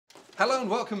Hello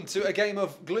and welcome to a game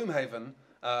of Gloomhaven,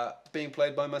 being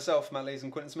played by myself, Matt Lees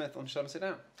and Quentin Smith. I'm Shall I sit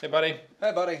down? Hey, buddy.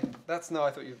 Hey, buddy. That's no. I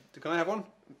thought you. Can I have one?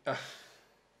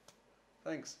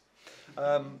 Thanks.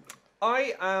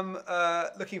 I am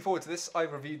looking forward to this.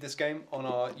 I've reviewed this game on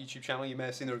our YouTube channel. You may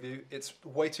have seen the review. It's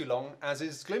way too long, as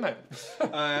is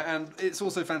Gloomhaven, and it's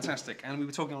also fantastic. And we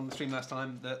were talking on the stream last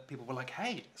time that people were like,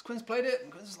 "Hey, has Quinn's played it?"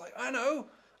 And Quinn's was like, "I know.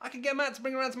 I could get Matt to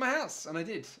bring it around to my house," and I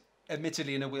did.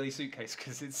 Admittedly in a wheelie suitcase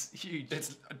because it's huge.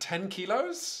 It's 10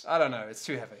 kilos? I don't know, it's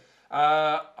too heavy.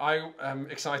 I am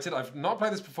excited. I've not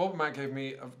played this before, but Matt gave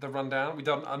me the rundown. We've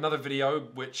done another video,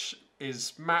 which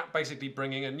is Matt basically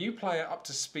bringing a new player up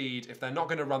to speed if they're not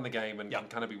going to run the game and can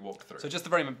kind of be walked through. So just the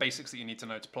very basics that you need to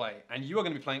know to play. And you are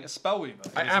going to be playing a Spellweaver.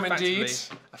 I am indeed.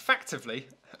 Effectively,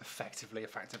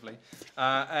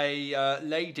 a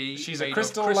lady. She's a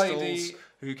crystal lady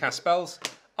who casts spells.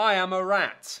 I am a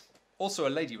rat. Also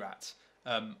a lady rat.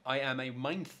 I am a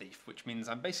mind thief, which means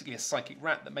I'm basically a psychic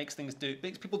rat that makes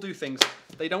people do things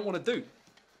they don't want to do.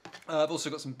 I've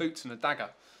also got some boots and a dagger,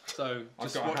 so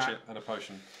just I've got watch a hat it. and a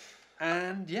potion.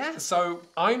 And yeah. So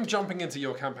I'm jumping into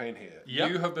your campaign here. Yep.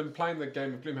 You have been playing the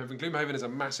game of Gloomhaven. Gloomhaven is a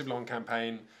massive long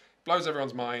campaign, blows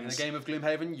everyone's minds. In a game of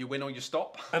Gloomhaven, you win or you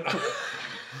stop. And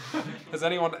has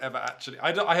anyone ever actually?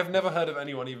 I have never heard of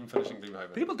anyone even finishing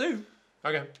Gloomhaven. People do.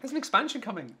 Okay. There's an expansion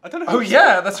coming. I don't know. Oh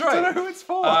yeah, that's right. I don't know who it's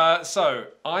for. So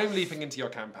I'm leaping into your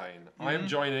campaign. I am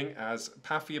joining as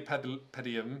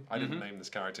Paphiopedium. I didn't name this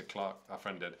character. Clark, our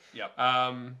friend, did. Yep.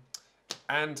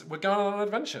 And we're going on an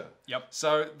adventure. Yep.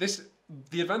 So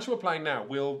the adventure we're playing now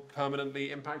will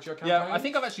permanently impact your campaign. Yeah, I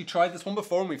think I've actually tried this one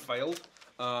before and we failed.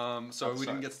 So we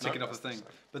didn't get to tick it off the thing.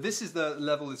 But this is the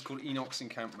level. It's called Enoch's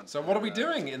Encampment. So what are we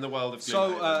doing in the world of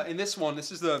Gloomhaven? So in this one,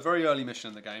 this is the very early mission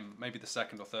in the game, maybe the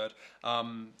second or third.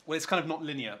 Well, it's kind of not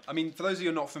linear. I mean, for those of you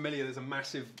who are not familiar, there's a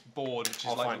massive board, which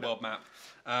is like the world map.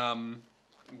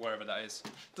 Wherever that is.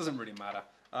 Doesn't really matter.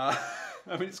 I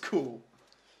mean, it's cool.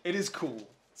 It is cool.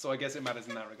 So I guess it matters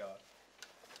in that regard.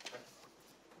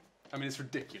 I mean, it's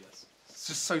ridiculous. It's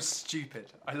just so stupid.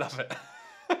 I love it.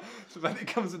 So then it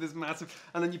comes with this massive,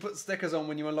 and then you put stickers on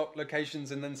when you unlock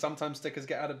locations, and then sometimes stickers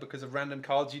get added because of random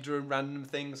cards you drew and random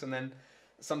things, and then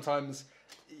sometimes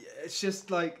it's just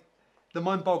like the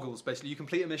mind boggles. Basically, you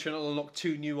complete a mission, it'll unlock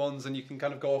 2 new ones, and you can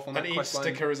kind of go off on that quest line.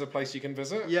 And each sticker is a place you can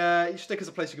visit. Yeah, each sticker is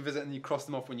a place you can visit, and you cross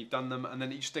them off when you've done them. And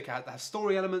then each sticker has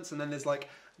story elements, and then there's like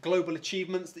global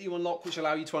achievements that you unlock, which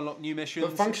allow you to unlock new missions.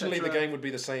 But functionally, the game would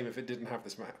be the same if it didn't have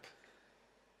this map.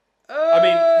 I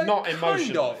mean, not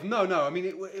emotionally. Kind of. No. I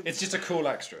mean, it's just a cool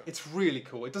extra. It's really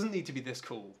cool. It doesn't need to be this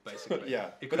cool, basically. Yeah,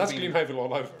 but that's Gloomhaven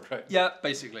all over, right? Yeah,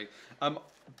 basically. But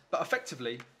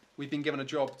effectively, we've been given a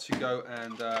job to go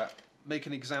and make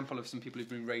an example of some people who've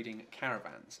been raiding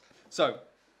caravans. So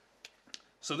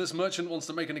this merchant wants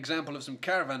to make an example of some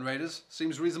caravan raiders.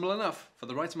 Seems reasonable enough. For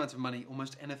the right amount of money,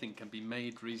 almost anything can be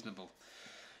made reasonable.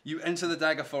 You enter the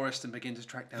Dagger Forest and begin to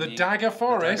track down the Dagger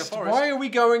Forest? Why are we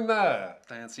going there?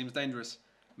 That seems dangerous.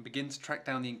 And begin to track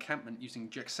down the encampment using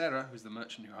Jexera, who's the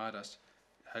merchant who hired us.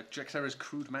 Jexera's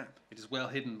crude map. It is well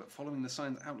hidden, but following the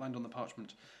signs outlined on the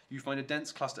parchment, you find a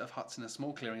dense cluster of huts in a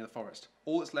small clearing of the forest.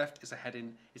 All that's left is to head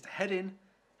in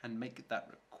and make that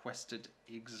requested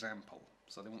example.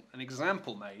 So they want an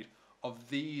example made of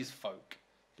these folk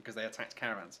because they attacked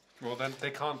caravans. Well, then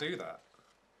they can't do that.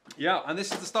 Yeah, and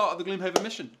this is the start of the Gloomhaven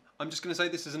mission. I'm just going to say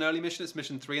this is an early mission. It's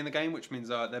mission 3 in the game, which means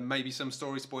there may be some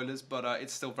story spoilers, but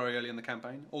it's still very early in the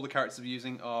campaign. All the characters we're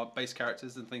using are base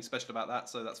characters and things special about that,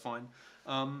 so that's fine.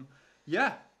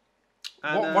 Yeah.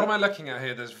 And, what am I looking at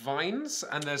here? There's vines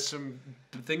and there's some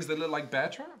things that look like bear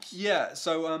traps? Yeah,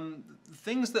 so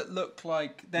things that look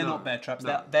like... They're not bear traps,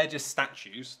 they're just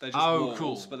statues. They're just walls,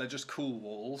 cool. But they're just cool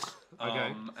walls.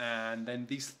 Okay. And then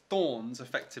these thorns,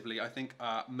 effectively, I think,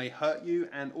 may hurt you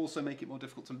and also make it more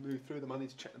difficult to move through them. I need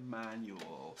to check the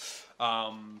manual.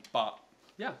 But,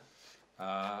 yeah.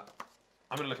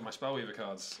 I'm going to look at my Spellweaver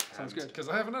cards. Sounds good. Because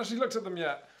I haven't actually looked at them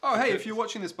yet. Oh, hey, if you're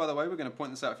watching this, by the way, we're going to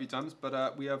point this out a few times,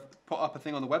 but we have put up a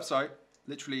thing on the website,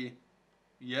 literally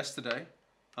yesterday.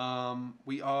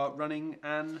 We are running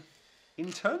an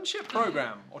internship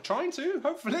program, or trying to,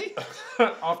 hopefully.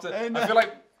 I feel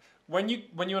like when you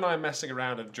and I are messing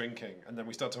around and drinking, and then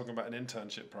we start talking about an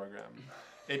internship program,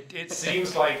 it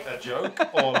seems like a joke,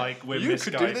 or like we're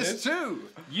misguided. You could do this too.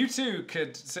 You two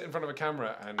could sit in front of a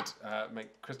camera and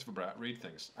make Christopher Bratt read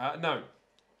things. No.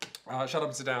 Shut up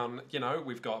and sit down. You know,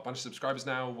 we've got a bunch of subscribers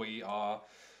now. We are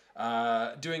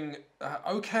doing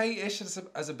okay-ish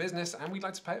as a business, and we'd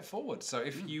like to pay it forward. So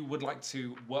if you would like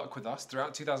to work with us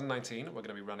throughout 2019, we're going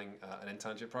to be running an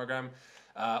internship program.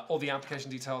 All the application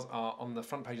details are on the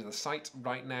front page of the site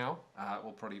right now.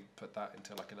 We'll probably put that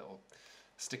into like a little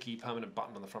sticky permanent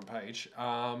button on the front page.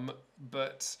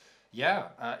 But yeah,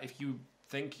 if you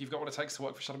think you've got what it takes to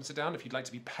work for Shut Up and Sit Down, if you'd like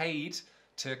to be paid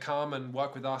to come and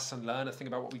work with us and learn a thing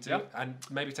about what we do, and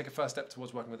maybe take a first step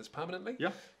towards working with us permanently.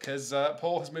 Yeah. Because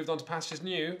Paul has moved on to pastures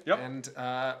new, and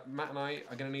Matt and I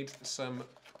are going to need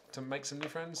to make some new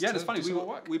friends. Yeah, it's funny.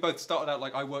 We both started out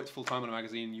like I worked full time on a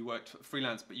magazine. You worked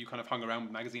freelance, but you kind of hung around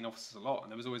with magazine offices a lot,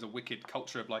 and there was always a wicked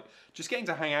culture of like just getting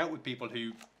to hang out with people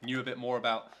who knew a bit more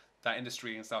about that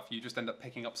industry and stuff. You just end up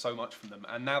picking up so much from them,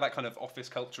 and now that kind of office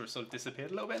culture has sort of disappeared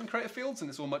a little bit in creative fields, and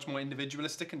it's all much more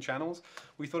individualistic in channels.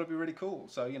 We thought it'd be really cool.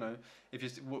 So if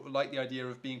you like the idea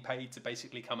of being paid to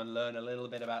basically come and learn a little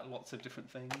bit about lots of different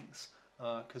things,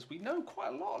 because we know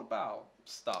quite a lot about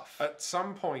stuff. At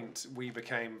some point, we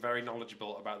became very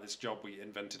knowledgeable about this job we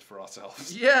invented for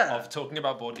ourselves. Yeah. Of talking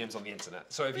about board games on the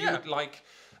internet. So if you would like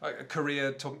a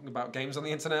career talking about games on the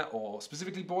internet, or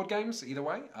specifically board games, either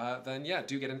way, then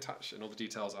do get in touch. And all the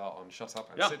details are on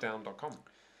shutupandsitdown.com.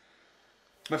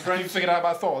 My friend, you figured out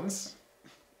about thorns?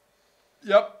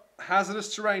 Yep.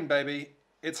 Hazardous terrain, baby.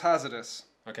 It's hazardous.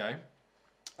 Okay.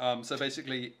 So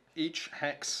basically, each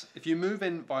hex, if you move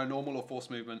in via normal or forced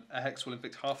movement, a hex will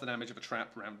inflict half the damage of a trap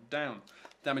rounded down.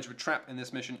 Damage of a trap in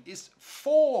this mission is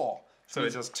 4. So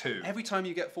it does 2. Every time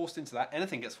you get forced into that,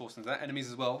 anything gets forced into that, enemies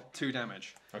as well, 2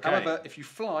 damage. Okay. However, if you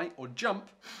fly or jump,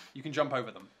 you can jump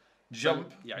over them. Jump?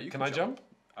 So, yeah, you can I jump?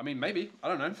 I mean, maybe. I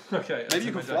don't know. Okay. Maybe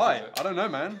you can fly. I don't know,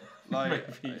 man. Like,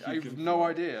 I have no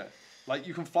idea. Like,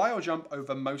 you can fly or jump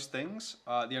over most things.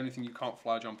 The only thing you can't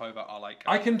fly or jump over are like...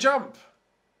 I can jump!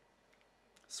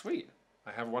 Sweet.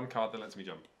 I have one card that lets me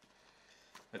jump.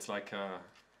 It's like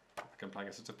I'm playing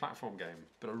a sort of platform game,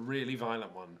 but a really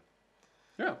violent one.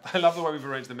 Yeah. I love the way we've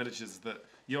arranged the miniatures, that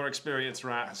your experienced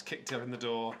rat has kicked up in the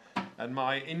door, and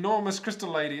my enormous crystal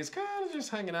lady is kind of just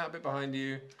hanging out a bit behind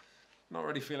you, not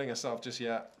really feeling herself just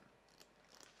yet.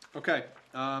 Okay,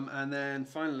 and then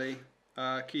finally,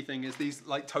 key thing is these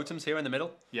like totems here in the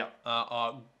middle. Yeah.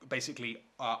 Are basically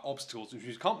obstacles, which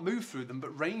you can't move through them, but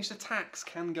ranged attacks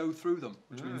can go through them.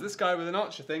 Which means this guy with an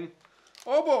archer thing,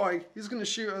 oh boy, he's going to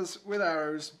shoot us with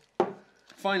arrows.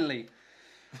 Finally.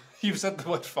 You've said the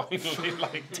word finally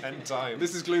like 10 times.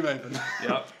 This is Gloomhaven.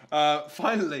 Yep.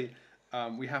 Finally,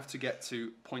 we have to get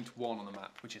to point 1 on the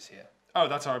map, which is here. Oh,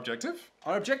 that's our objective?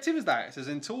 Our objective is that. It says,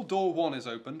 until door 1 is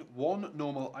opened, 1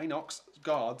 normal Inox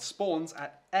guard spawns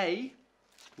at A,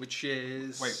 which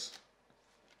is... Wait.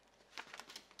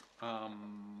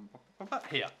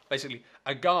 Here. Basically,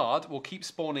 a guard will keep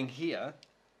spawning here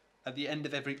at the end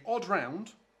of every odd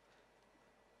round.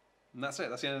 And that's it.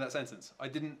 That's the end of that sentence. I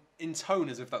didn't intone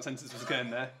as if that sentence was going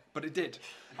there, but it did.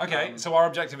 Okay, so our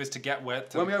objective is to get where...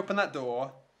 When we open that door,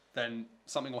 then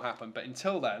something will happen. But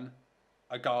until then,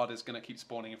 a guard is going to keep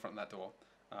spawning in front of that door.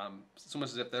 It's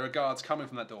almost as if there are guards coming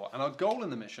from that door. And our goal in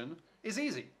the mission is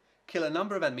easy. Kill a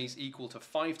number of enemies equal to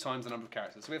 5 times the number of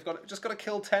characters. So we've just got to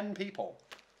kill 10 people.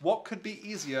 What could be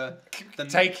easier than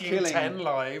taking 10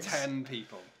 lives? 10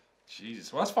 people.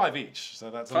 Jesus. Well, that's 5 each, so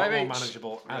that's a lot more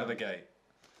manageable out of the gate.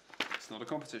 It's not a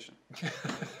competition.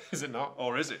 Is it not?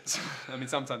 Or is it? I mean,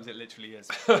 sometimes it literally is.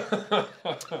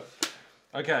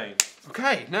 Okay.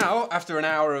 Okay, now, after an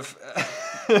hour of...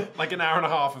 like an hour and a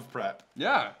half of prep.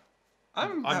 Yeah.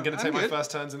 I'm going to take my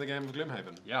first turns in the game of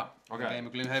Gloomhaven. Yeah. Okay. The game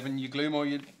of Gloomhaven, you gloom or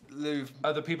you lose.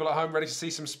 Are the people at home ready to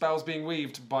see some spells being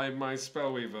weaved by my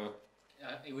spell weaver?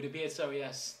 It would appear so,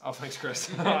 yes. Oh, thanks, Chris.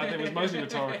 It was mostly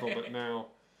rhetorical, but now...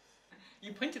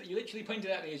 You literally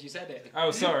pointed at me as you said it. Oh,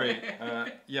 sorry.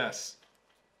 Yes.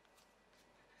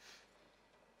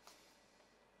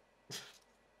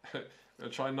 I'll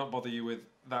try and not bother you with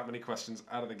that many questions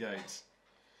out of the gate.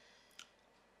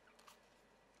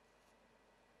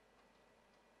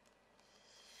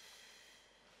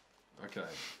 Okay.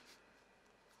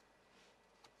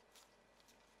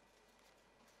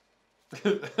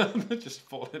 Just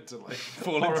fall into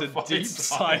deep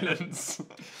silence.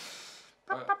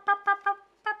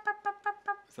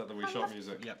 Is that the Wii Shop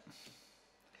music? Yep.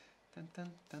 Dun,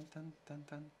 dun, dun, dun, dun,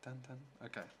 dun, dun, dun.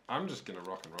 Okay. I'm just gonna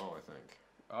rock and roll, I think.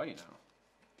 Are you now?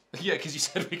 Yeah, because you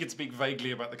said we could speak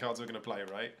vaguely about the cards we're gonna play,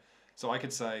 right? So I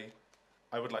could say,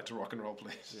 I would like to rock and roll,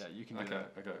 please. Yeah, you can do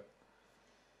that. Okay.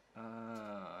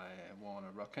 I wanna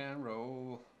rock and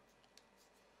roll.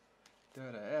 Do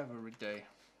it every day.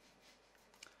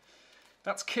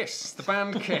 That's Kiss, the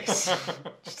band Kiss.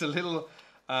 Just a little.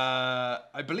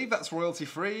 I believe that's royalty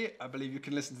free. I believe you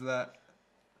can listen to that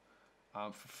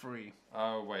for free.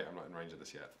 Oh wait, I'm not in range of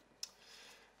this yet.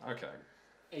 Okay.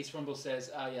 Ace Rumble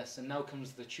says, yes, and now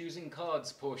comes the choosing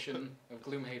cards portion of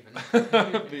Gloomhaven.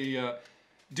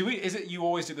 Do we? Is it you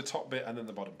always do the top bit and then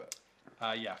the bottom bit?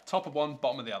 Yeah, top of one,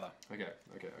 bottom of the other. Okay.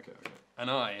 And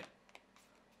I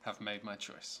have made my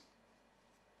choice.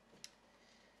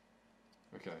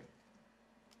 Okay.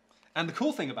 And the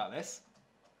cool thing about this,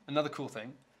 another cool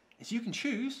thing, is you can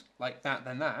choose like that,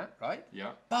 then that, right?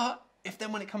 Yeah. But if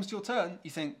then when it comes to your turn, you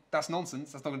think that's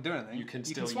nonsense, that's not going to do anything, You can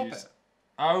still swap use. it.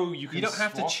 Oh, you can. You don't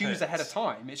have to swap choose it. ahead of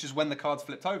time. It's just when the card's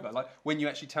flipped over. Like when you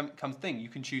actually come thing, you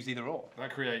can choose either or.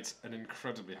 That creates an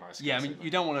incredibly high skill. Yeah, I mean,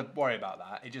 you don't want to worry about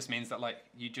that. It just means that like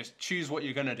you just choose what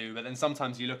you're going to do, but then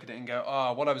sometimes you look at it and go,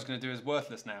 oh, what I was going to do is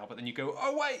worthless now. But then you go,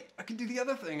 oh wait, I can do the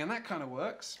other thing, and that kind of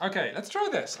works. Okay, let's try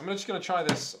this. I'm just going to try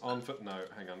this on foot. No,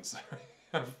 hang on, sorry.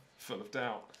 I'm full of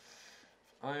doubt.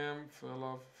 I am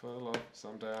full of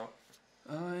some doubt.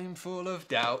 I'm full of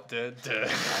doubt.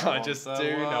 I just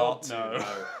do not know.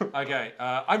 Okay,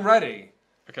 I'm ready.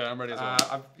 Okay, I'm ready as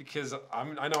well. Because I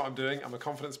know what I'm doing. I'm a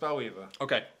confident spellweaver.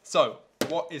 Okay, so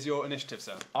what is your initiative,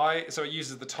 sir? So it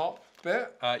uses the top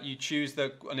bit. You choose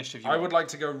the initiative you I want. would like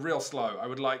to go real slow. I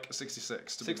would like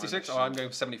 66 to be my 66? initiative. Oh, I'm going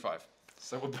for 75.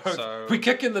 So we're both. So- We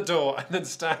kick in the door and then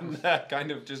stand there,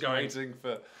 kind of just Going. waiting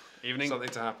for Evening. something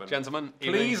to happen. Gentlemen,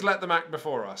 Please evening. let them act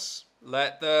before us.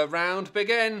 Let the round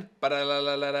begin.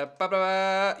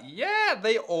 Ba-da-la-la-la-la-ba-ba. Yeah,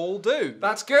 they all do.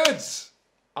 That's good.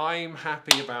 I'm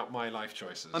happy about my life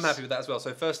choices. I'm happy with that as well.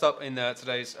 So first up in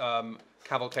today's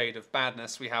cavalcade of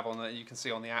badness, we have you can see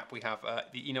on the app, we have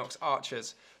the Enox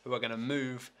Archers who are going to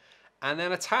move and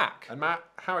then attack. And Matt,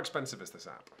 how expensive is this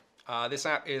app? This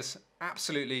app is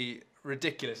absolutely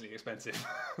ridiculously expensive.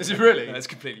 Is it really? No, it's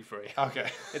completely free. Okay.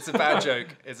 It's a bad joke.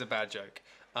 It's a bad joke.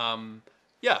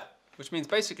 Yeah, which means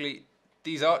basically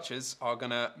these archers are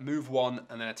going to move 1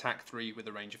 and then attack 3 with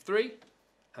a range of 3.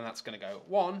 And that's going to go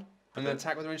 1 and then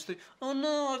attack with a range of 3. Oh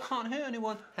no, I can't hit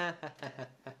anyone.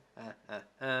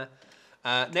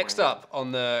 Next up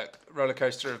on the roller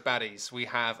coaster of baddies, we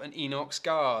have an Enox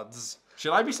Guards.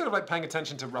 Should I be sort of like paying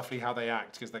attention to roughly how they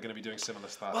act because they're going to be doing similar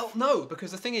stuff? Well, no, because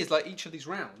the thing is, like each of these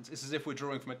rounds is as if we're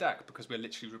drawing from a deck because we're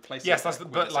literally replacing. yes, the that's deck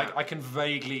with but this like app. I can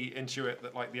vaguely intuit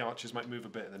that like the archers might move a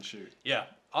bit and then shoot. Yeah,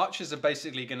 archers are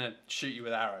basically going to shoot you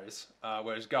with arrows,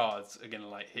 whereas guards are going to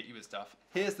like hit you with stuff.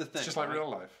 Here's the thing. It's just like right? real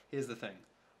life. Here's the thing.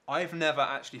 I've never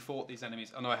actually fought these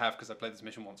enemies. I know I have because I played this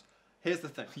mission once. Here's the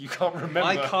thing. You can't remember.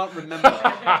 I can't remember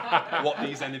what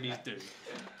these enemies do.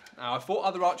 Now, I fought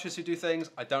other archers who do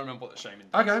things. I don't remember what the shaman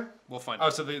does. Okay. We'll find Oh,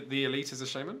 out. so the elite is a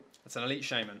shaman? It's an elite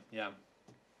shaman, yeah.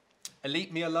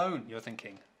 Elite me alone, you're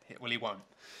thinking. Well, he won't.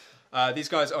 These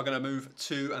guys are going to move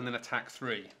 2 and then attack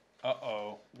 3.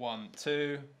 Uh-oh. 1,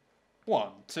 2. 1,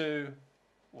 2.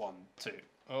 1, 2.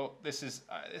 Oh, this is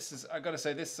I've got to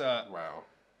say, this Wow.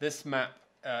 this map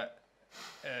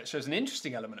shows an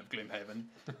interesting element of Gloomhaven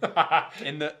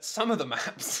in that some of the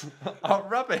maps are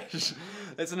rubbish.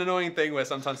 It's an annoying thing where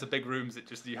sometimes the big rooms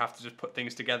you have to just put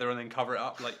things together and then cover it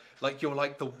up like you're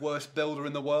like the worst builder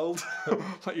in the world.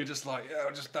 Like you're just like, yeah,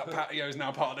 just that patio is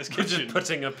now part of this kitchen. Just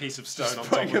putting a piece of stone Just on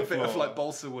top putting of a the bit of floor. like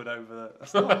balsa wood over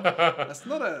there. That's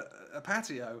not a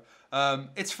patio.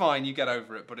 It's fine, you get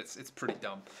over it, but it's pretty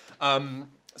dumb.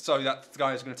 So that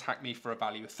guy is going to attack me for a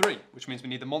value of 3, which means we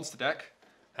need the monster deck.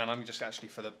 And I'm just actually,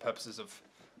 for the purposes of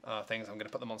things, I'm going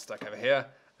to put the monster deck over here.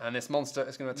 And this monster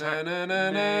is going to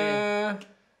attack me.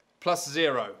 Plus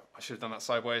 0. I should have done that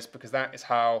sideways because that is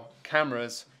how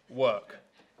cameras work.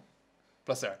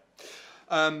 Plus 0.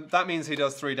 That means he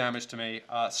does 3 damage to me.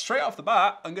 Straight off the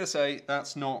bat, I'm going to say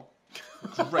that's not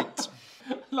great.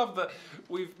 I love that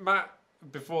Matt,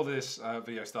 before this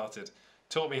video started,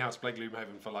 taught me how to play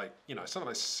Gloomhaven for like, something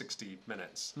like 60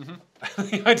 minutes. Mm-hmm.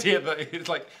 The idea that it's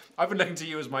like, I've been looking to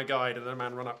you as my guide and then a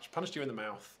man run up, punched you in the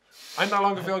mouth. I no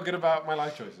longer feel good about my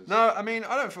life choices. No, I mean,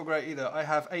 I don't feel great either. I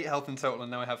have 8 health in total and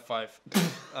now I have 5.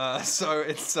 So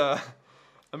it's, I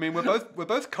mean, we're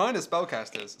both kind of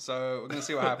spellcasters, so we're going to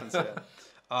see what happens here.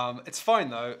 It's fine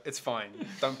though, it's fine.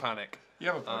 Don't panic. You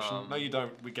have a potion. No, you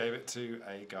don't. We gave it to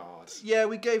a guard. Yeah,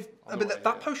 we gave. On I the mean, way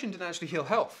that here. potion didn't actually heal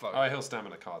health, though. Oh, he'll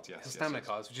stamina cards, yes. Stamina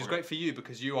cards, which is great for you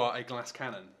because you are a glass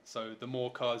cannon. So the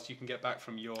more cards you can get back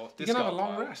from your You can have a discard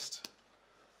long pile- rest.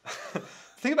 The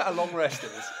thing about a long rest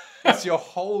is it's your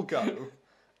whole go,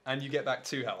 and you get back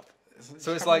 2 health.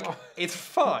 So it's like it's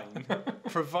fine,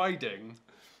 providing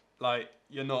like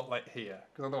you're not like here,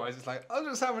 because otherwise it's like I'll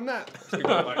just have a nap.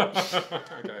 People are like,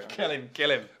 Okay. kill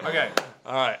him. Okay.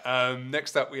 All right.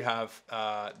 Next up, we have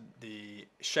the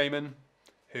shaman,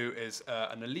 who is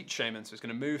an elite shaman. So it's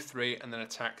going to move 3 and then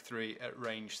attack 3 at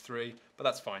range 3. But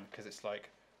that's fine because it's like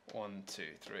 1, 2,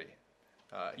 3.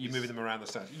 You moving them around the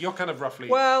stage. You're kind of roughly.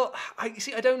 Well, I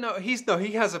don't know. He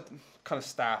has a kind of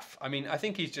staff. I mean, I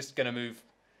think he's just going to move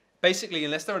Basically,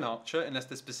 unless they're an archer, unless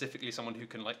they're specifically someone who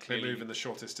can like They clearly move in the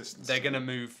shortest distance. they're going to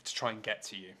move to try and get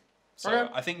to you. So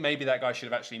Okay. I think maybe that guy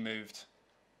should have actually moved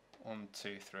 1,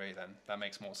 2, 3 then. That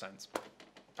makes more sense.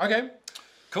 Okay,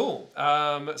 cool. So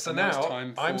And now it's now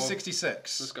time I'm for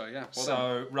 66. This guy, yeah. Well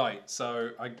So, right,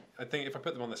 so I think if I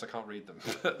put them on this, I can't read them.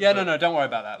 yeah, no, don't worry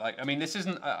about that. Like, I mean, this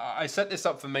isn't. I set this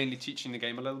up for mainly teaching the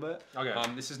game a little bit. Okay.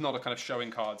 This is not a kind of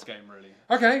showing cards game, really.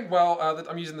 Okay, well,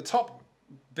 I'm using the top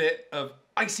bit of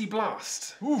Icy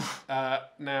Blast.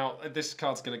 Now, this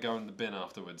card's going to go in the bin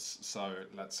afterwards, so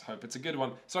let's hope it's a good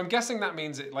one. So I'm guessing that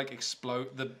means it, like,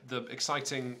 explode the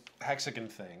exciting hexagon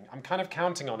thing. I'm kind of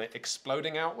counting on it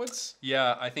exploding outwards.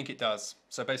 Yeah, I think it does.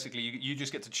 So basically, you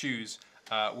just get to choose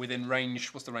within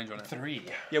range. What's the range on it? 3.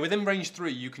 Yeah, within range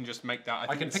 3, you can just make that. I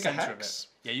think can the pick a center of hex? it.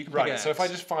 Yeah, you can Right, pick a so if I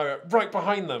hex. just fire it right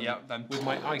behind them Yeah, then with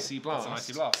my Icy Blast, That's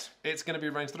an icy blast. it's going to be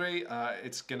range 3.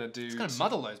 It's going to do... It's going to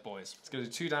muddle those boys. It's going to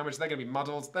do 2 damage. They're going to be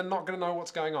muddled. They're not going to know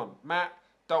what's going on. Matt,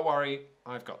 don't worry.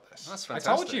 I've got this. That's I told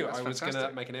fantastic. you That's I was going to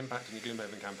fantastic. make an impact in the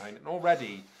Gloomhaven campaign, and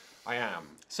already I am.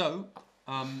 So,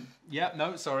 yeah,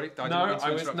 no, sorry.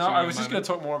 I was just going to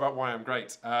talk more about why I'm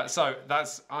great. So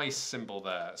that's ice symbol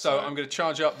there. So I'm going to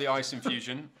charge up the ice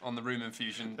infusion on the room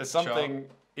infusion. There's chart. something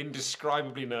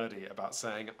indescribably nerdy about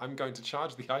saying I'm going to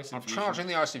charge the ice infusion. I'm charging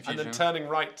the ice And infusion. then turning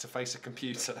right to face a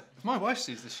computer. If my wife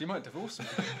sees this, she might divorce me.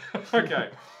 Okay.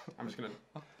 I'm just going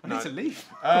to... I need to leave.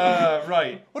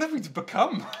 Right. What have we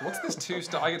become? What's this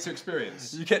 2-star? I get 2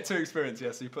 experience. You get 2 experience,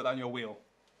 yeah, so you put that on your wheel.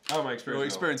 Oh, my experience. Your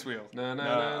experience wheel. No,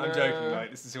 I'm joking,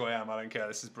 mate. This is who I am. I don't care.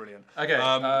 This is brilliant. Okay,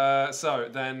 so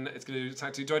then it's going to do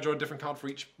attack 2. Do I draw a different card for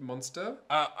each monster?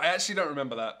 I actually don't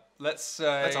remember that. Let's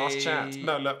ask chat.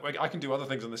 No, look, I can do other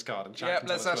things on this card, and chat. Yeah, can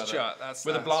tell let's us ask whether- chat. That's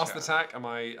With a blast chat. attack, am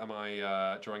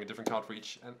I drawing a different card for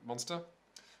each monster,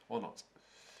 or not?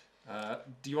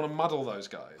 Do you want to muddle those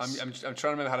guys? I'm trying to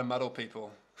remember how to muddle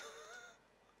people.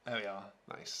 There we are.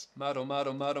 Nice. Muddle,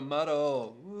 muddle, muddle,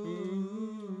 muddle.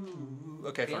 Ooh.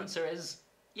 Okay, The fine. answer is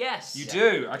yes. You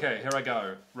do. Okay, here I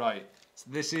go. Right. So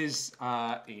this is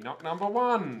Enoch number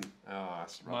 1. Oh,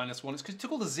 that's right. -1. It's because you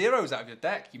took all the zeros out of your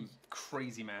deck, you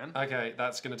crazy man. Okay,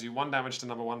 that's going to do 1 damage to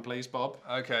number 1, please, Bob.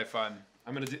 Okay, fine.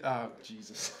 I'm going to do... Oh,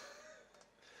 Jesus.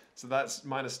 So that's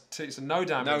 -2. So no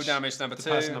damage. No damage, number to 2.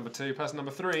 person number 2. Person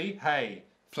number 3, hey,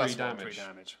 3 +1, damage. 3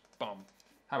 damage. Bomb.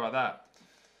 How about that?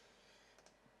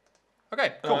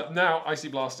 Okay, cool. Now Icy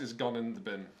Blast is gone in the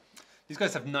bin. These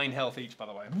guys have 9 health each, by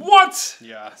the way. What?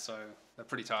 Yeah, so they're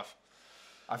pretty tough.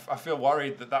 I feel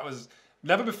worried that was...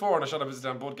 Never before on a Shut Up and Sit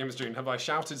Down board game stream have I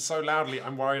shouted so loudly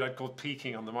I'm worried I'd called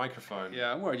peeking on the microphone.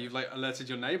 Yeah, I'm worried you've like alerted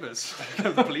your neighbours.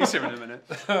 The police here in a minute.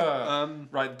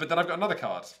 Right, but then I've got another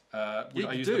card. I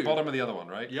you use do. the bottom of the other one,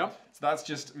 right? Yep. So that's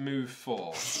just move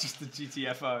 4. It's just the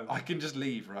GTFO. I can just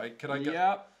leave, right? Could I go?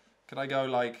 Yep. Could I go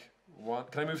like 1?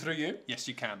 Can I move through you? Yes,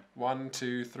 you can. 1,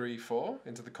 2, 3, 4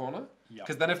 into the corner. Yep.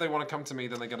 Because then if they want to come to me,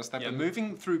 then they're going to step Yeah, in.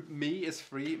 moving through me is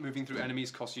free. Moving through enemies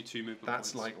costs you 2 movement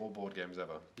That's points. like all board games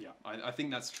ever. Yeah, I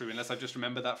think that's true, unless I've just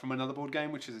remembered that from another board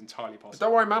game, which is entirely But possible.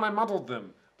 don't worry, man, I muddled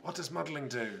them. What does muddling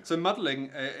do? So muddling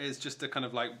is just a kind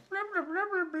of like...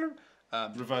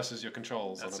 Reverses your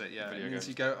controls. That's on a it, yeah. Video It game. means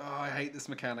you go, oh, I hate this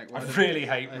mechanic. Why I do- really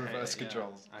hate I hate reverse it, yeah.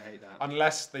 controls. I hate that.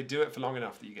 Unless they do it for long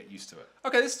enough that you get used to it.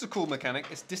 Okay, this is a cool mechanic.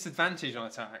 It's disadvantage on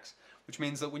attacks, which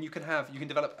means that when you can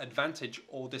develop advantage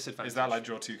or disadvantage. Is that like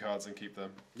draw 2 cards and keep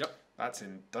them? Yep. That's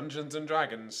in Dungeons and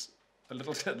Dragons, a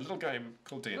little game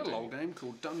called A D&D. little old game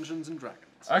called Dungeons and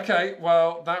Dragons. Okay,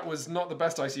 well, that was not the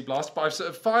best Icy Blast, but I've sort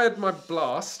of fired my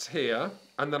blast here,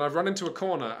 and then I've run into a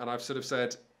corner, and I've sort of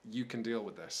said, you can deal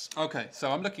with this. Okay, so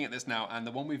I'm looking at this now, and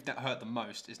the one we've hurt the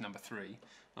most is number 3.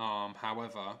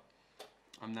 However,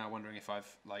 I'm now wondering if I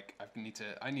need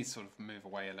to sort of move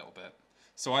away a little bit.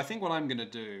 So I think what I'm going to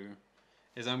do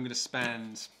is I'm going to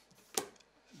spend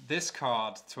this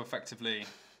card to effectively...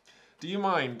 Do you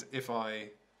mind if I,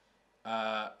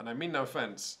 and I mean no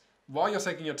offense, while you're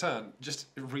taking your turn, just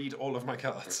read all of my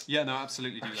cards? Yeah, no,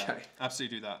 absolutely do that. Okay.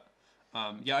 Absolutely do that.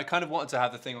 Yeah, I kind of wanted to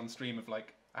have the thing on stream of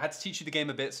like, I had to teach you the game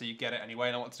a bit so you get it anyway,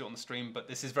 and I want to do it on the stream, but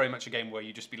this is very much a game where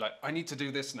you just be like, I need to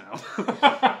do this now.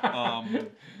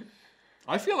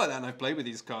 I feel like that, and I've played with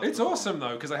these cards It's before. awesome,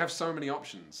 though, because I have so many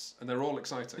options, and they're all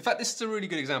exciting. In fact, this is a really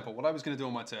good example. What I was going to do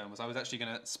on my turn was I was actually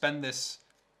going to spend this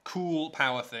cool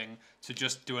power thing to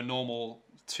just do a normal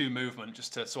 2 movement,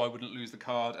 so I wouldn't lose the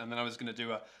card, and then I was going to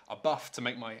do a buff to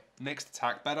make my next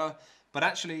attack better. But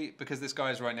actually, because this guy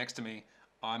is right next to me,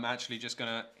 I'm actually just going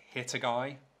to hit a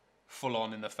guy full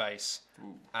on in the face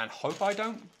and hope I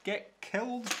don't get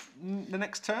killed the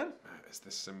next turn. Is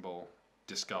this symbol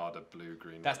discard a blue,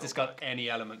 green. That's red, or discard black. any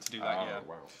element to do that, yeah.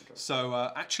 Wow. Okay.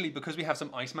 So actually, because we have some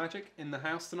ice magic in the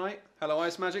house tonight, hello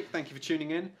ice magic, thank you for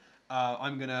tuning in.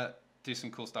 I'm gonna do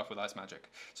some cool stuff with ice magic.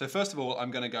 So first of all,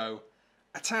 I'm gonna go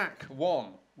attack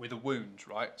 1 with a wound,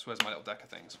 right? So where's my little deck of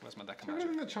things? Where's my deck of Do you magic?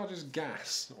 have anything that charges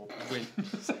gas or wind?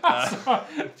 Do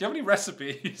you have any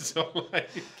recipes or like?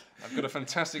 I've got a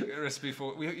fantastic recipe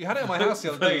for. You had it at my house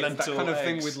the other day. It's that Lentil kind of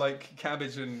thing eggs. with like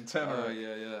cabbage and Oh turmeric.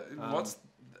 yeah. What's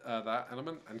that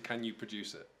element, and can you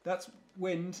produce it? That's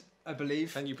wind, I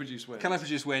believe. Can you produce wind? Can I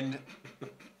produce wind?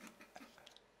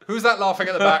 Who's that laughing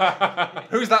at the back?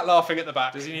 Who's that laughing at the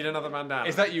back? Does he need another bandana?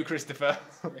 Is that you, Christopher?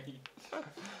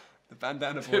 The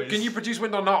bandana boys. Can you produce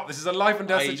wind or not? This is a life and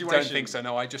death I situation. don't think so.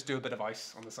 No, I just do a bit of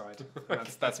ice on the side.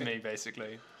 That's me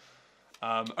basically.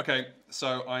 Okay,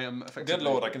 so I am effectively. Good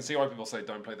lord, I can see why people say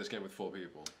don't play this game with 4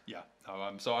 people. Yeah.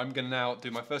 So I'm gonna now do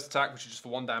my first attack, which is just for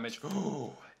 1 damage.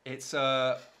 It's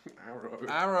Arrow.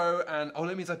 arrow, and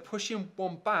that means I push him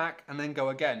 1 back and then go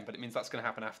again, but it means that's gonna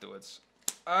happen afterwards.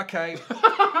 Okay.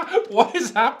 What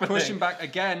is happening? Push him back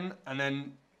again, and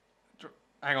then.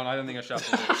 Hang on, I don't think I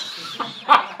shuffled this.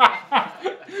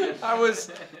 That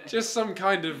was just some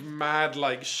kind of mad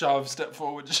like shove, step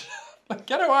forward. Like,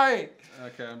 get away!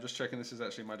 Okay, I'm just checking this is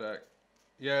actually my deck.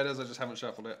 Yeah, it is. I just haven't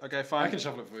shuffled it. Okay, fine. I can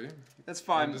shuffle it for you. That's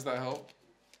fine. Does that help?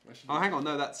 Oh, hang on.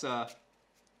 No, that's. I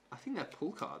think they're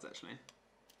pull cards actually.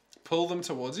 Pull them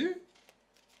towards you?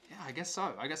 Yeah, I guess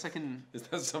so. I guess I can. Is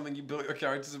that something you built your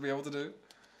characters to be able to do?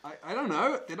 I don't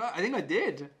know. Did I? I think I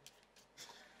did.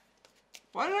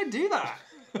 Why did I do that?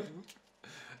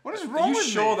 What is wrong Are you with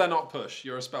sure me? they're not push?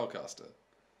 You're a spellcaster.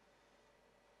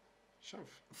 Shove.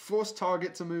 Force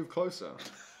target to move closer.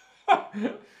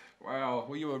 Wow,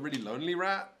 were you a really lonely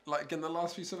rat, like in the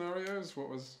last few scenarios? What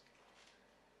was...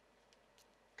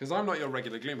 Because I'm not your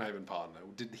regular Gloomhaven partner.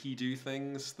 Did he do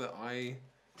things that I...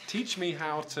 Teach me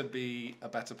how to be a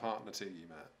better partner to you,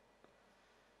 Matt.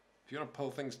 If you want to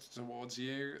pull things towards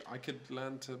you, I could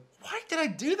learn to... Why did I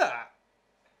do that?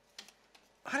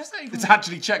 How does that even... It's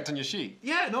actually checked on your sheet.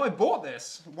 Yeah, no, I bought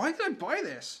this. Why did I buy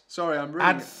this? Sorry, I'm really...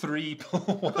 Add 3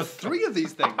 pull. I've got 3 of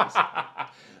these things.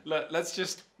 Look, let's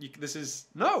just... this is...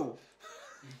 No.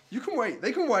 You can wait.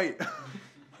 They can wait.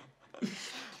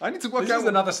 I need to work This out... is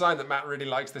another sign that Matt really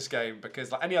likes this game,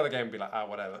 because like any other game would be like, ah,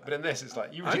 whatever. But in this, it's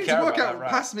like, you I really need care to work about out that what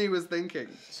rat. past me was thinking.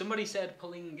 Somebody said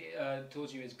pulling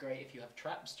towards you is great if you have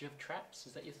traps. Do you have traps?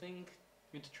 Is that your thing?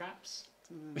 You into traps?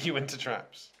 You into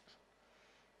traps?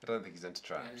 I don't think he's into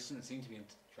Yeah, he traps. doesn't seem to be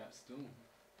into traps at all.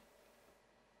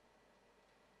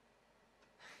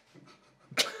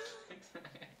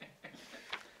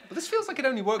 But this feels like it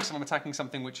only works if I'm attacking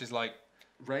something which is like...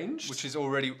 Ranged? Which is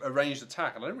already a ranged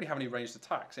attack. And I don't really have any ranged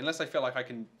attacks. Unless I feel like I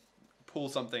can pull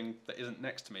something that isn't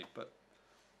next to me, but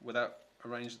without a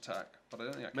ranged attack. But I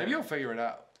don't think I can. Maybe you'll figure it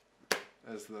out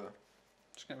as the...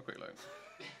 Just have a quick look.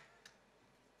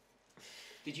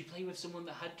 Did you play with someone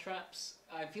that had traps?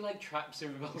 I feel like traps are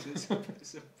involved at some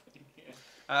point here.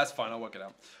 That's fine, I'll work it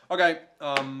out. Okay,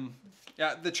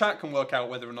 yeah, the chat can work out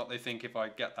whether or not they think if I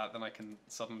get that, then I can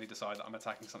suddenly decide that I'm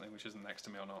attacking something which isn't next to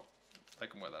me or not. They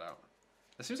can work that out.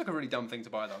 It seems like a really dumb thing to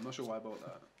buy though, I'm not sure why I bought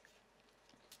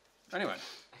that. Anyway.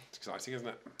 It's exciting, isn't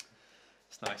it?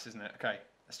 It's nice, isn't it? Okay,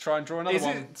 let's try and draw another Is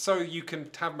one. it so you can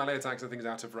have melee attacks and things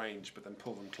out of range, but then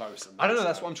pull them close? And I don't know,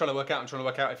 that's what I'm trying to work out. I'm trying to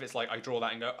work out if it's like I draw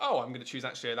that and go, oh, I'm going to choose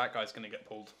actually that guy's going to get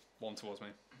pulled 1 towards me.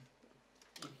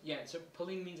 Yeah, so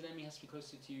pulling means an enemy has to be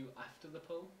closer to you after the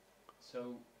pull.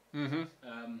 So, Mm-hmm.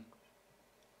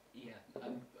 yeah,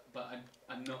 but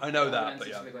I'm not... I know have that, an answer but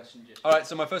yeah. to the question just Alright,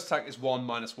 so my first attack is 1 -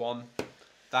 1.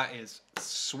 That is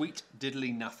sweet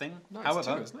diddly nothing. No, it's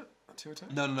However, 2, isn't it? 2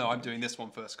 attacks? no, I'm doing this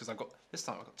one first because this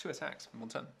time I've got 2 attacks in 1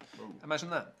 turn. Ooh. Imagine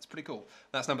that. It's pretty cool.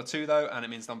 That's number 2 though, and it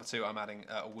means number 2 I'm adding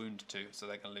a wound to, so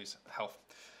they're going to lose health.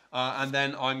 And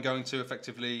then I'm going to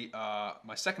effectively,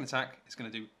 my second attack is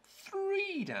going to do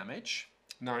 3 damage.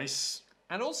 Nice.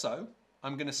 And also,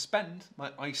 I'm going to spend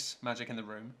my ice magic in the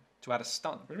room to add a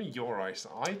stun. What do you mean your ice?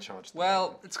 I charged them.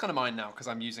 Well, it's kind of mine now because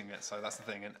I'm using it, so that's the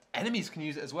thing. And enemies can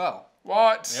use it as well.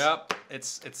 What? Yep,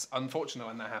 it's unfortunate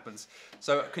when that happens.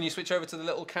 So can you switch over to the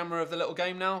little camera of the little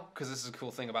game now? Because this is a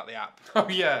cool thing about the app. Oh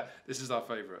yeah, this is our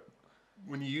favourite.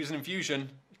 When you use an infusion,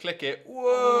 you click it.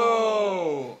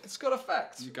 Whoa! It's got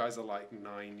effects. You guys are like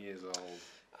 9 years old.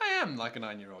 I am like a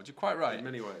 9-year-old. You're quite right. In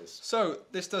many ways. So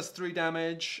this does 3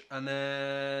 damage, and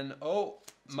then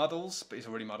muddles, but he's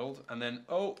already muddled, and then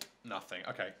nothing.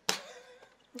 Okay,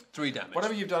 3 damage.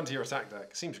 Whatever you've done to your attack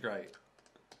deck seems great.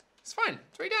 It's fine.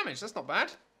 3 damage. That's not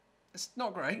bad. It's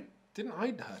not great. Didn't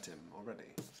I hurt him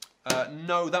already?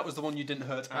 No, that was the one you didn't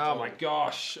hurt at all. Oh my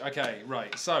gosh. Okay,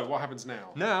 right. So what happens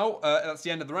now? Now, that's the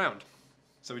end of the round.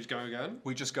 So we just go again?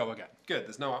 We just go again. Good.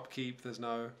 There's no upkeep. There's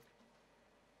no...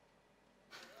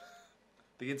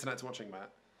 The internet's watching, Matt.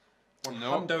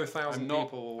 100,000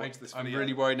 people watch this video. I'm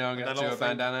really worried now I'm going to And do a they'll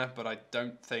think, bandana, but I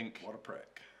don't think... What a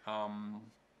prick. I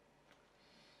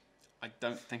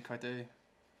don't think I do.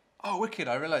 Oh, wicked!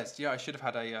 I realised. Yeah, I should have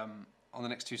had a on the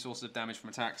next 2 sources of damage from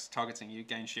attacks targeting you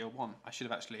gain shield 1. I should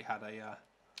have actually had a.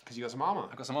 Because you got some armor.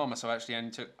 I got some armor, so I actually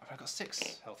only took. I got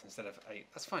 6 health instead of 8.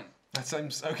 That's fine. That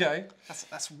seems okay.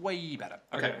 That's way better.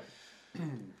 Okay.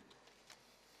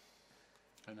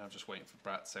 And now I'm just waiting for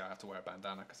Brat to say I have to wear a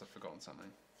bandana because I've forgotten something.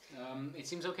 It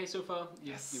seems okay so far.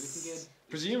 You're looking good.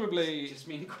 Presumably, Just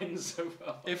me and Quinn so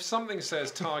far. if something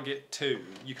says target 2,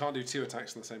 you can't do 2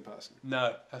 attacks on the same person.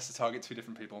 No, has to target 2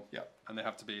 different people. Yeah. And they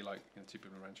have to be like 2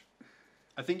 people in range.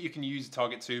 I think you can use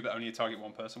target 2, but only target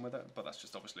 1 person with it. But that's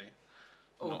just obviously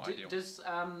not ideal. Does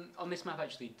on this map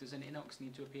actually does an Inox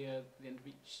need to appear at the end of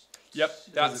each? Yep,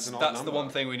 it's an odd that's the number. one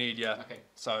thing we need. Yeah. Okay.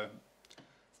 So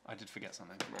I did forget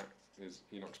something. Matt is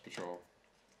Enoch's Patrol.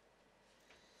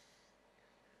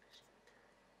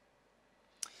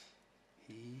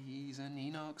 He's an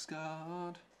Enox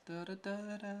guard. Da, da, da,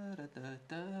 da, da, da,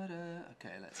 da, da.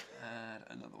 Okay, let's add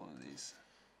another one of these.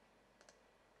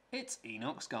 It's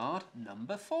Enox guard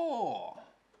number 4.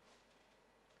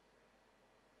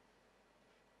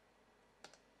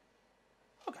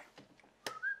 Okay.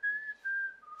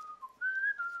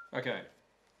 Okay,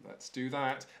 let's do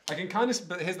that. I can kind of,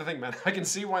 but here's the thing, man. I can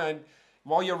see why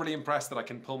while you're really impressed that I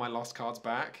can pull my lost cards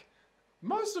back,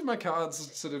 most of my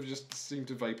cards sort of just seem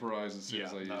to vaporize as soon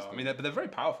as I use them. I mean, they're very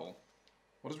powerful.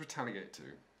 What does retaliate to?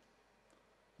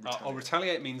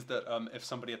 Retaliate means that if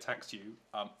somebody attacks you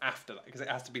after that, because it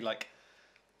has to be like...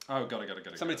 Oh, got it.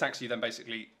 Somebody attacks you, then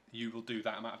basically you will do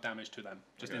that amount of damage to them,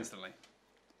 just instantly.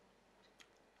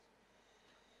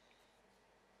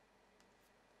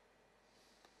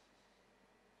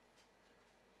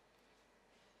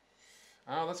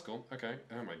 Oh, that's cool. Okay.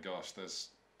 Oh my gosh, there's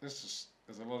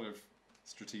a lot of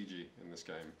strategy in this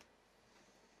game.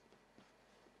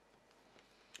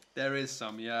 There is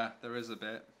some, yeah. There is a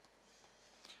bit.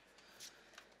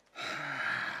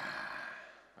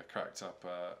 I cracked up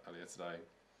earlier today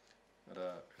at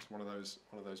it's one of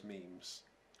those memes.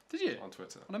 Did you? On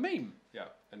Twitter. On a meme? Yeah,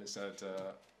 and it said,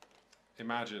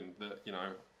 imagine that,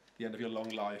 the end of your long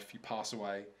life, you pass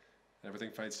away, and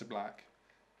everything fades to black,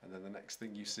 and then the next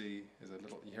thing you see is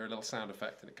you hear a little sound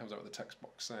effect, and it comes out with a text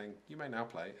box saying, "You may now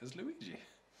play as Luigi,"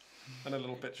 and a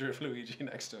little picture of Luigi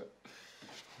next to it.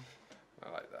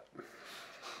 I like that.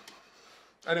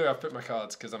 Anyway, I've put my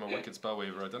cards because I'm a wicked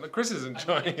spellweaver. I don't know. Chris is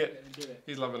enjoying it.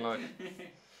 He's loving life.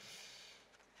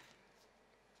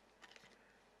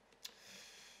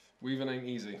 Weaving ain't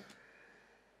easy,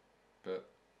 but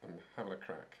I'm having a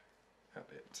crack at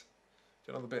it.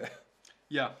 Do you want another beer?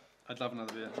 Yeah, I'd love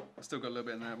another beer. I've still got a little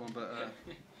bit in that one, but...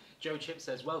 Joe Chip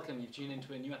says, welcome, you've tuned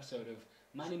into a new episode of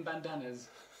Man in Bandanas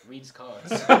Reads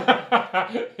Cards.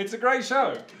 It's a great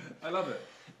show. I love it.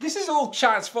 This is all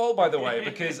chat's fault, by the way,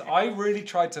 because I really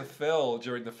tried to fill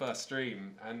during the first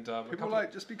stream, and people were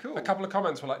like, just be cool. A couple of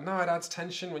comments were like, no, it adds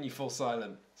tension when you fall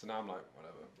silent. So now I'm like,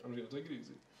 whatever, I'm going to take it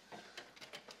easy.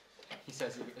 He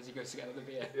says as he goes to get another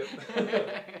beer. Yep.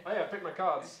 Oh yeah, pick my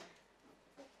cards.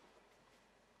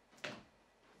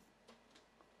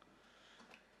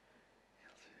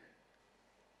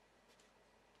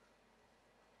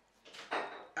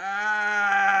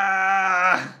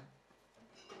 Ah!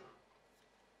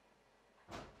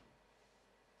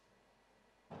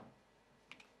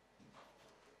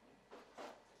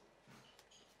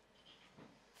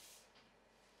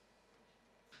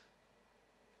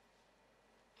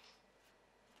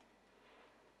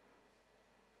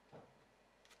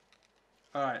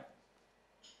 All right.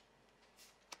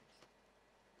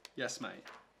 Yes, mate.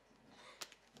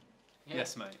 Yeah.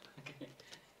 Yes, mate. Okay.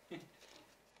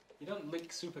 You don't look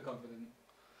super confident.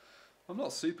 I'm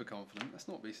not super confident. Let's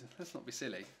not be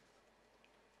silly.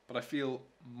 But I feel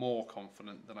more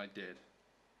confident than I did.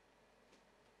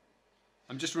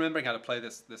 I'm just remembering how to play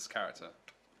this character.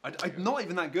 I'm not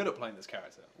even that good at playing this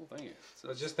character. Oh, thank you. So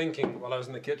I was just thinking while I was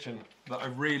in the kitchen that I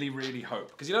really, really hope,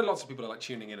 because lots of people are like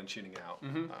tuning in and tuning out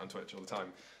on Twitch all the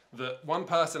time, that one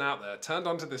person out there turned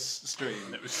onto this stream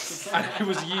and it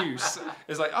was you.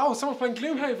 It's like, oh, someone's playing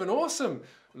Gloomhaven, awesome.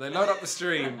 And they load up the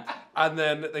stream and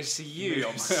then they see you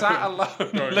sat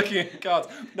alone looking at cards.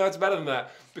 No, it's better than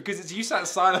that, because it's you sat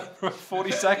silent for 40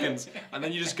 seconds and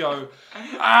then you just go,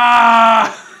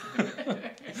 ah!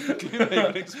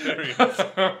 Gloomhaven experience.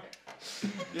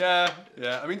 Yeah.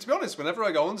 I mean, to be honest, whenever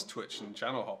I go onto Twitch and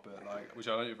channel hop it, which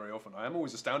I don't do very often, I am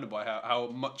always astounded by how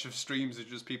much of streams are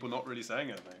just people not really saying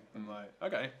anything. I'm like,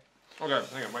 okay. Okay,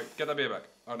 hang on, wait. Get that beer back.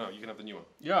 Oh no, you can have the new one.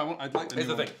 Yeah, I'd like Here's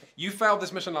the thing. You failed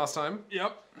this mission last time.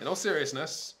 Yep. In all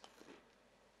seriousness,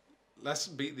 let's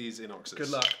beat these Inoxes. Good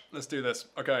luck. Let's do this.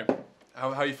 Okay.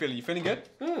 How are you feeling? You feeling good?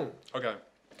 Okay.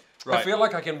 Right. I feel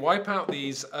like I can wipe out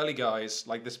these early guys,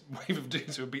 like this wave of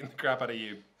dudes who are beating the crap out of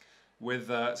you, with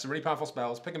some really powerful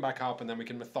spells, pick them back up, and then we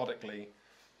can methodically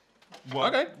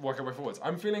work our way forwards.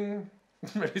 I'm feeling...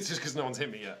 Maybe it's just because no one's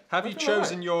hit me yet. Have you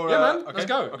chosen your... Yeah, man. Okay. Let's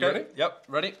go. Okay. You ready? Yep.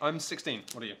 Ready? I'm 16.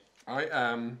 What are you? I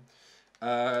am...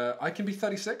 I can be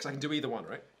 36. I can do either one,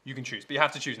 right? You can choose, but you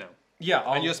have to choose now. Yeah,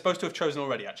 And you're supposed to have chosen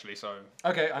already, actually, so...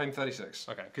 Okay, I'm 36.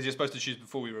 Okay, because you're supposed to choose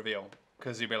before we reveal.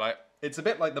 Because you'll be like... It's a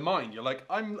bit like the mind. You're like,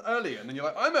 I'm early, and then you're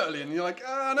like, I'm early, and you're like,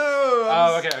 no.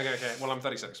 Oh, okay. Well, I'm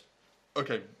 36.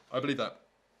 Okay, I believe that.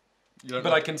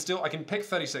 But I can pick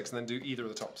 36 and then do either of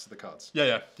the tops of the cards.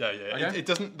 Yeah. Okay. It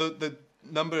doesn't... The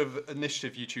number of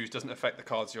initiative you choose doesn't affect the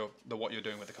cards what you're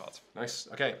doing with the cards. Nice.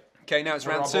 Okay. Okay, now it's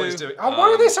What are round our 2. boys doing? Oh, why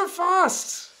are they so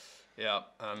fast? Yeah,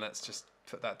 and let's just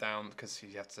put that down because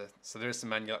you have to... So there is some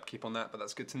manual upkeep on that, but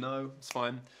that's good to know. It's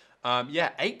fine.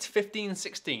 8, 15,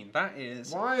 16. That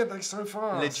is... Why are they so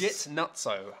fast? Legit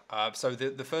nutso. So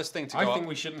the first thing to go I think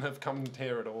we shouldn't have come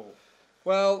here at all.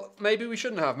 Well, maybe we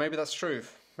shouldn't have. Maybe that's true.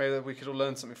 Maybe we could all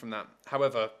learn something from that.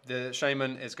 However, the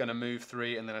Shaman is going to move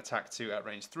 3 and then attack 2 at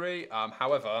range 3.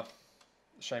 However,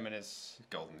 the Shaman is...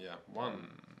 Golden, yeah. 1.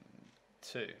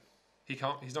 2. He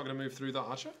can't... He's not going to move through the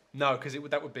archer? No, because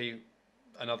that would be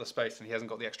another space and he hasn't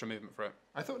got the extra movement for it.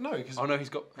 I thought no, because... Oh, no, he's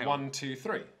got... 1, 2,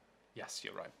 3. Yes,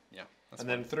 you're right. Yeah. And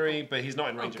then 3, but he's not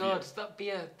in range of you. Oh god, that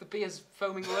beer, the beer's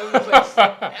foaming all over the place.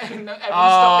 Everyone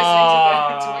stop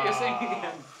listening to what you're saying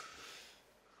again.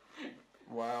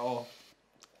 Wow.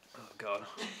 Oh, God.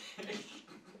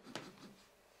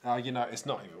 It's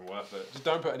not even worth it. Just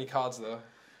don't put any cards there.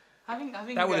 Having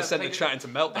That would have sent the chat into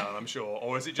meltdown, I'm sure.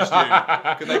 Or is it just you?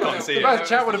 Because they can't see The it.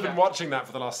 chat would have been watching that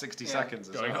for the last 60 seconds.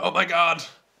 As Going, well. oh my God.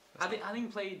 Having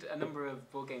played a number of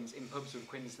board games in pubs with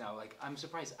Quins now, like I'm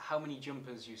surprised how many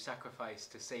jumpers you sacrifice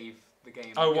to save the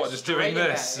game. Oh, what? Just doing straight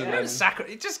in this? there, And yeah. then...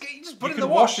 You just put You it in can the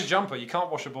wash wash. a jumper. You can't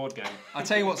wash a board game. I'll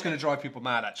tell you what's going to drive people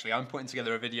mad, actually. I'm putting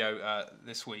together a video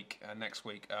next week,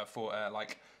 for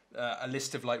a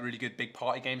list of really good big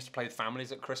party games to play with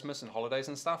families at Christmas and holidays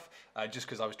and stuff. Just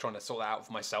because I was trying to sort that out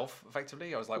for myself,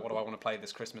 effectively. I was like, what do I want to play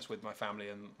this Christmas with my family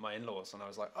and my in-laws? And I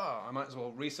was like, I might as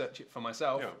well research it for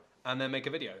myself and then make a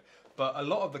video. But a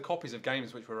lot of the copies of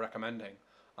games which we're recommending,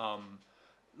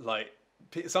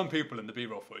 some people in the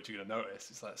B-roll footage you're going to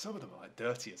notice, it's like some of them are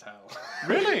dirty as hell.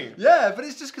 Really? Yeah, but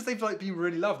it's just because they've been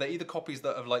really loved. They're either copies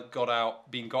that have got out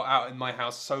in my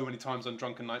house so many times on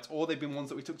drunken nights, or they've been ones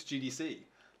that we took to GDC.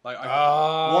 One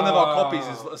of our copies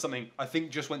is something I think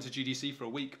just went to GDC for a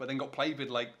week, but then got played with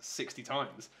 60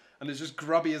 times, and it's just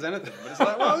grubby as anything. But it's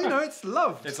it's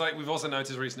loved. It's like we've also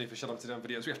noticed recently for Shut Up, Sit Down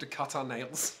videos, we have to cut our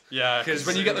nails. Yeah, because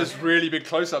when you get those really big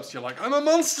close-ups, you're like, I'm a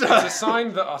monster. It's a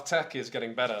sign that our tech is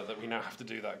getting better that we now have to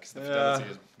do that because the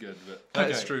fidelity is good. But That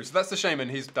is true. So that's the Shaman.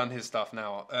 He's done his stuff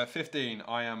now. 15.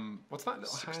 I am. What's that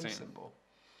little 16. hand symbol?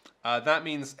 That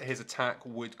means his attack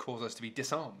would cause us to be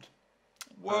disarmed.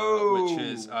 Whoa! Which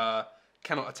is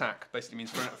cannot attack. Basically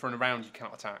means for a round you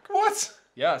cannot attack. What?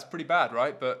 Yeah, it's pretty bad,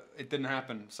 right? But it didn't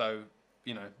happen, so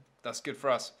that's good for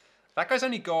us. That guy's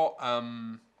only got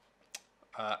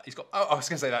he's got. Oh, I was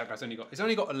gonna say that guy's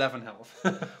only got 11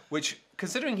 health, which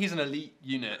considering he's an elite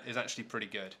unit is actually pretty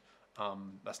good.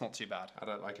 That's not too bad. I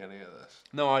don't like any of this.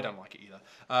 No, I don't like it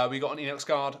either. We got an Enox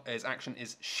guard. His action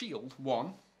is shield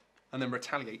 1, and then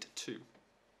retaliate 2.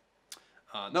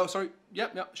 No, sorry.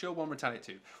 Yep. Shield 1, retaliate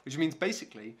 2. Which means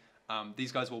basically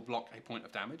these guys will block a point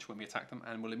of damage when we attack them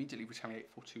and will immediately retaliate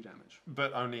for 2 damage.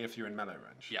 But only if you're in melee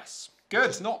range. Yes. Good.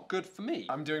 It's not good for me.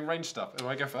 I'm doing range stuff. Do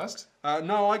I go first?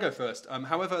 No, I go first.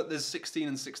 However, there's 16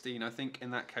 and 16. I think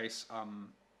in that case,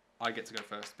 I get to go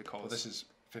first because... Well, this is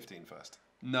 15 first.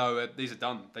 No, these are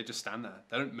done. They just stand there.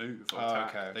 They don't move or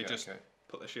attack. They just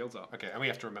put their shields up. Okay, and we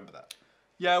have to remember that.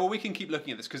 Yeah, well, we can keep looking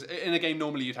at this because in a game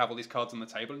normally you'd have all these cards on the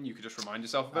table and you could just remind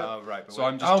yourself of it. Oh, right. So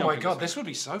I'm just. Oh my god, this would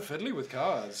be so fiddly with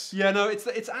cards. Yeah, no,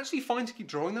 it's actually fine to keep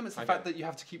drawing them. It's the fact that you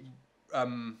have to keep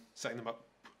setting them up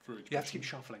for each. You have to keep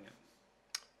shuffling it.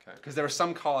 Okay. Because there are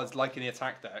some cards like in the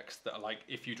attack decks that are like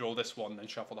if you draw this one, then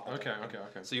shuffle the whole. Okay.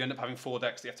 So you end up having 4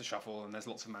 decks that you have to shuffle, and there's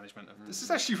lots of management. This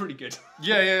is actually really good.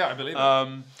 Yeah, I believe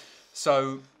it.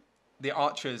 So the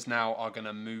archers now are going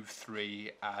to move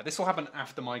 3. This will happen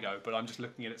after my go, but I'm just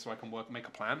looking at it so I can make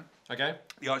a plan. Okay.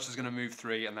 The archer's going to move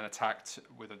 3 and then attack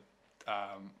with an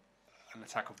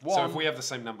attack of 1. So if we have the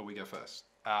same number, we go first.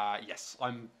 Yes,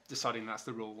 I'm deciding that's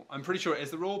the rule. I'm pretty sure it is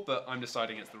the rule, but I'm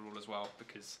deciding it's the rule as well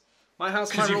because, My house,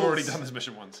 my Because you've rules. already done this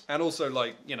mission once. And also,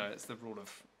 like, you know, it's the rule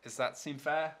of, does that seem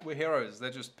fair? We're heroes. They're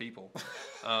just people.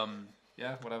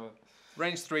 Yeah, whatever.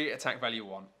 Range 3, attack value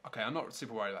 1. Okay, I'm not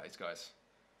super worried about these guys.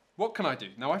 What can I do?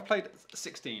 Now, I've played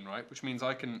 16, right? Which means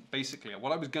I can basically,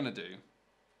 what I was going to do...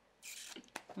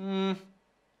 You're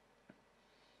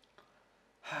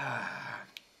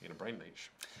gonna brain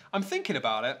leech. I'm thinking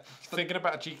about it. Thinking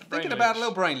about a cheeky brain Thinking about a leech.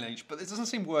 little brain leech, but it doesn't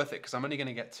seem worth it because I'm only going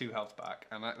to get 2 health back.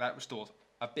 And that restores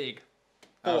a big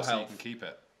 4 So you health. can keep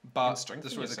it. But strengthen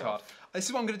destroys a yourself. card. This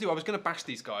is what I'm going to do. I was going to bash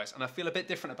these guys, and I feel a bit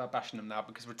different about bashing them now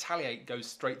because Retaliate goes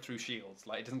straight through shields.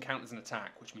 Like, it doesn't count as an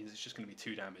attack, which means it's just going to be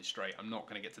 2 damage straight. I'm not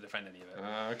going to get to defend any of it.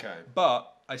 Okay.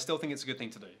 But I still think it's a good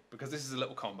thing to do because this is a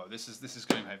little combo. This is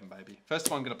Gloomhaven, baby. First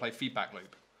of all, I'm going to play Feedback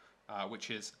Loop, which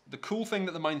is the cool thing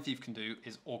that the Mind Thief can do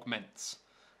is augments.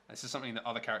 This is something that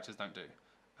other characters don't do.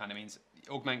 And it means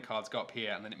augment cards go up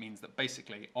here, and then it means that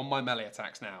basically on my melee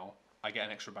attacks now, I get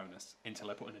an extra bonus until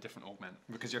I put in a different augment.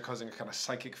 Because you're causing a kind of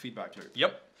psychic feedback loop.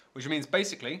 Yep. Which means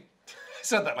basically... I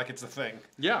said that like it's a thing.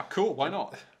 Yeah, cool, why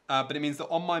not? But it means that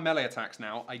on my melee attacks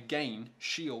now, I gain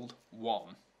shield 1.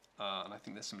 And I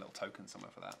think there's some little tokens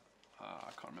somewhere for that. I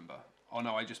can't remember. Oh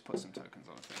no, I just put some tokens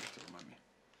on a thing to remind me.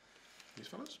 These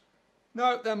fellas?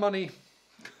 No, they're money.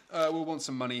 We'll want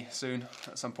some money soon,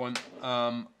 at some point.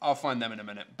 I'll find them in a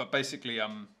minute. But basically,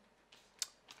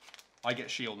 I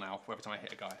get shield now every time I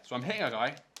hit a guy. So I'm hitting a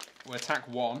guy, we attack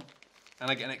 1,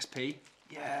 and I get an XP.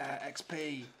 Yeah,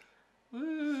 XP.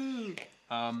 Woo!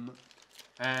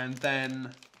 And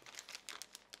then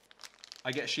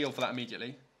I get a shield for that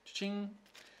immediately. Cha-ching.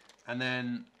 And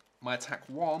then my attack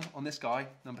 1 on this guy,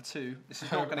 number 2. This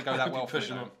is not going to go that well for me. Push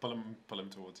him though. up, pull him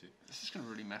towards you. This is going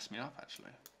to really mess me up,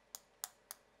 actually.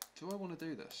 Do I want to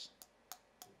do this?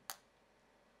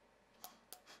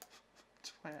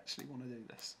 Do I actually want to do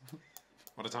this?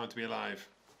 What a time to be alive.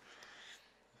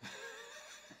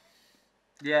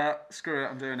 Yeah, screw it,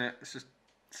 I'm doing it. It just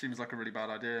seems like a really bad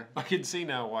idea. I can see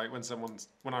now why when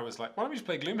I was like, why don't we just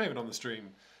play Gloomhaven on the stream?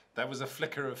 There was a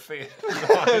flicker of fear.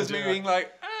 It was me being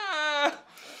like, ah!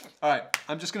 Alright,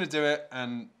 I'm just going to do it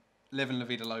and live in La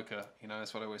Vida Loca. You know,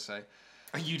 that's what I always say.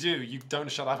 You do. You don't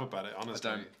shut up about it,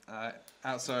 honestly. I don't.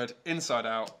 Outside, inside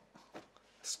out.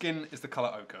 Skin is the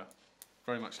colour ochre.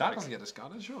 Very much That like. doesn't get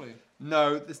discarded, surely.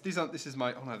 No, this is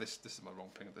my. Oh no, this is my wrong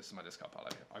thing. This is my discard pile.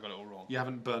 Okay, I got it all wrong. You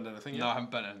haven't burned anything yet? No, I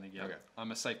haven't burnt anything yet. Okay.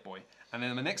 I'm a safe boy. And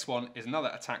then the next one is another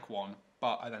attack 1,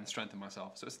 but I then strengthen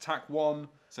myself. So it's attack 1.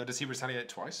 So does he retaliate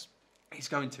twice? He's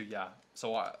going to, yeah.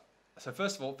 So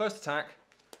first of all, first attack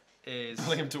is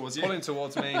Pulling him towards you. Pulling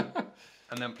towards me,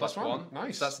 and then plus Plus 1. 1.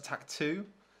 Nice. So that's attack 2.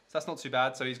 So that's not too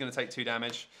bad. So he's going to take 2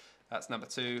 damage. That's number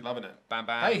 2. Loving it. Bam,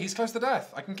 bam. Hey, he's close to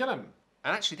death. I can kill him.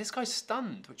 And actually, this guy's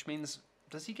stunned, which means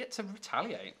does he get to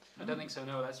retaliate? I don't think so.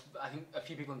 No, I think a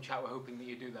few people in chat were hoping that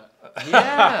you do that.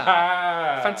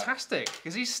 Yeah, fantastic.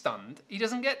 Because he's stunned, he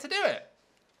doesn't get to do it.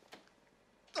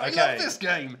 I Okay. love this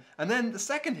game. And then the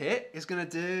second hit is going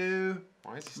to do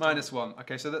Why is he -1.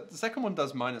 Okay, so the second one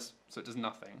does minus, so it does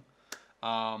nothing.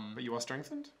 But you are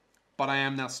strengthened? But I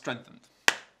am now strengthened.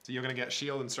 So you're going to get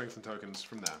shield and strengthen tokens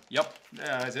from there. Yep.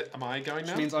 Is it? Am I going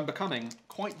now? Which means I'm becoming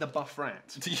quite the buff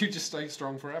rat. Do you just stay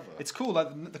strong forever? It's cool. Like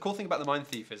the cool thing about the Mind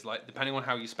Thief is like depending on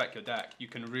how you spec your deck, you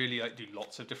can really like do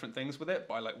lots of different things with it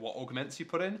by like what augments you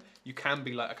put in. You can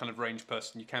be like a kind of ranged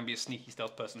person. You can be a sneaky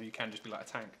stealth person, or you can just be like a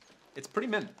tank. It's pretty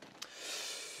mint.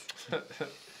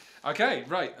 Okay,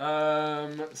 right.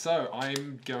 So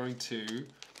I'm going to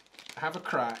have a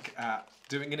crack at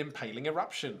doing an impaling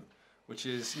eruption, which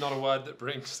is not a word that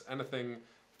brings anything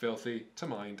filthy to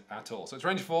mind at all. So it's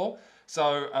range 4.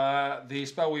 So the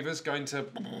Spellweaver's going to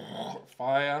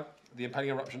fire the impaling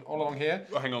eruption all along here.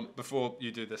 Well, hang on, before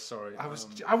you do this, sorry. I was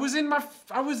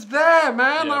there,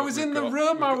 man. Yeah, I was in the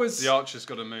room. The archer's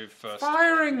got to move first.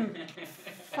 Firing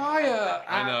fire.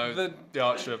 I know the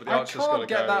archer, but the I archer's got to can't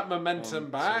get go. that momentum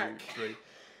 1, back. 2, 3.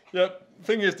 Yep.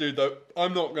 Thing is, dude, though,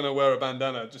 I'm not gonna wear a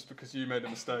bandana just because you made a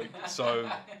mistake. So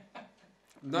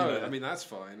No, Yeah. I mean that's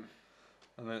fine.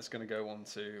 and then it's gonna go 1,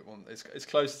 2, 1. It's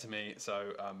close to me,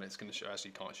 so it's gonna shoot.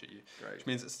 Actually, can't shoot you. Great. Which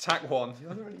means it's attack 1.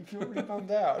 You're really bummed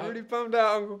out. I'm really bummed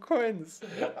out, Uncle Quinns.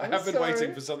 I have been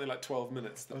waiting for something like 12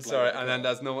 minutes. I'm sorry, and then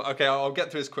that's normal. Okay, I'll get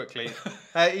through this quickly.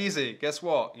 Hey, easy. Guess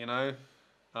what? You know,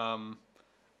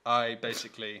 I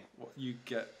basically, You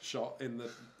get shot in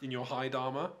your hide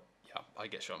armor. yeah, I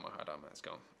get shot in my hard armor. It's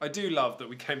gone. I do love that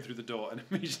we came through the door and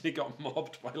immediately got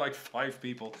mobbed by like 5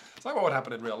 people. It's like what would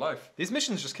happen in real life. These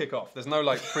missions just kick off. There's no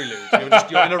like prelude.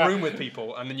 You're in a room with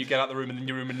people, and then you get out the room, and then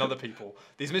you're in with other people.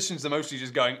 These missions are mostly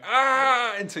just going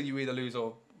until you either lose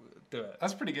or do it.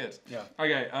 That's pretty good. Yeah.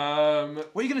 Okay.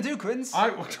 What are you gonna do, Quinns? I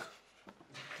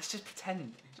Let's just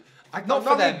pretend. I'm Not not for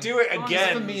gonna them. do it Come on, again.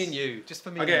 Just for me and you. Just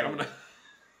for me. Okay, and I'm you.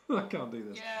 gonna. I can't do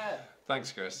this. Yeah.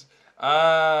 Thanks, Chris.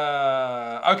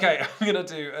 Okay, I'm gonna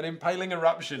do an impaling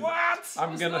eruption. What? I'm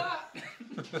What's gonna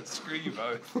that? screw you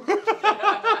both.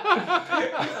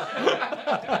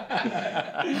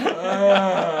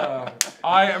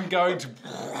 I am going to.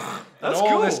 That's all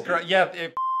cool. This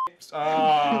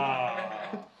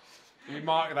you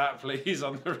mark that, please,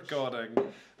 on the recording.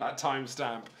 That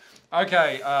timestamp.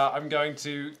 Okay, I'm going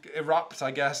to erupt,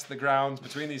 I guess, the ground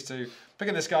between these two.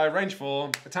 Picking this guy, range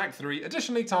 4, attack 3.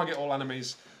 Additionally, target all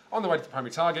enemies on the way to the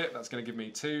primary target. That's going to give me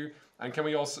 2. And can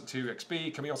we also, 2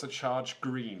 XP, can we also charge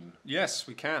green? Yes,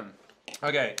 we can.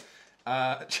 Okay,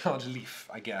 charge leaf,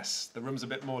 I guess. The room's a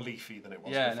bit more leafy than it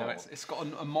was Yeah, before. no, it's got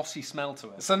a mossy smell to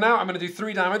it. So now I'm going to do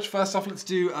 3 damage. First off, let's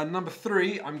do number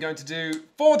 3. I'm going to do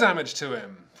 4 damage to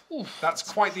him. Oof, That's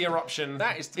quite the eruption.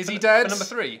 that is he for dead? number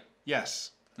 3?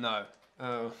 Yes. No.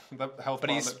 Oh, the health But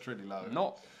bar he's looked really low.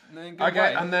 Not in a good Okay,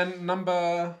 way. and then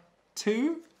number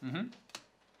 2.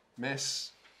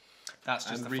 Miss. That's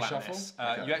just and the flat reshuffle? miss.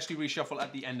 Okay. You actually reshuffle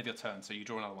at the end of your turn, so you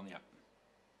draw another one, yeah.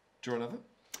 Draw another?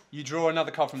 You draw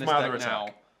another card from this my deck other now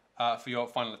attack. for your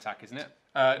final attack, isn't it?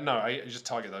 No, I just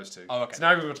target those 2. Oh, okay. So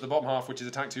now we move to the bottom half, which is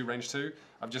attack 2, range 2.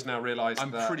 I've just now realised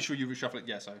I'm that pretty sure you reshuffle it,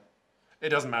 yeah, so. it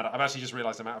doesn't matter. I've actually just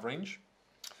realised I'm out of range.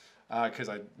 Because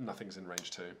nothing's in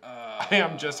range 2. I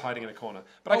am just hiding in a corner.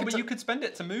 But But you could spend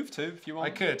it to move to if you want.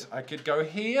 I could go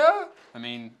here. I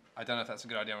mean, I don't know if that's a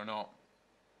good idea or not.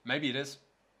 Maybe it is.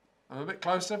 I'm a bit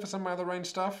closer for some of my other range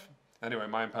stuff. Anyway,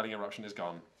 my impaling eruption is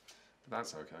gone. But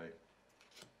that's okay.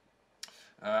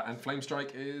 And flame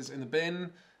strike is in the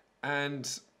bin.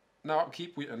 And now I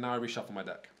reshuffle my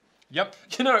deck. Yep.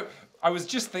 You know, I was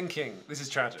just thinking, this is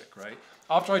tragic, right?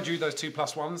 After I drew those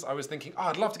 2+1s, I was thinking, oh,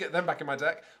 I'd love to get them back in my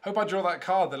deck. Hope I draw that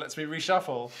card that lets me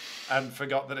reshuffle, and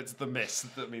forgot that it's the miss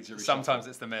that means you reshuffle. Sometimes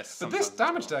it's the miss. But this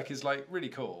damage deck is like really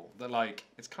cool. That like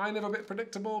it's kind of a bit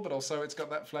predictable, but also it's got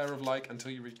that flair of like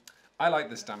until you I like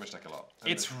this damage deck a lot.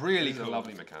 And It's really it's cool. a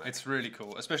lovely mechanic. It's really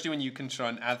cool, especially when you can try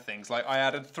and add things. Like I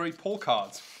added 3 pull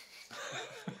cards.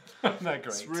 They're great.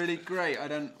 It's really great. I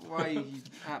don't why you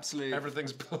absolutely.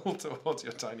 Everything's pulled towards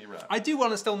your tiny rat. I do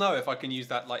want to still know if I can use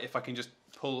that. Like if I can just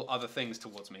pull other things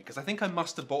towards me, because I think I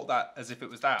must have bought that as if it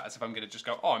was that, as if I'm going to just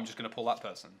go, oh, I'm just going to pull that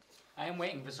person. I am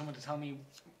waiting for someone to tell me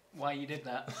why you did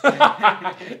that.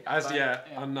 As yet,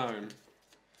 unknown.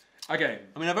 Okay.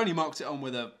 I mean, I've only marked it on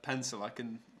with a pencil. I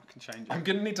can change it. I'm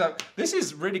gonna need to. This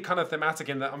is really kind of thematic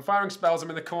in that I'm firing spells. I'm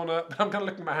in the corner, but I'm gonna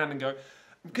look at my hand and go,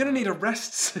 I'm gonna need a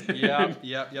rest soon. Yeah.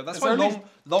 That's It's why only-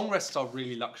 long rests are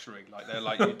really luxury. Like they're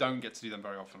like you don't get to do them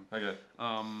very often. Okay.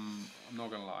 I'm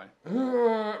not gonna lie.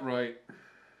 Right.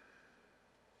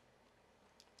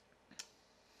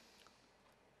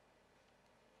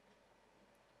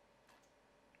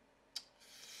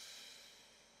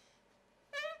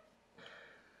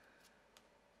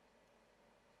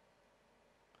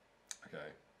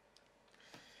 Okay.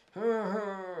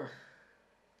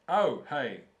 Oh,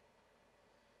 hey.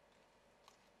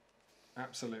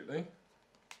 Absolutely.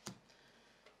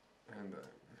 And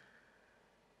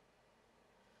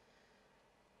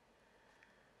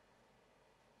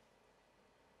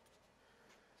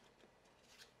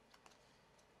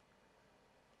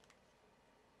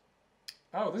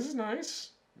oh, this is nice.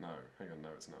 No, hang on, no,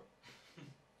 it's not.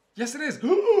 Yes, it is.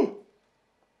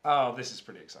 Oh, this is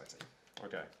pretty exciting.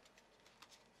 Okay.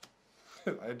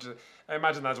 I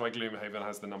imagine that's why Gloomhaven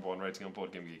has the #1 rating on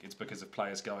Board Game Geek. It's because of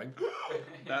players going.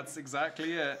 That's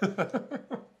exactly it.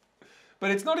 But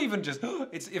it's not even just.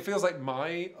 It feels like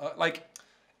my like.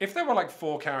 If there were like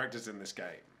 4 characters in this game,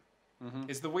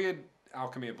 it's the weird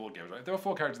alchemy of board games, right? If there were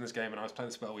 4 characters in this game and I was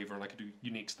playing the Spellweaver and I could do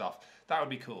unique stuff, that would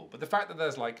be cool. But the fact that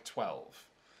there's like 12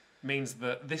 means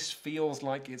that this feels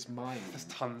like it's mine. There's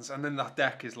tons, and then that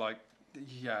deck is like,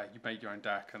 yeah, you make your own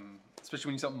deck, and especially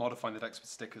when you start modifying the decks with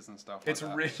stickers and stuff. It's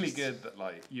like that. really good that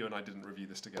like you and I didn't review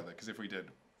this together, because if we did,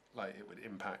 like it would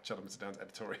impact Shut Up and Sit Down's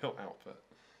editorial output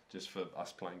just for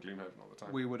us playing Gloomhaven all the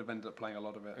time. We would have ended up playing a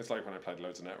lot of it. It's like when I played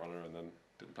loads of Netrunner and then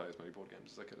didn't play as many board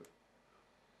games as I could have.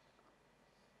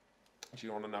 Do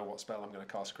you want to know what spell I'm going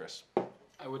to cast, Chris?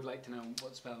 I would like to know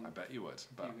what spell. I bet you would,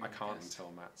 but You I can't guessed.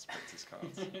 until Matt splits his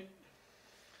cards.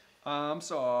 I'm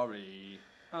sorry.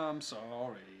 I'm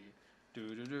sorry.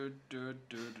 Do do do do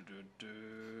do do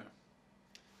do.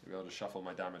 Maybe I'll just shuffle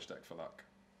my damage deck for luck.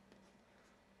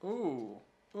 Ooh,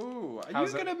 ooh. Are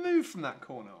How's you it- going to move from that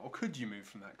corner, or could you move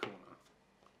from that corner?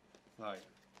 Like,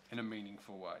 in a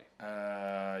meaningful way.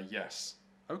 Yes.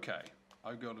 Okay,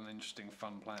 I've got an interesting,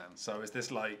 fun plan. So is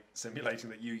this like simulating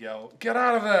that you yell, "Get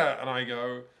out of there," and I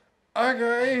go,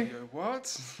 "Okay." You go, what?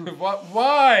 What?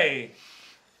 Why?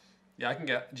 Yeah, I can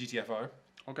get GTFO.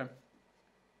 Okay.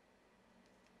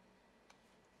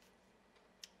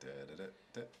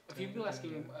 A few people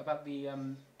asking about the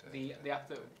app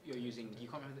that you're using. You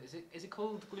can't remember. Is it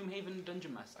called Gloomhaven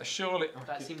Dungeon Master? Surely.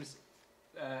 That seems.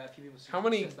 A few people. How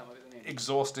many suggest that might be the name.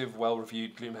 exhaustive,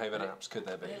 well-reviewed Gloomhaven apps could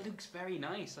there be? But it looks very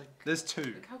nice. Like There's 2.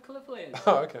 look how colourful it is.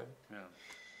 Oh, okay.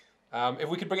 Yeah. If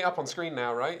we could bring it up on screen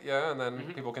now, right? Yeah, and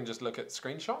then people can just look at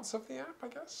screenshots of the app, I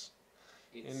guess.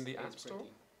 In the App Store?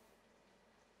 Pretty.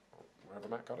 Wherever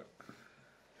Matt got it.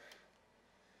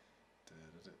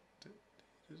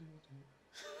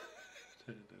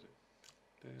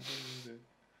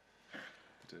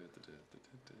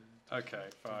 Okay,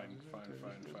 fine. Do I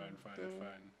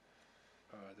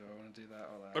want to do that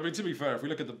or that? I mean, to be fair, if we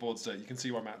look at the board state, you can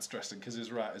see why Matt's stressing because his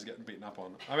rat is getting beaten up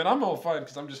on. I mean, I'm all fine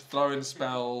because I'm just throwing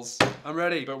spells. I'm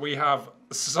ready. But we have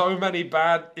so many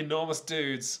bad, enormous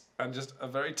dudes and just a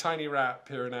very tiny rat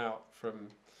peering out from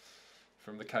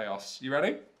the chaos. You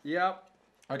ready? Yep.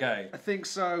 Okay. I think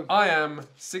so. I am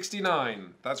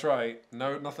 69. That's right.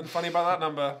 No, nothing funny about that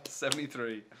number.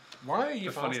 73. Why are you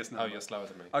The funniest fast? number. Oh, you're slower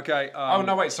than me. Okay. Oh,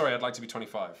 no, wait. Sorry. I'd like to be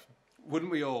 25. Wouldn't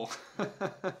we all?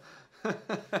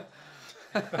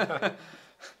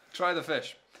 Try the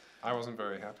fish. I wasn't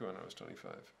very happy when I was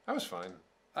 25. I was fine.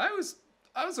 I was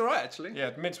alright actually.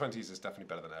 Yeah, mid-20s is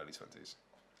definitely better than early 20s.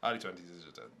 Early 20s is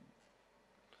just a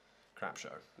crap show.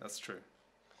 That's true.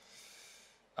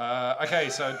 Okay,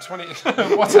 so 20...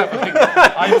 What's happening?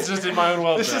 I was just in my own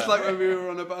world This there. is like when we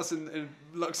were on a bus in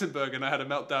Luxembourg and I had a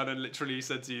meltdown and literally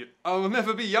said to you, I will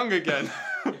never be young again.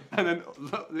 And then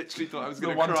literally thought I was the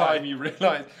going to one cry. time you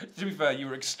realised... To be fair, you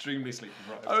were extremely sleep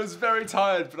deprived. I was very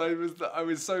tired, but I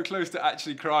was so close to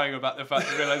actually crying about the fact,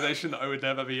 the realization that I would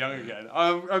never be young again.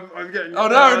 I'm getting... Oh,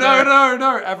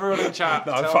 no. Everyone in chat,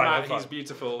 No, I'm tell fine, Matt I'm fine. he's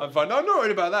beautiful. I'm fine. No, I'm not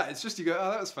worried about that. It's just you go,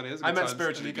 oh, that was funny. That was a I good meant times."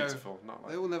 spiritually And you go, beautiful, not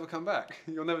like... They will never come back.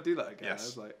 You'll never do that again. Yes. I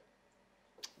was like,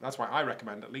 That's why I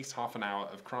recommend at least half an hour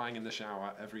of crying in the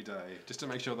shower every day, just to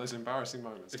make sure those embarrassing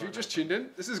moments. if you don't just happen. tuned in,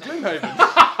 this is Gloomhaven.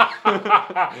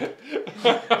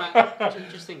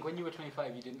 Matt, just think, when you were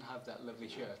 25, you didn't have that lovely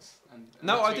shirt. And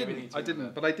No, that's I what you really didn't. need to I didn't.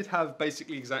 remember. But I did have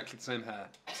basically exactly the same hair.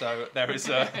 So there is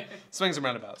swings and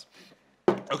roundabouts.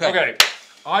 Okay,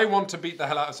 I want to beat the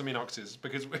hell out of some Enoxes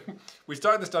because we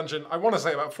started this dungeon, I want to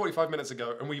say about 45 minutes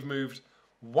ago, and we've moved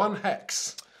 1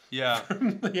 hex. Yeah.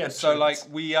 Yeah, So like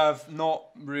we have not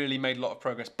really made a lot of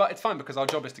progress, but it's fine because our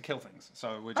job is to kill things.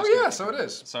 So we're just. Oh, gonna yeah, keep so it doing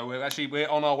is. So we're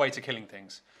on our way to killing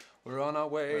things. We're on our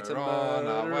way to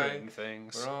murdering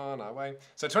things. We're on our way.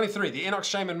 So 23, the Enox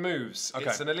Shaman moves. Okay.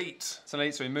 It's an elite. So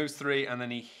he moves 3 and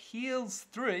then he heals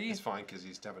 3 He's fine because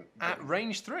he's haven't. at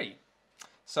range 3.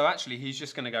 So actually he's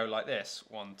just going to go like this,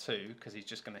 1, 2, because he's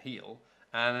just going to heal.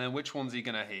 And then which one's he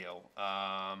going to heal?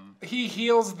 He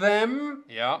heals them.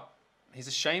 Yeah, he's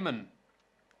a shaman.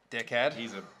 Dickhead.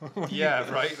 He's a. Yeah,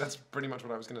 right. That's pretty much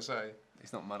what I was going to say.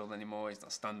 He's not muddled anymore. He's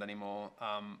not stunned anymore.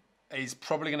 He's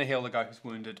probably going to heal the guy who's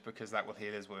wounded because that will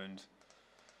heal his wound.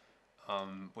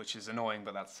 Which is annoying,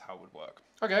 but that's how it would work.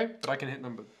 Okay, but I can hit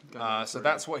number. So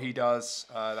that's what he does.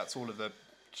 That's all of the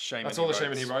shaman. That's all the he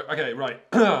shaman writes. he wrote. Okay,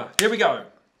 right. Here we go.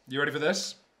 You ready for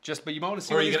this? But you might want to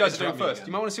see Or what are you these gonna guys are doing interrupt me first. again?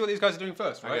 You might want to see what these guys are doing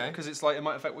first, right? Okay. Because it's like it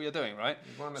might affect what you're doing, right?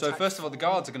 wanna So attack first of all, the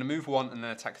guards are going to move 1 and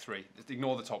then attack 3.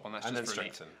 Ignore the top one. That's And just then for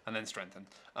elite. strengthen. And then strengthen.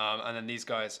 And then these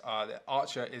guys are the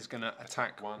archer is going to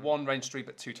attack One. 1 range 3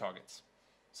 but 2 targets.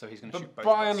 So he's going to shoot But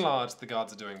both. by of us. and large, the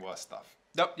guards are doing worse stuff.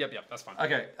 Yep. That's fine.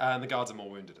 Okay, and the guards are more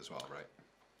wounded as well, right?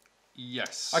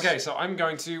 Yes. Okay, so I'm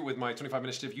going to, with my 25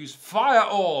 initiative, use fire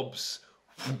orbs.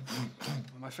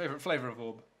 My favourite flavour of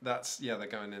orb. They're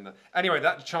going in there. Anyway,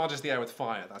 that charges the air with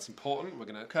fire. That's important.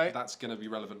 Okay. That's gonna be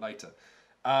relevant later.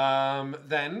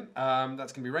 Then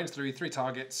that's gonna be range 3, 3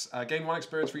 targets. Gain 1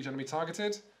 experience for each enemy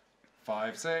targeted.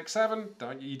 5, 6, 7.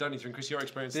 You don't need to increase your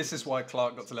experience. This is why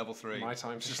Clark got to level 3. my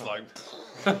time to Just shine.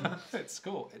 like It's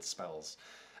cool. It's spells.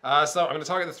 So I'm going to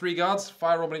target the 3 guards.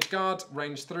 Fire orb on each guard.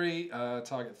 Range 3.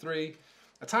 Target 3.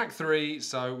 Attack 3.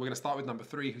 So we're going to start with number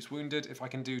 3, who's wounded. If I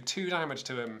can do 2 damage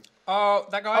to him. oh,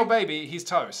 that guy. Oh baby, he's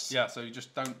toast. Yeah. So you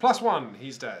just don't. +1.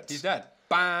 He's dead. He's dead.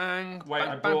 Bang. Wait, bang,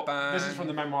 I bang, bought. bang. This is from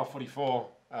the Memoir 44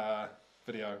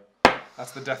 video.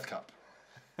 That's the Death Cup.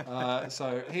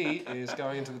 So he is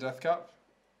going into the Death Cup.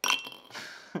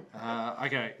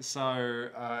 Okay, so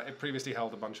it previously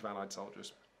held a bunch of allied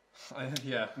soldiers.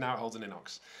 Yeah. Now it holds an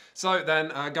Inox. So then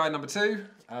guy number 2,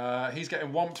 he's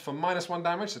getting whomped for -1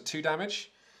 damage, so 2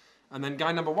 damage. And then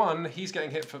guy number 1, he's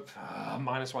getting hit for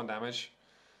 -1 damage.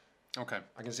 Okay.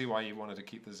 I can see why you wanted to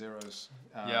keep the zeros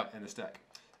Yep. in this deck.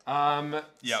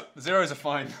 Yeah. The zeros are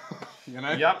fine. You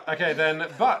know. Yep, okay then,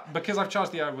 but because I've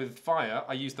charged the air with fire,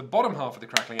 I use the bottom half of the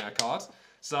Crackling Air card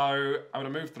So I'm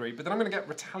going to move 3, but then I'm going to get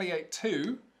retaliate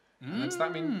 2. And does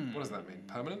that mean, what does that mean?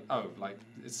 Permanent? Oh, like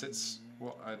it's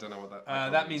what, I don't know what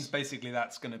that That means basically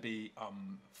that's going to be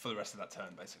for the rest of that turn,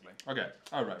 basically. Okay.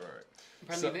 Oh, right.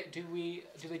 Apparently,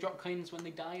 do they drop coins when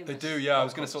they die? In They this? do, yeah. I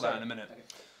was going to sort that in a minute.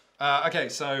 Okay,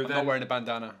 so I'm then... not wearing a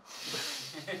bandana.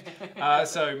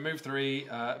 So move 3,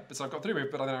 so I've got 3 move,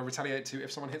 but then I retaliate 2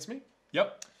 if someone hits me?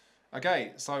 Yep.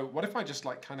 Okay, so what if I just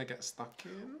like kind of get stuck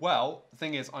in? Well, the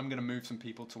thing is, I'm going to move some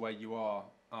people to where you are.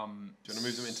 Do you want to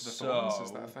move them into the thorns?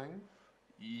 Is that a thing?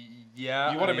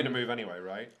 Yeah. You wanted me to move anyway,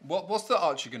 right? What's the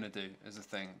archer going to do? Is the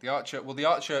thing. The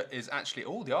archer is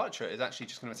actually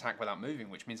just going to attack without moving,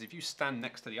 which means if you stand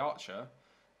next to the archer,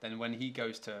 then when he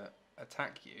goes to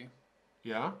attack you.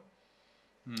 Yeah.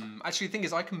 Actually, the thing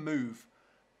is, I can move.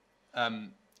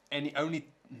 Can I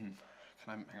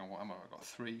hang on? What am I? I've got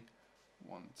 3.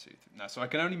 1, 2, 3. No, so I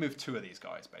can only move 2 of these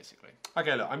guys, basically.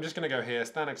 Okay, look, I'm just going to go here,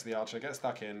 stand next to the archer, get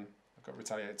stuck in. I've got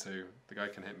retaliate 2. The guy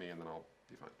can hit me, and then I'll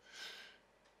be fine.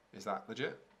 Is that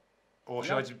legit? Or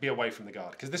should I just be away from the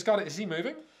guard? Because this guard, is he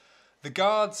moving? The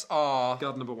guards are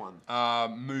Guard number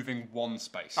 1. moving 1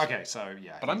 space. Okay, so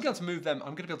yeah. But I'm going to move them. I'm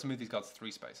going to be able to move these guards 3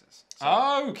 spaces.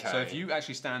 So, okay. So if you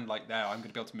actually stand like there, I'm going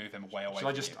to be able to move them way away. Should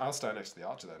I just? I'll stand next to the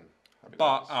archer then.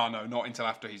 But no, not until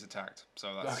after he's attacked.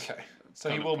 So that's okay. So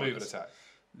he will move and attack.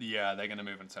 Yeah, they're going to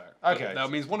move and attack. Okay. But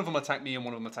that means one of them attack me and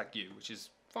one of them attack you, which is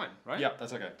fine, right? Yeah,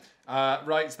 that's okay.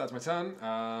 Right, so that's my turn.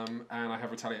 And I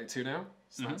have retaliate 2 now.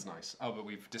 So that's nice. Oh, but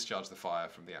we've discharged the fire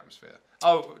from the atmosphere.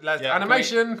 Oh, let's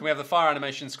animation. Can we have the fire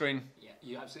animation screen? Yeah,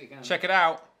 you absolutely can. Check it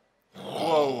out.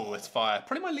 Whoa, it's fire.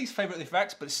 Probably my least favourite of the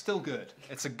effects, but it's still good.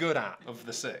 It's a good app. Of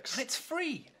the 6. And it's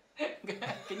free.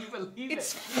 Can you believe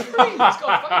It's it? free. It's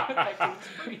got a fire effect. It's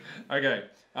free. Okay.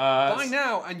 Buy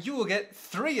now and you will get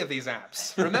 3 of these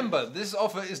apps. Remember, this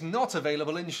offer is not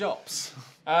available in shops.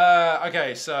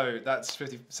 Okay, so that's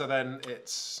 50. So then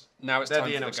it's... Now it's They're time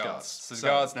the for the Inox guards. guards. So the So-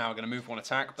 guards now are going to move 1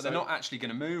 attack, but they're So- not actually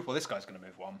going to move. Well, this guy's going to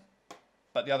move 1.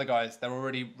 But the other guys, they're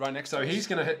already right next to So us. he's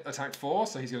going to attack 4,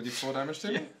 so he's going to do 4 damage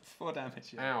to me? 4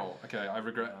 damage, yeah. Ow. Okay, I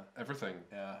regret everything.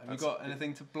 Yeah. Have you got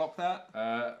anything to block that?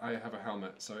 I have a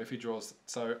helmet, so if he draws...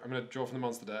 So I'm going to draw from the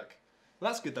monster deck. Well,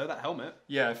 that's good, though, that helmet.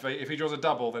 Yeah, if he draws a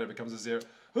double, then it becomes a 0.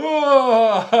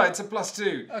 Oh, it's a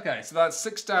 +2. Okay. So that's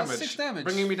 6 damage. That's 6 damage.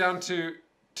 Bringing me down to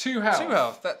 2 health. 2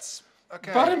 health, that's...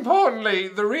 Okay. But importantly,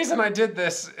 the reason I did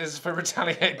this is for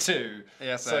retaliate 2.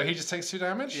 Yeah, So he just takes 2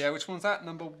 damage? Yeah, which one's that?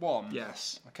 Number 1?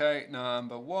 Yes. Okay,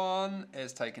 number 1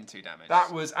 is taking 2 damage.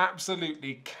 That was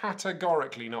absolutely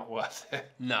categorically not worth it.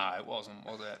 No, it wasn't,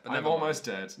 was it? But I'm never mind. almost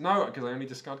dead. No, because I only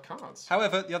discard cards.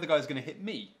 However, the other guy's going to hit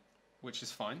me, which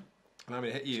is fine. And I'm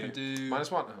going to hit you. Gonna do-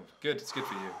 -1. Oh, good. It's good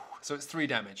for you. So it's 3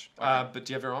 damage. But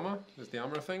do you have your armor? Is the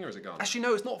armor a thing, or is it gone? Actually,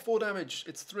 no, it's not 4 damage.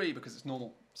 It's 3 because it's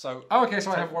normal. So Oh, okay,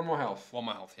 so I have 1 more health. 1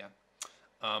 more health, yeah.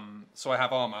 So I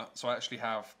have armor. So I actually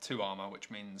have 2 armor,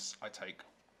 which means I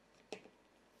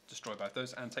destroy both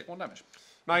those and take 1 damage.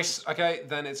 Nice. Okay,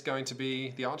 then it's going to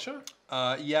be the archer.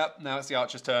 Yep. Now it's the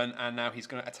archer's turn, and now he's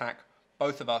going to attack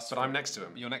both of us. But I'm next to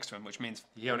him. You're next to him, which means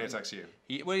He only attacks you.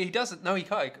 he doesn't. No, he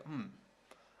can't.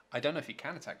 I don't know if he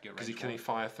can attack you. Because can he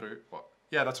fire through... What?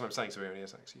 Yeah, that's what I'm saying, so he only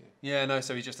attacks you. Yeah, no.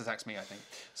 So he just attacks me, I think.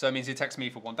 So it means he attacks me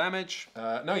for 1 damage.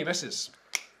 No, he misses.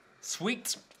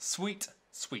 Sweet, sweet,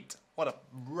 sweet. What a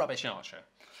rubbish archer.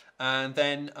 And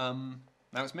then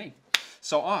now it's me.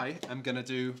 So I am going to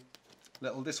do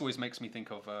this always makes me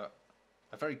think of a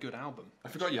very good album. I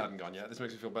forgot you hadn't gone yet. This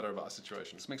makes me feel better about our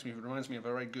situation. This reminds me of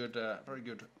a very good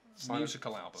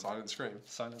musical album. Silent Scream.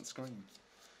 Silent Scream.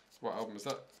 What album is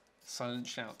that? Silent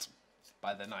Shout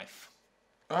by The Knife.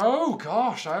 Oh,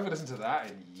 gosh, I haven't listened to that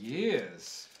in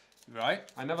years. Right?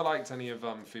 I never liked any of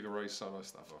Phoebe Roy's solo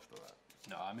stuff after that.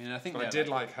 No, I mean, I think But I did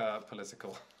like her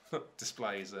political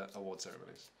displays at award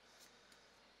ceremonies.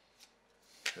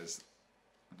 Because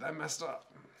they're messed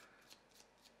up.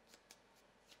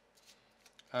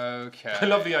 Okay. I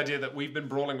love the idea that we've been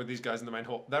brawling with these guys in the main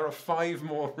hall. There are 5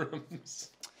 more rooms.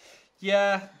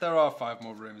 Yeah, there are 5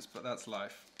 more rooms, but that's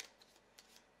life.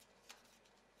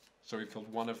 So we've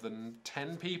killed 1 of the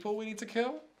 10 people we need to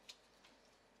kill?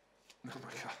 Oh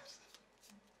my god.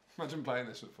 Imagine playing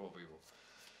this with 4 people.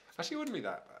 Actually, it wouldn't be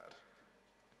that bad.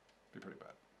 It'd be pretty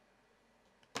bad.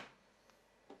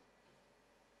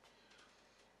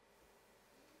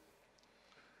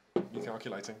 You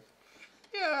calculating?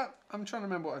 Yeah, I'm trying to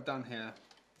remember what I've done here.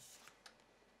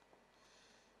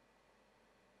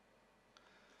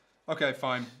 Okay,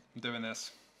 fine. I'm doing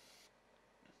this.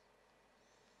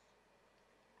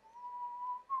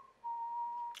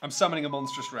 I'm summoning a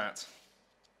monstrous rat.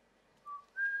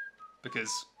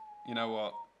 Because, you know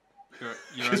what? You're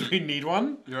Because we need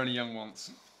one? you're only young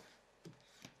once.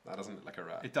 That doesn't look like a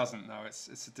rat. It doesn't. No,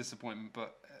 it's a disappointment.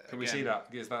 But Can we see that?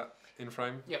 Is that in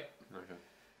frame? Yep. Okay.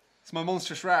 It's my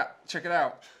monstrous rat. Check it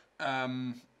out.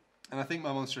 And I think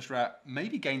my monstrous rat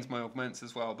maybe gains my augments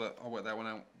as well, but I'll work that one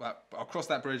out. But I'll cross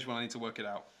that bridge when I need to work it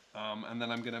out. And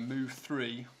then I'm going to move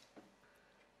 3.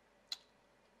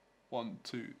 1,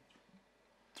 2,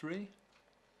 3.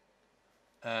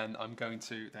 And I'm going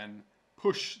to then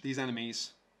push these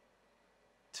enemies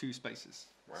 2 spaces.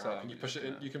 Wow. So Can you push it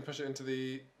in? You can push it into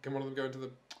the. Can one of them go into the?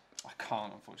 I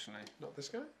can't, unfortunately. Not this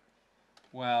guy.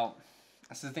 Well,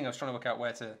 that's the thing. I was trying to work out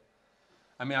where to.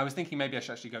 I mean, I was thinking maybe I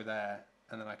should actually go there,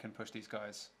 and then I can push these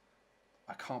guys.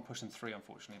 I can't push them 3,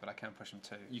 unfortunately, but I can push them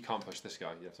 2. You can't push this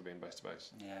guy. You have to be in base to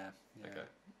base. Yeah. Okay.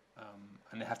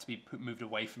 And they have to be moved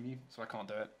away from you, so I can't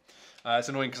do it. It's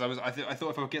annoying because I thought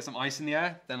if I could get some ice in the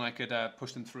air, then I could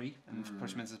push them 3 and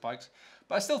push them into spikes.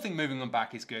 But I still think moving them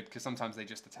back is good because sometimes they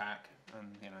just attack, and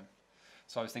you know.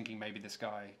 So I was thinking maybe this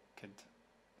guy could.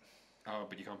 Oh,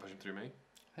 but you can't push him through me.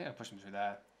 I think I push him through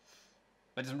there,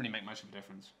 but it doesn't really make much of a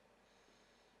difference.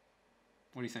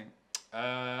 What do you think?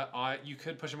 You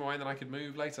could push him away, and then I could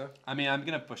move later. I mean, I'm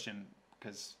gonna push him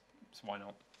because why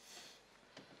not?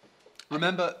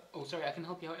 Remember. Oh, sorry, I can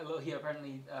help you out a little here.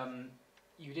 Apparently,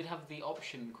 you did have the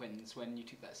option, Quinns, when you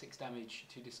took that 6 damage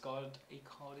to discard a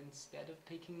card instead of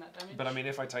taking that damage. But I mean,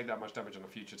 if I take that much damage on a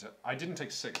future turn, I didn't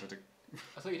take 6. I took.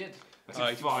 I thought you did.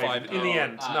 I took 5. 5 In the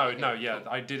end, okay, no, yeah, cool.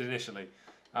 I did initially.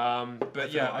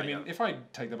 But yeah, I mean, yeah. if I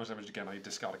take that much damage again, I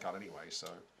discard a card anyway. So,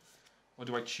 or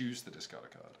do I choose to discard a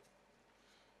card?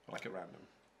 Or like at random?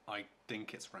 I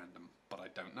think it's random, but I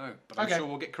don't know. But I'm Okay. sure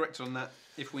we'll get corrected on that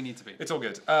if we need to be. It's all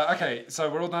good. Okay, so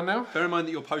we're all done now. Bear in mind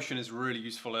that your potion is really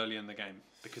useful early in the game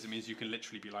because it means you can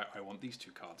literally be like, I want these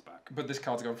 2 cards back. But this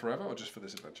card's gone forever, or just for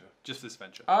this adventure? Just for this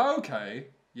venture. Okay.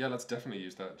 Yeah, let's definitely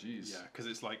use that. Jeez. Yeah, because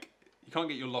it's like, you can't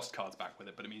get your lost cards back with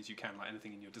it, but it means you can, like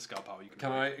anything in your discard pile, you can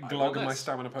Can be I like, glog want my this.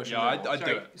 stamina potion? Yeah, now? I'd do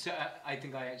Sorry, it. so I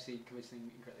think I actually committed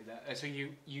something incorrectly there. So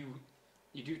you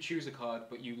do choose a card,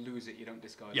 but you lose it. You don't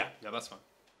discard Yeah, it. yeah, that's fine.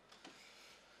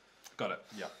 Got it.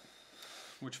 Yeah.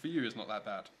 Which for you is not that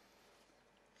bad.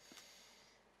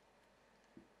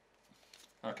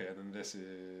 Okay, and then this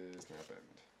is now bend.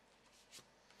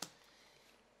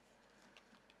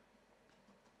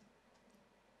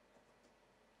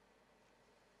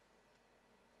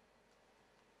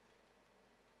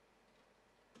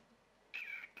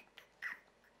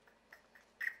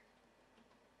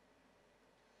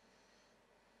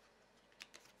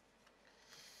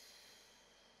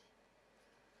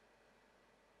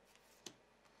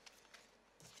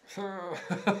 Oh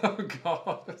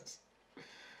god.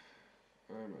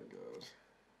 Oh my god.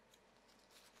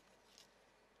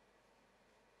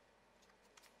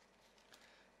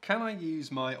 Can I use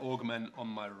my augment on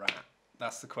my rat?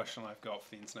 That's the question I've got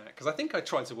for the internet. Because I think I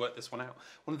tried to work this one out.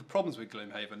 One of the problems with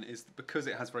Gloomhaven is that because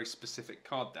it has very specific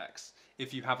card decks,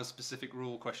 if you have a specific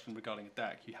rule question regarding a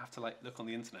deck, you have to like look on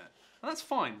the internet. And that's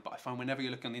fine, but I find whenever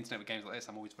you're looking on the internet with games like this,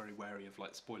 I'm always very wary of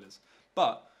like spoilers.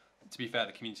 But to be fair,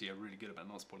 the community are really good about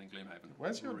not spoiling Gloomhaven.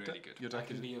 Where's your really deck? good? Your That deck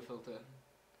can is. be a filter.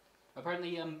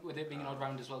 Apparently, with it being an odd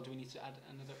round as well, do we need to add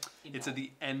another? It's at the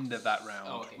end of that round,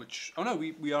 Oh, okay. which... Oh no,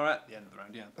 we are at the end of the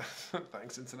round, yeah.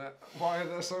 Thanks, internet. Why are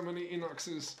there so many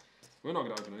Inoxes? We're not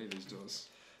going to open any of these doors.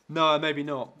 No, maybe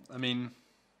not. I mean,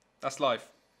 that's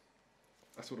life.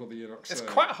 That's what all the Inox It's say.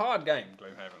 quite a hard game,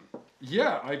 Gloomhaven.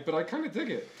 Yeah, but I kind of dig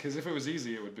it because if it was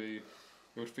easy, it would be.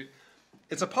 It would feel.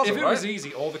 It's a puzzle, If it right? was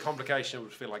easy, all the complication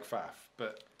would feel like faff.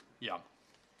 But Yeah.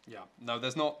 Yeah. No,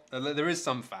 there's not... There is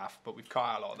some faff, but we've cut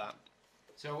out a lot of that.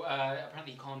 So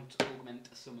apparently, you can't augment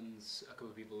summons. A couple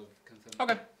of people have confirmed.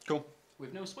 Okay, cool.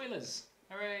 With no spoilers.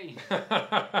 Hooray!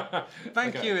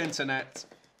 Thank Okay. you, internet.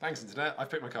 Thanks, internet. I've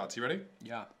picked my cards. You ready?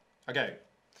 Yeah. Okay.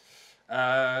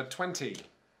 20.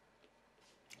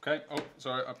 Okay. Oh,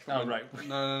 sorry. I put Oh, mine- right.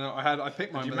 No. I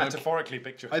picked mine. You but then metaphorically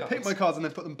picked your I cards. picked my cards and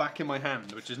then put them back in my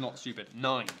hand, which is not stupid.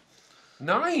 9.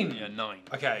 9. Yeah, 9.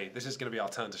 Okay, this is going to be our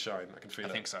turn to shine. I can feel it.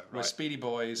 I think so, We're right. speedy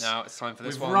boys. Now it's time for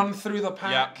this We've one. run through the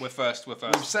pack. Yeah, we're first. We've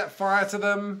We've set fire to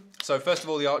them. So first of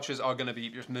all, the archers are going to be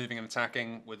just moving and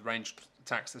attacking with ranged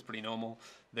attacks. That's pretty normal.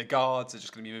 The guards are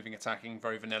just going to be moving, attacking,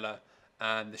 very vanilla.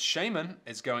 And the shaman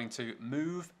is going to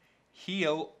move,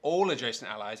 heal all adjacent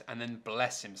allies, and then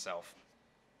bless himself.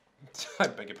 I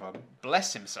beg your pardon.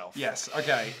 Bless himself. Yes,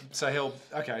 okay. So he'll...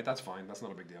 Okay, that's fine. That's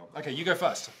not a big deal. Okay, you go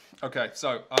first. Okay,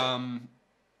 so,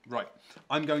 right.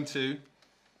 I'm going to...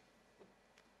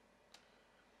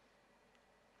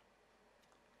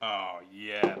 Oh,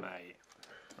 yeah, mate.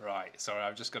 Right, sorry,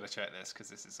 I've just got to check this, because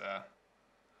this is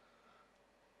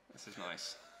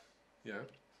nice. Yeah.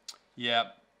 Yeah.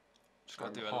 Just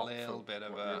got to I'm do a hot little for bit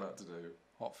of what you're about to do.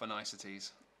 hot for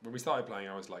niceties. when we started playing,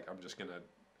 I was like, I'm just gonna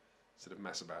sort of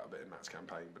mess about a bit in Matt's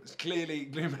campaign, but it's clearly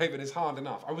Gloomhaven is hard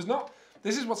enough. I was not.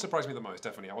 This is what surprised me the most.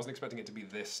 Definitely, I wasn't expecting it to be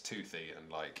this toothy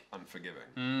and like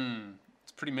unforgiving.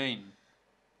 It's pretty mean.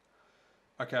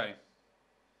 Okay.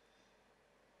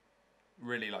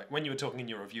 Really, like when you were talking in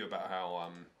your review about how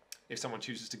if someone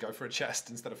chooses to go for a chest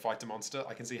instead of fight a monster,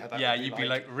 I can see how that. Yeah, would be you'd be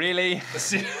like, really?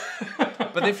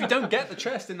 But if you don't get the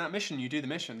chest in that mission, you do the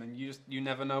mission, and you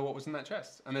never know what was in that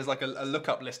chest. And there's like a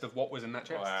lookup list of what was in that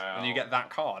chest, and you get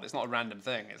that card. It's not a random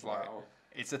thing. It's like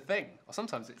it's a thing, or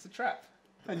sometimes it's a trap,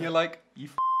 and you're like, you.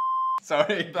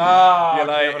 Sorry. Ah, you're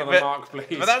like, another mark,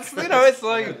 please. But that's it's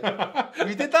like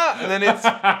we did that, and then it's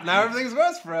now everything's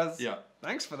worse for us. Yeah.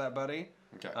 Thanks for that, buddy.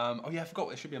 Okay. Oh yeah, I forgot.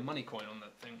 There should be a money coin on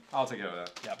that thing. I'll take care of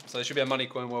that. Yeah. So there should be a money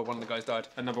coin where one of the guys died.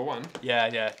 And number 1.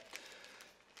 Yeah.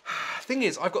 Thing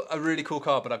is, I've got a really cool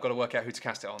card, but I've got to work out who to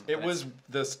cast it on. It was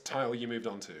this tile you moved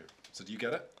on to. So do you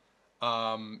get it?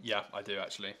 Yeah, I do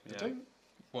actually. You Yeah. do?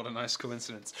 What a nice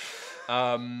coincidence.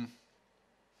 I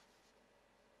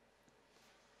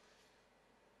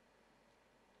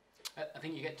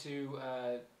think you get to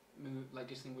move like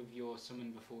this thing with your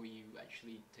summon before you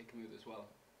actually take a move as well.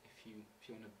 If you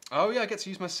want to. Oh yeah, I get to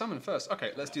use my summon first.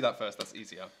 Okay, let's do that first. That's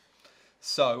easier.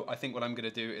 So I think what I'm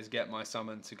gonna do is get my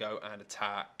summon to go and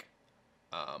attack.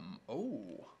 I'm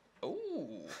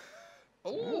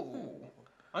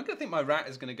gonna think my rat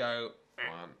is gonna go. 1,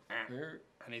 2.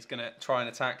 And he's gonna try and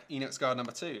attack Enoch's Guard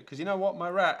number 2. Because you know what, my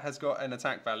rat has got an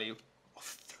attack value of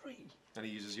 3. And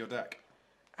he uses your deck.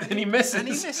 And he misses. And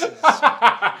he misses.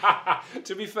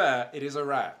 To be fair, it is a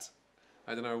rat.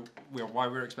 I don't know why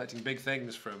we were expecting big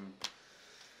things from.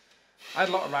 I had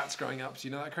a lot of rats growing up. Do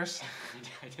you know that, Chris?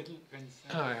 I didn't.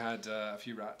 I had a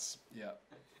few rats. Yeah.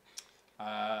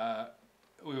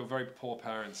 We were very poor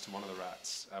parents to one of the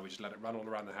rats. We just let it run all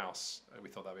around the house. We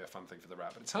thought that'd be a fun thing for the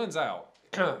rat. But it turns out,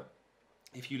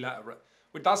 if you let a rat.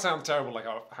 It does sound terrible, like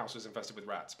our house was infested with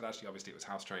rats, but actually, obviously, it was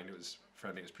house trained. It was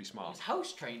friendly. It was pretty smart. It's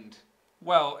house trained.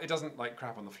 Well, it doesn't like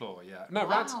crap on the floor. Yeah. No,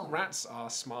 Wow. rats are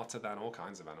smarter than all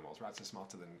kinds of animals. Rats are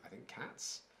smarter than I think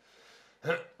cats.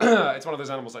 It's one of those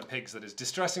animals like pigs that is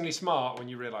distressingly smart when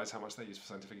you realise how much they use for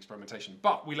scientific experimentation.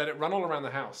 But we let it run all around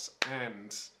the house,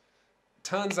 and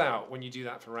turns out when you do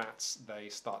that for rats, they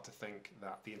start to think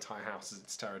that the entire house is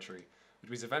its territory. Which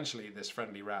means eventually this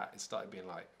friendly rat has started being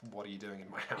like, "What are you doing in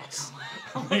my house?"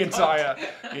 the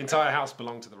entire house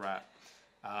belonged to the rat.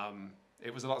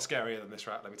 It was a lot scarier than this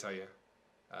rat, let me tell you.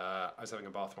 I was having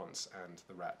a bath once, and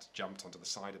the rat jumped onto the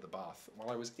side of the bath while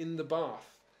I was in the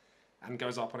bath, and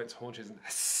goes up on its haunches and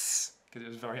because it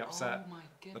was very upset Oh my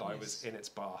that I was in its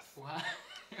bath. Wow.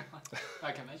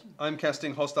 I can imagine. I'm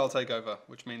casting Hostile Takeover,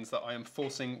 which means that I am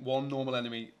forcing one normal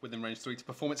enemy within range 3 to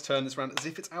perform its turn this round as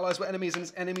if its allies were enemies and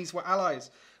its enemies were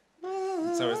allies.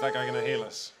 So is that guy going to heal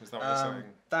us? Is that what you're saying?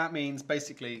 That means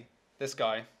basically this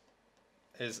guy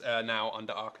is now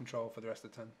under our control for the rest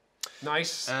of the turn.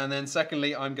 Nice. And then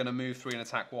secondly, I'm going to move 3 and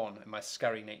attack 1 in my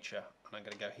scary nature, and I'm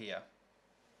going to go here.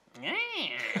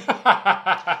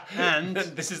 And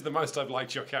this is the most I've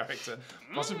liked your character,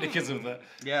 possibly because of the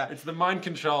it's the mind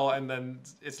control, and then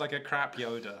it's like a crap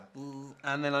Yoda.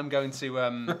 and then I'm going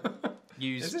to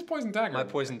use Is this poison dagger? my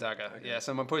poison dagger. Okay. Yeah,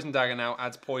 so my poison dagger now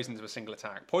adds poison to a single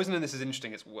attack. Poison in this is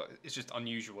interesting. It's just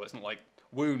unusual. It's not like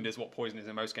wound is what poison is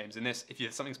in most games. In this,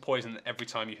 if something's poison, every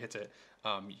time you hit it,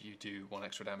 you do 1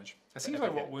 extra damage. It seems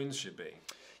like what wounds should be,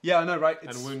 Yeah, I know, right?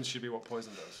 and wounds should be what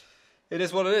poison does. It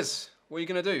is what it is. What are you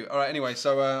going to do? All right, anyway,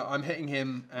 so I'm hitting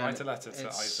him. And Write a letter to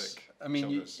it's- Isaac. I mean,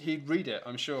 Childers. he'd read it,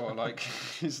 I'm sure. Like,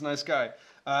 he's a nice guy.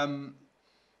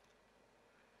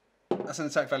 That's an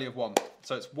attack value of 1.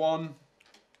 So it's 1,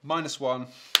 -1.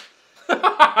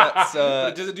 That's,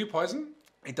 Does it do poison?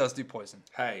 it does do poison.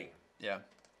 Hey, Yeah.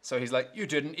 So he's like, you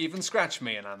didn't even scratch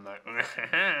me. And I'm like,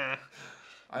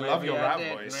 I love your Maybe I rat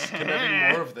did. voice. Can there be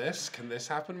more of this? Can this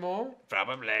happen more?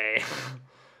 probably.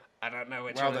 I don't know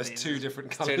which Well, one of there's these 2 is.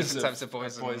 different Two colours different types of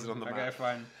poison. on the Okay, map.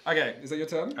 fine. Okay, is that your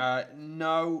turn?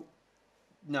 No,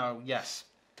 yes.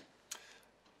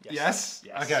 Yes?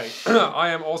 Yes. Okay. I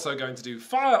am also going to do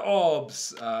fire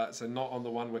orbs. So not on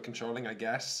the one we're controlling, I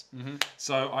guess. Mm-hmm.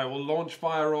 So I will launch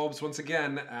fire orbs once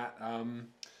again at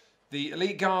the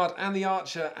elite guard and the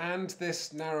archer and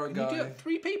this narrow You guy. do it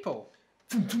 3 people.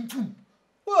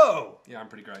 Whoa! Yeah, I'm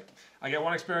pretty great. I get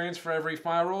 1 experience for every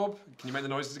fire orb. Can you make the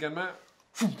noises again, Matt?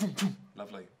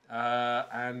 Lovely.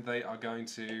 And they are going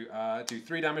to do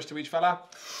 3 damage to each fella.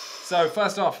 So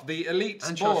first off, the elite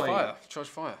And boy. charge fire. Charge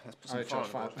fire. Let's put some Oh, fire charge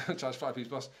on the fire. board. Charge fire, please,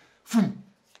 boss. Plus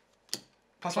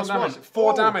Plus 1 damage. one.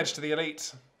 4 Oh. damage to the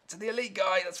elite. To the elite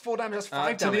guy, that's 4 damage. That's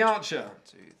 5 To damage. the archer.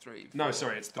 2, 3, 4, No,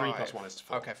 sorry, it's 3 5. plus 1 is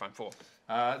 4. Okay, fine, 4.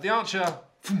 The archer,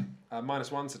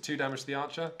 -1, so 2 damage to the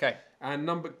archer. Okay. And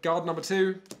guard number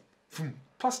 2,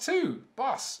 +2,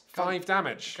 boss, 5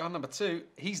 damage. Guard number 2,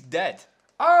 he's dead.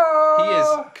 Oh! He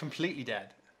is completely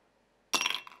dead.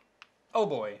 Oh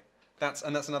boy. That's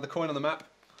another coin on the map.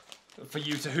 For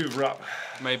you to hoover up.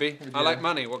 Maybe. I like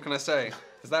money, what can I say?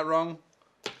 Is that wrong?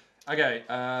 Okay,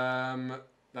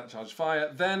 that charged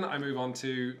fire. Then I move on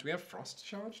to... Do we have frost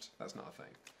charged? That's not a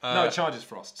thing. No, it charges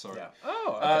frost, sorry. Yeah.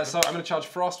 Oh, okay. So I'm going to charge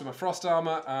frost with my frost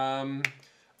armor.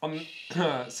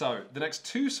 So the next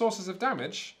 2 sources of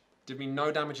damage did me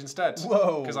no damage instead.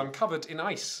 Whoa. Because I'm covered in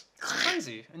ice.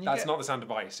 Crazy. And you That's get- not the sound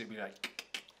of ice. It'd be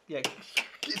like... Yeah.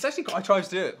 It's actually I tried to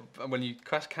do it when you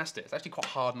cast it. It's actually quite a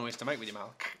hard noise to make with your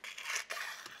mouth.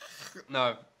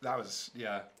 No. That was,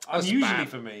 yeah. That's Unusually spam.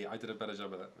 for me, I did a better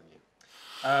job of that than you.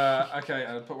 Okay,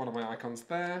 I'll put one of my icons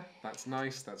there. That's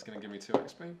nice. That's going to give me 2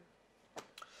 XP.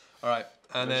 All right.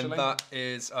 And then Eventually. that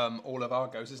is all of our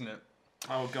goes, isn't it?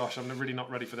 Oh gosh, I'm really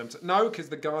not ready for them to... No, because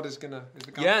the guard is going to...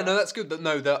 Yeah, no, that's good.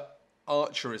 No, the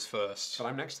archer is first. But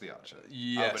I'm next to the archer.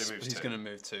 Yes, but it moves he's 2. going to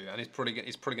move 2, and he's probably going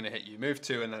to hit you. Move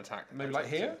 2 and then attack. Maybe like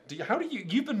attack here? 2. How do you...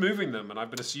 You've been moving them, and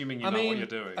I've been assuming you know what you're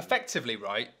doing. Effectively,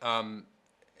 right?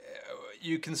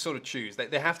 You can sort of choose.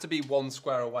 They have to be 1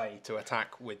 square away to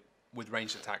attack with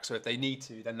ranged attack. So if they need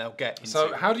to, then they'll get into...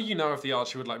 So how do you know if the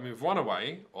archer would like move 1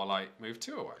 away or like move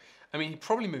 2 away? I mean, he'd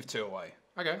probably move 2 away.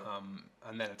 Okay.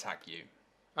 And then attack you.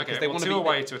 Okay, they well, wanna 2 be-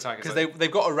 away to attack. Because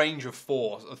they've got a range of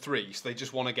 4 or 3, so they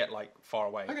just want to get like far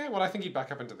away. Okay, well I think he'd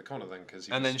back up into the corner then, because.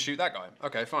 And then shoot that guy.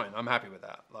 Okay, fine. I'm happy with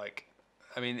that. Like,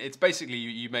 I mean, it's basically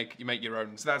you make your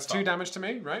own. So that's 2 damage to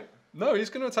me, right? No,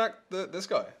 he's going to attack this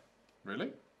guy.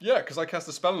 Really? Yeah, because I cast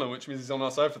a spell on him, which means he's on our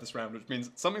side for this round, which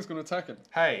means something's going to attack him.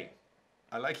 Hey,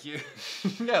 I like you.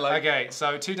 Yeah, like. Okay,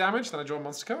 so 2 damage. Then I draw a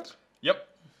monster card. Yep,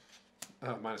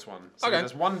 Oh, -1. So Okay.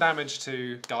 there's 1 damage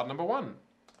to guard number 1.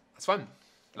 that's fine.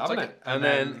 Loving Take it. And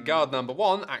then guard number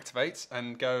 1 activates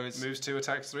and goes. Moves 2,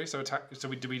 attacks 3. So attack. So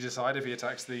do we decide if he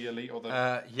attacks the elite or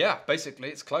the? Yeah, basically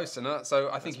it's close enough. So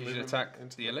I think Let's you move should him attack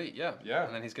into the elite. Yeah. Yeah.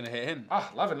 And then he's going to hit him.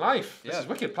 Love and life. This Yeah. is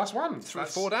wicked. +1. Through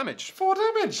That's 4 damage. 4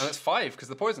 damage. And it's 5 because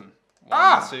the poison. 1,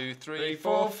 Ah! 2, 3, 3,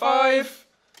 4, 4, 5. 5.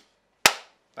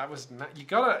 That was you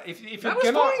gotta if That you're was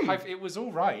gonna fine. it was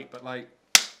all right, but like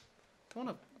Don't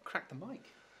want to crack the mic.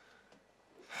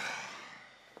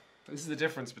 this is the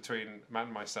difference between Matt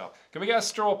and myself. Can we get a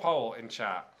straw poll in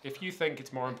chat if you think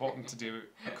it's more important to do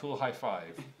a cool high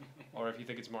five, or if you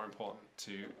think it's more important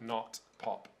to not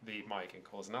pop the mic and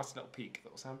cause a nasty little peak that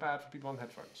will sound bad for people on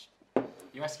headphones?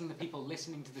 You're asking the people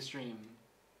listening to the stream.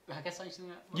 I guess actually.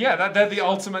 Yeah, they're the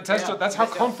ultimate tester. That's how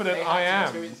confident I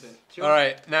am. All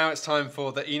right, now it's time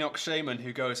for the Enoch Shaman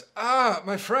who goes,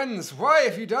 my friends, why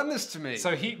have you done this to me?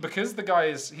 So because the guy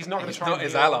he's not going to he's try not and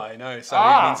his heal- ally, no. So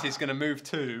Ah! it means he's going to move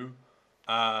 2.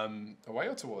 away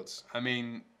or towards. I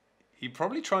mean, he'd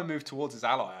probably try and move towards his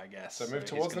ally, I guess. So move he's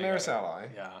towards the gonna nearest go- ally.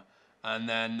 Yeah. And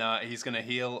then he's going to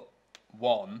heal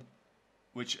 1,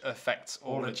 which affects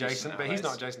all adjacent, but he's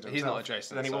not adjacent to He's himself. not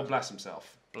adjacent. Then he will so bless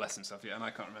himself. bless himself, yeah. And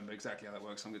I can't remember exactly how that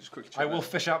works, so I'm going to just quickly check I will that.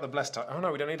 fish out the bless token. Oh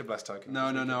no, we don't need a bless token.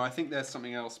 No. I think there's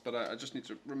something else, but I just need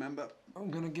to remember. I'm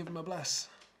gonna give him a bless.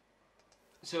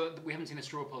 So we haven't seen a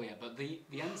straw poll yet, but the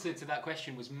answer to that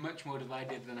question was much more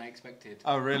divided than I expected.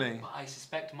 Oh really? But I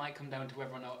suspect might come down to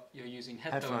whether or not you're using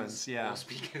Headphones, headphones yeah. or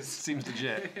speakers. Seems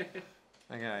legit.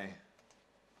 Okay.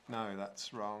 No,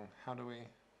 that's wrong. How do we?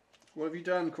 What have you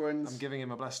done, I'm Quins? giving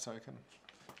him a bless token.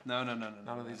 No. None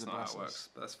of these That's are not how blessings. it works.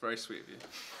 But that's very sweet of you.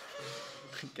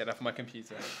 Get off my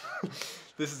computer.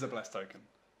 This is a bless token.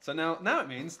 So now it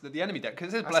means that the enemy deck,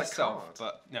 because it says That's bless a self, card.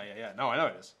 but yeah. No, I know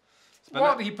it is. But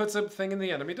What? now- He puts a thing in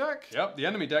the enemy deck? Yep, the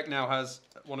enemy deck now has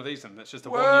one of these, and it's just a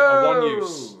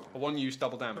Whoa! one use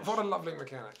double damage. What a lovely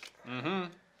mechanic. Mm-hmm.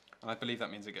 I believe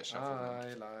that means it gets shuffled.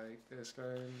 I like this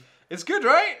game. It's good,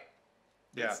 right?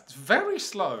 Yeah, it's very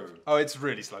slow. Oh, it's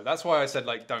really slow. That's why I said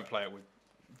like don't play it with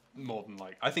more than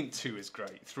like. I think 2 is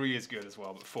great, 3 is good as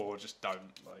well, but 4 just don't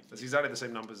like. It's exactly the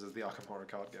same numbers as the Arkham Horror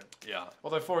card game. Yeah,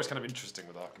 Although 4 is kind of interesting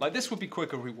with Arkham. like this would be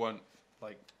quicker if we weren't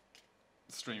like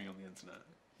streaming on the internet.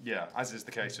 Yeah, as is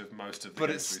the case with most of the But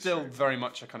games it's we still stream. very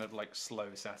much a kind of like slow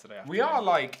Saturday afternoon. We are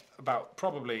like about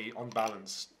probably on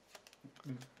balance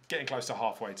getting close to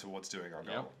halfway towards doing our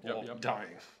goal. Yep, or yep.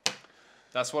 dying.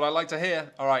 That's what I like to hear.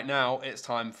 All right, now it's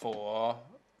time for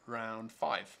round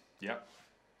 5. Yep.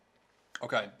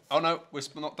 Okay. Oh no,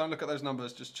 don't look at those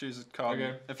numbers. Just choose a card.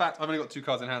 Okay. In fact, I've only got 2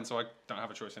 cards in hand, so I don't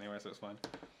have a choice anyway, so it's fine.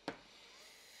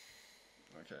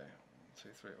 Okay, 1, 2,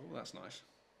 3. Oh, that's nice.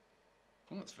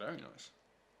 Oh, that's very nice.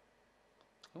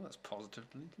 Oh, that's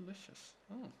positively delicious.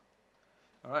 Oh.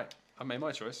 All right, I made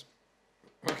my choice.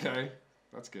 Okay,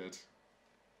 that's good.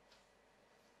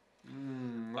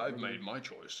 I've made my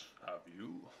choice. Have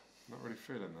you? Not really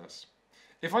feeling this.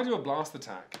 If I do a blast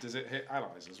attack, does it hit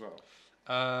allies as well?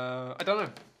 I don't know.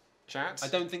 Chat? I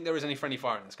don't think there is any friendly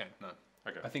fire in this game. No.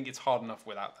 Okay. I think it's hard enough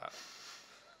without that.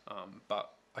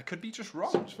 But I could be just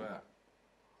wrong. Seems fair.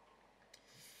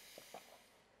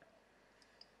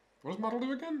 What does muddle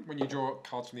do again? When you draw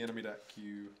cards from the enemy deck,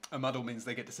 you... A muddle means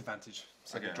they get disadvantage.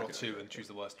 So they draw two and choose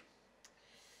the worst.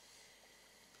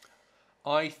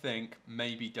 I think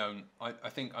maybe don't. I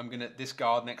think I'm going to... This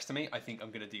guard next to me, I think I'm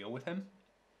going to deal with him.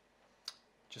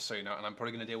 Just so you know. And I'm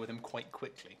probably going to deal with him quite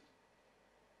quickly.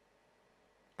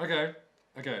 Okay.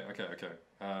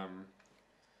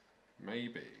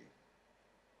 Maybe.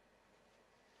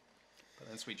 But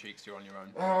then Sweet Cheeks, you're on your own.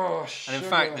 Oh, and in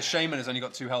fact, the Shaman has only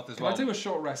got 2 health as well. Can I do a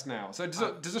short rest now? So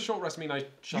does a short rest mean I You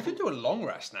shuffle? can do a long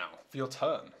rest now for your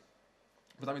turn.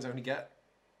 But that means I only get...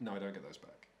 No, I don't get those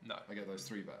back. No. I get those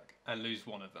 3 back. And lose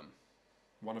one of them.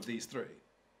 One of these 3?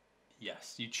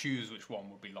 Yes. You choose which one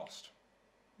will be lost.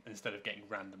 Instead of getting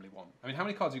randomly one. I mean, how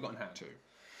many cards have you got in hand? 2.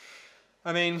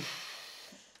 I mean,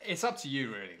 it's up to you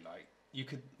really. Like, you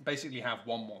could basically have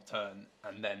one more turn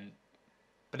and then...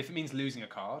 But if it means losing a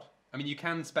card... I mean, you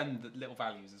can spend the little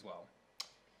values as well.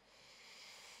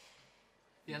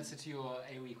 The answer to your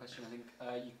AoE question, I think,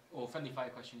 or friendly fire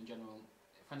question in general,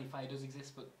 friendly fire does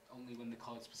exist, but only when the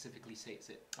card specifically states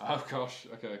it. Oh gosh,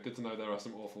 okay, good to know there are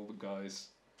some awful guys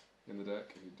in the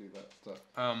deck who do that stuff.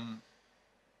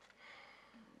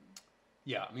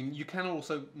 Yeah, I mean, you can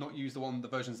also not use the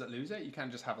versions that lose it. You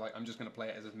can just have like, I'm just going to play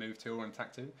it as a move 2 or an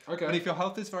attack 2. Okay. But if your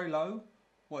health is very low,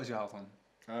 what is your health on?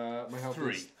 My health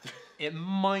 3. is... It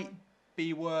might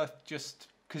be worth just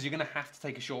because you're going to have to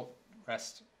take a short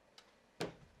rest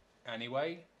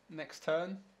anyway next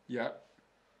turn. Yeah.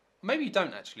 Maybe you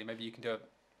don't actually. Maybe you can do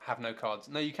have no cards.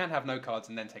 No, you can have no cards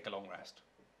and then take a long rest.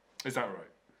 Is that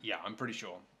right? Yeah, I'm pretty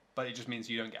sure. But it just means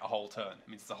you don't get a whole turn. It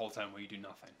means it's a whole turn where you do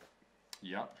nothing.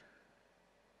 Yep.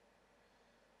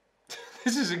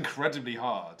 This is incredibly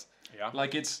hard. Yeah.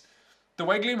 Like it's... The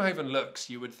way Gloomhaven looks,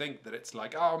 you would think that it's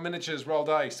like, oh, miniatures, roll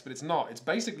dice, but it's not. It's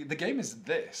basically... The game is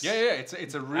this. Yeah, it's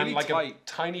a really and like tight... a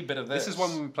tiny bit of this. This is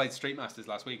when we played Street Masters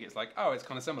last week. It's like, oh, it's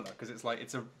kind of similar because it's like,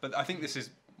 it's a... But I think this is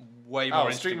way more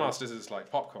interesting. Street Masters is like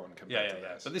popcorn compared to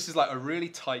this. But this is like a really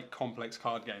tight, complex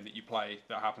card game that you play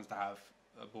that happens to have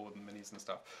a board and minis and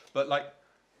stuff. But like,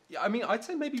 yeah, I mean, I'd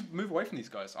say maybe move away from these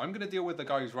guys. I'm going to deal with the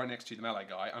guy who's right next to you, the melee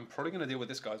guy. I'm probably going to deal with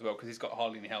this guy as well because he's got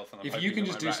hardly any health. And if you can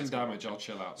just do some damage, I'll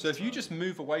chill out. So if you just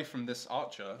move away from this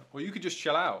archer, or you could just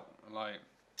chill out, like.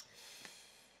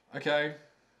 Okay.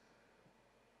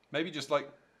 Maybe just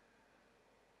like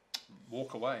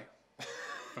walk away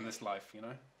from this life, you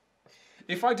know.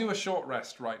 If I do a short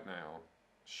rest right now,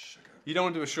 sugar. You don't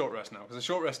want to do a short rest now, because a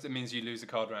short rest, it means you lose a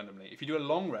card randomly. If you do a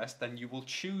long rest, then you will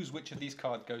choose which of these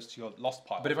cards goes to your lost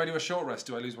pile. But if I do a short rest,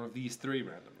 do I lose one of these 3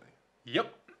 randomly?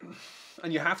 Yep.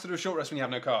 And you have to do a short rest when you have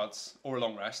no cards, or a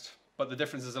long rest. But the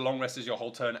difference is a long rest is your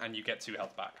whole turn, and you get 2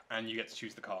 health back, and you get to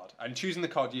choose the card. And choosing the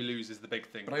card you lose is the big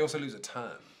thing. But I also lose a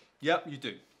turn. Yep, you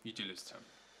do. You do lose a turn.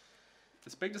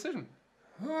 It's a big decision.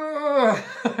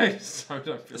 I so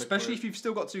don't feel Especially if you've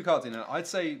still got 2 cards in it. I'd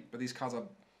say... But these cards are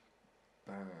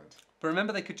bad. But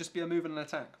remember, they could just be a move and an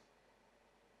attack.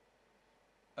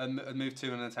 A move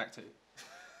 2 and an attack 2.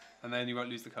 And then you won't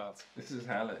lose the cards. This is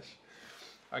hellish.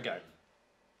 Okay.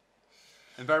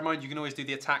 And bear in mind, you can always do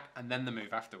the attack and then the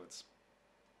move afterwards.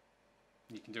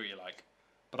 You can do what you like.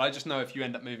 But I just know if you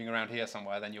end up moving around here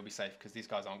somewhere, then you'll be safe, because these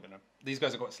guys aren't going to... These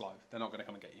guys are quite slow. They're not going to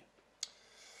come and get you.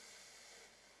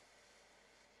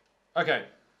 Okay.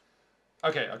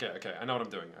 Okay. I know what I'm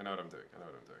doing.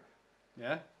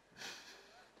 Yeah?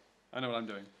 I know what I'm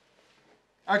doing.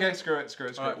 Okay, screw it.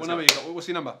 All right, what number you got? What's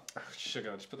your number? Oh,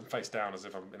 sugar, just put them face down as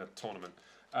if I'm in a tournament.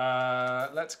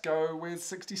 Let's go with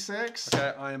 66.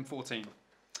 Okay, I am 14.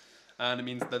 And it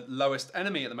means the lowest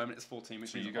enemy at the moment is 14,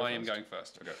 which So means you go I am first. going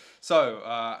first. Okay. So,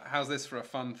 how's this for a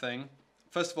fun thing?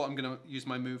 First of all, I'm going to use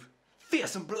my move,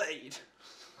 Fearsome Blade.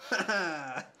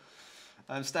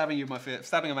 I'm stabbing a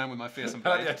man with my Fearsome I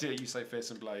like Blade. the idea you say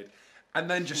fearsome blade, and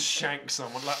then just shank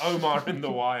someone like Omar in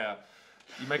The Wire.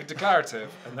 You make it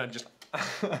declarative, and then just...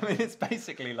 I mean, it's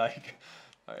basically like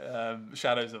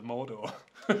Shadows of Mordor.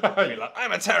 You're like,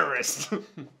 I'm a terrorist.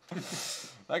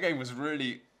 That game was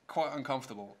really quite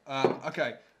uncomfortable.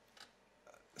 Okay,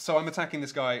 so I'm attacking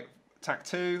this guy, attack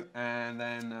 2, and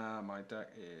then my deck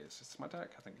is... Is this my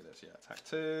deck? I think it is, yeah. Attack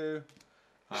 2,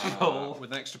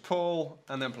 with an extra pull,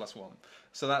 and then +1.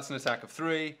 So that's an attack of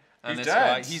 3, And He's this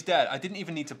dead. guy, he's dead. I didn't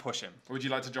even need to push him. Would you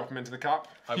like to drop him into the cup?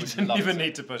 I You would didn't love even to.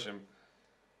 need to push him.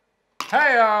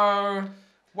 Heyo!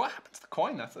 What happened to the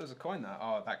coin? I thought there was a coin there.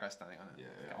 Oh, that guy's standing on it.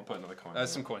 Yeah, I'll put another coin.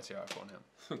 There's some coins here. I've got now.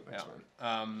 Thanks,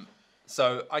 Yeah. man.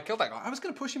 So I killed that guy. I was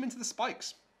going to push him into the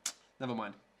spikes. Never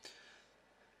mind. You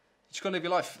just got to live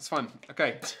your life. It's fine.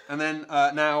 Okay. And then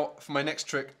now for my next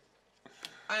trick,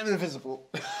 I'm invisible.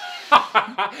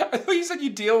 I thought you said you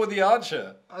deal with the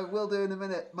archer. I will do in a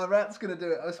minute. My rat's going to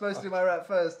do it. I was supposed to do my rat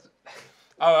first.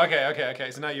 Oh,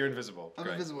 okay. So now you're invisible. I'm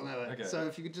Great. invisible now. Okay. So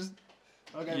if you could just...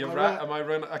 Okay, Your my rat, am I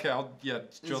run? Okay, I'll draw the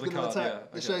is going card. to attack Yeah,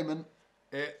 the okay. shaman.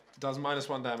 It does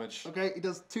 -1 damage. Okay, he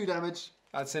does 2 damage.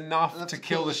 That's enough Enough to to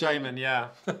kill kill the the shaman. Yeah.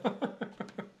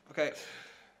 Okay.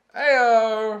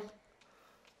 Heyo!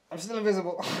 I'm still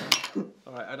invisible.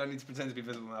 Alright, I don't need to pretend to be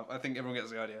visible now. I think everyone gets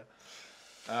the idea.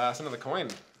 That's another coin.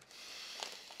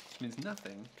 Which means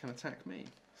nothing can attack me.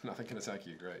 Nothing can attack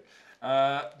you. Great.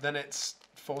 Then it's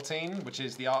 14, which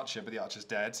is the archer, but the archer's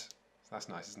dead. So that's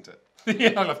nice, isn't it?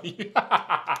 Yeah, I love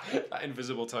that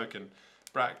invisible token.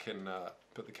 Brat can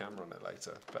put the camera on it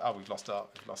later. But we've lost our.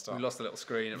 We lost the little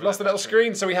screen. We've lost the little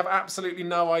screen, so we have absolutely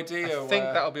no idea. I think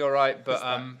that'll be alright, but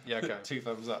yeah, okay. 2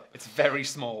 thumbs up. it's very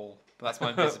small. But that's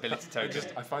my invisibility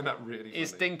token. I find that really funny.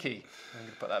 It's dinky. I'm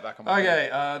going to put that back on my Okay,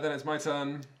 then it's my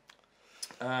turn.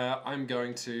 I'm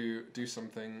going to do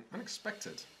something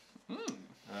unexpected.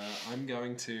 I'm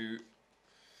going to...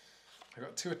 I've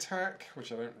got 2 attack,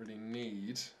 which I don't really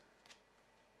need.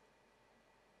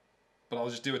 But I'll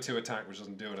just do a 2 attack, which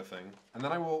doesn't do anything. And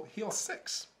then I will heal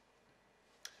 6.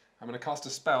 I'm going to cast a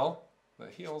spell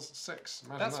that heals 6.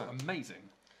 Imagine That's that. amazing.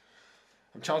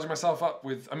 I'm charging myself up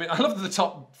with... I mean, I love that the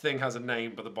top thing has a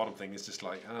name, but the bottom thing is just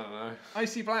like, I don't know.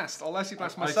 Icy Blast. I'll Icy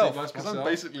Blast Icy myself. Blast Because I myself.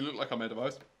 basically look like I made a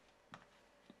ice.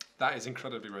 That is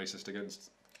incredibly racist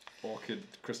against orchid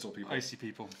crystal people. Icy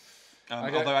people.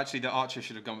 Okay. Although actually the archer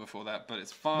should have gone before that, but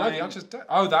it's fine. No, the archer's dead.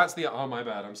 Oh, that's the... Oh, my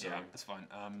bad. I'm sorry. Yeah, it's fine.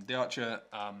 The archer...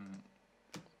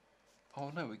 Oh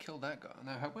no, we killed that guy.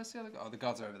 No, where's the other guy? Oh, the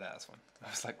guards are over there. That's fine. I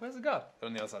was like, where's the guard? They're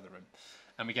on the other side of the room.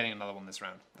 And we're getting another one this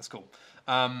round. That's cool.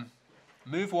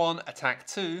 Move 1, attack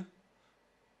 2.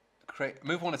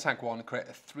 Move 1, attack 1. Create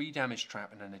a 3 damage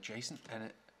trap in an adjacent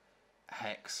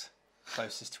hex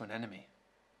closest to an enemy.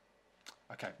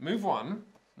 Okay. Move 1.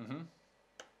 Mm-hmm. Then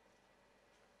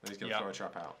he's going to throw a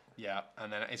trap out. Yeah,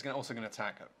 and then he's also going to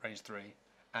attack at range 3,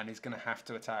 and he's going to have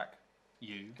to attack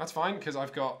you. That's fine because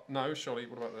I've got surely.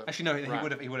 What about the? Actually, no.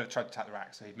 rat? He would have tried to attack the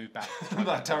rat, so he'd move back.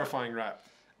 That terrifying rat.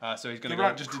 So he's going The to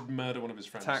rat just did murder one of his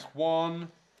friends. attack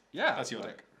 1. Yeah, That's your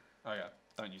deck. Oh yeah,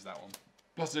 don't use that one.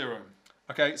 +0.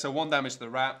 Okay, so 1 damage to the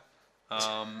rat,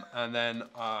 and then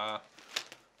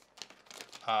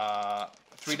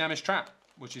 3 damage trap,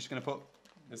 which is going to put.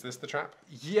 Is this the trap?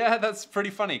 Yeah, that's pretty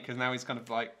funny because now he's kind of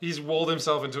like. He's walled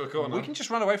himself into a corner. We can just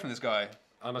run away from this guy.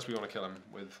 Unless we want to kill him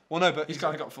with. Well, no, but He's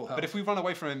kind of got full health. But if we run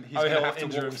away from him, he's Oh, going to he'll have to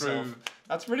injure walk himself. through.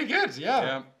 That's pretty good. Yeah.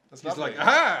 Yeah, That's he's lovely. like,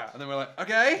 aha! And then we're like,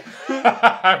 okay.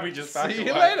 We just back See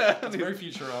you away. later. That's very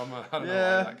Futurama. I don't know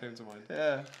Yeah. why that came to mind.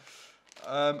 Yeah.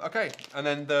 Okay, and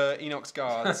then the Enox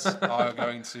guards are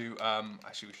going to.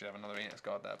 Actually, we should have another Enox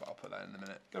guard there, but I'll put that in a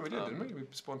minute. No, we did, didn't we? We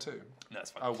spawned 2. No,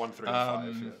 that's fine. Oh, 1, 3, and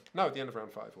 5. Yeah. No, at the end of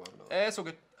round 5, we'll have another. It's all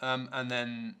good. And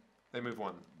then They move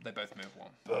 1. they both move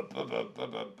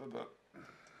 1.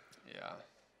 Yeah.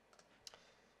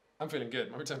 I'm feeling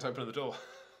good. Maybe time to open the door.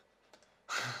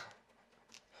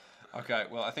 Okay,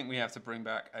 well, I think we have to bring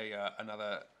back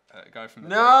another guy from the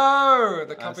No!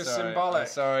 The dead. cup is Sorry, symbolic. I'm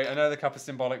sorry, I know the cup is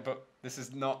symbolic, but this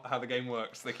is not how the game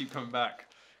works. They keep coming back.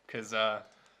 Because, I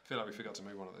feel like we forgot to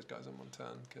move one of those guys in 1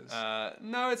 turn. Cause...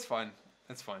 no, it's fine.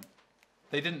 It's fine.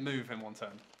 They didn't move in 1 turn.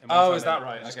 In 1 Oh, turn, is that they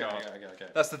right? just Okay, go up. okay.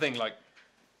 That's the thing, like,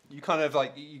 you kind of,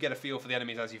 like, you get a feel for the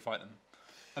enemies as you fight them.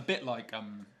 A bit like,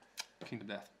 Kingdom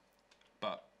Death.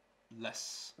 But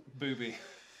less... Booby.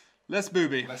 Less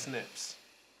booby. Less nips.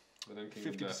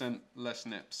 50% less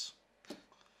nips.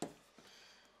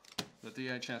 The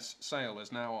DHS sale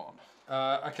is now on.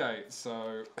 Okay,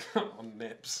 so... on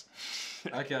nips.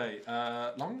 Okay,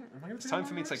 long... Am I gonna It's do time long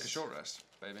for me to take a rest? short rest,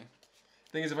 baby.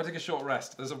 Thing is, if I take a short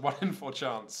rest, there's a 1 in 4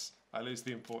 chance I lose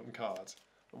the important card.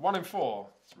 But 1 in 4,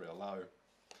 it's real low.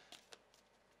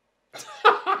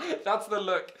 That's the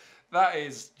look. That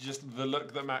is just the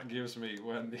look that Matt gives me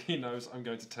when he knows I'm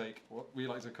going to take what we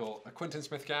like to call a Quentin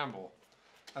Smith gamble.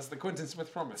 As the Quentin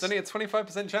Smith promise. It's only a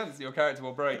 25% chance that your character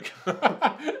will break.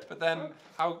 But then,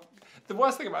 the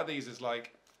worst thing about these is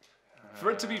like,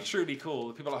 for it to be truly cool,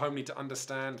 the people at home need to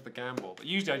understand the gamble. But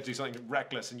usually I do something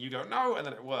reckless and you go, no, and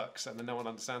then it works, and then no one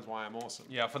understands why I'm awesome.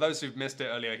 Yeah, for those who've missed it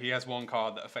earlier, he has 1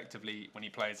 card that effectively, when he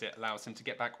plays it, allows him to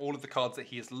get back all of the cards that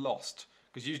he has lost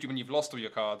Because usually when you've lost all your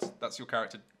cards, that's your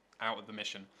character out of the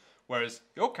mission. Whereas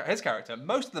his character,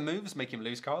 most of the moves make him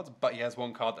lose cards, but he has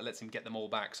one card that lets him get them all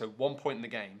back. So one point in the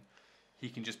game, he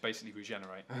can just basically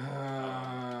regenerate.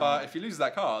 But if he loses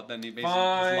that card, then he basically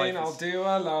his life I'll do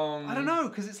along. I don't know,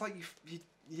 because it's like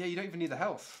you don't even need the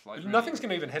health. Like Nothing's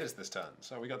going to even hit us this turn,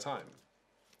 so we got time.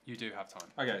 You do have time.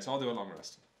 Okay, so I'll do a long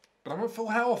rest. But I'm at full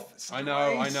health. It's I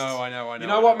know. waste. You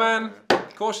know what, man?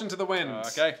 Caution to the wind.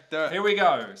 Okay, do it. Here we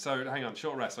go. So hang on,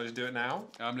 short rest. So I just do it now.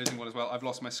 I'm losing one as well. I've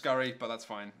lost my scurry, but that's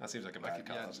fine. That seems like a bad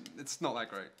card. Yeah, it's not that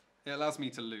great. It allows me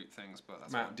to loot things, but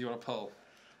that's Matt, fine. do you want to pull?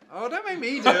 Oh, don't make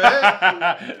me do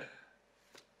it.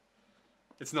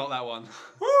 It's not that one.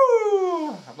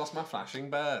 Woo! I've lost my flashing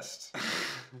burst.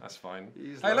 That's fine.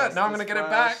 Hey, look, now I'm going to get it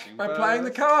back by playing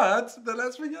the cards that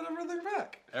lets me get everything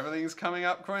back. Everything's coming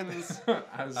up, Quins.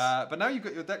 But now you've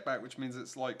got your deck back, which means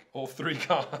it's like... all 3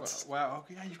 cards. Wow, oh,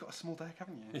 yeah, you've got a small deck,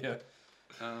 haven't you? Yeah.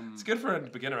 It's good for a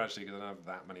beginner, actually, because I don't have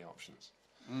that many options.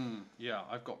 Yeah,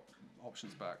 I've got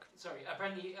options back. Sorry,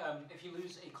 apparently, if you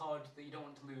lose a card that you don't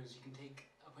want to lose, you can take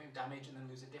a point of damage and then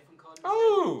lose a different card instead.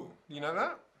 Oh! You know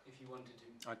that? If you wanted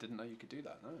to. I didn't know you could do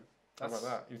that, no. How about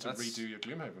that? You need to redo your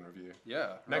Gloomhaven review.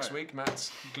 Yeah. Next week,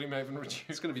 Matt's Gloomhaven review.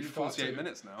 It's going to be 48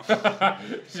 minutes now.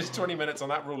 Just 20 minutes on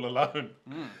that rule alone.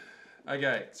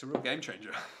 Okay. It's a real game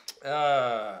changer.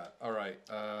 All right.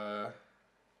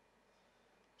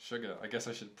 Sugar. I guess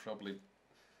I should probably...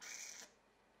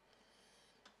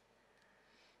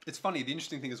 It's funny, the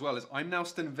interesting thing as well is I'm now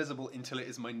still invisible until it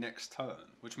is my next turn,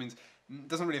 which means it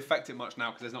doesn't really affect it much now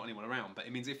because there's not anyone around, but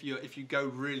it means if you go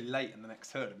really late in the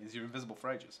next turn, it means you're invisible for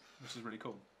ages, which is really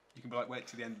cool. You can be like, wait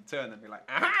till the end of the turn and be like,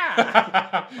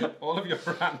 aha! All of your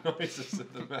rat noises are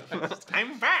the best.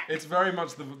 I'm back! It's very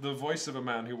much the voice of a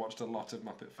man who watched a lot of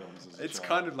Muppet films as a It's child.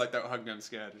 kind of like Don't Hug Me, I'm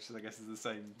Scared, which I guess is the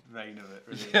same vein of it,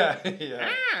 really. Yeah.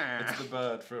 Ah. It's the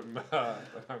bird from Don't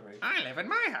Hug Me. I live in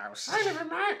my house. I live in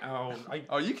my...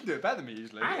 Oh, you can do it better than me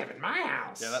usually. I live in my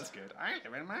house. Yeah, that's good. I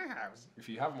live in my house. If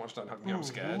you haven't watched Don't Hug Me, I'm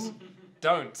Scared.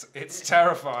 Don't. It's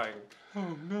terrifying.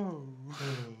 Oh no.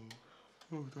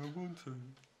 Oh, don't want to.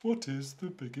 What is the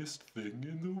biggest thing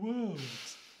in the world?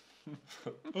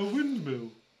 A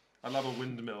windmill. I love a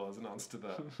windmill as an answer to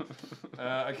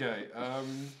that. Okay.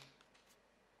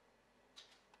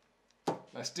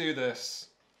 Let's do this.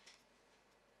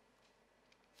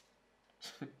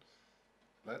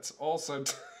 Let's also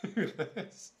do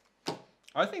this.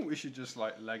 I think we should just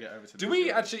like leg it over to Do this we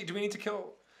guy. actually? Do we need to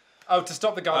kill? Oh, to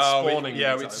stop the guards spawning.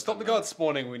 to stop the guards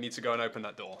spawning, we need to go and open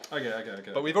that door. Okay.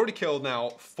 But we've already killed now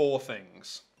 4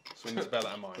 things, so we need to bear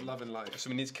that in The mind. love in life. So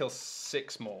we need to kill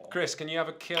 6 more. Chris, can you have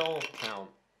a kill count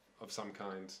of some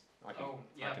kind? I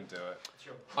can do it.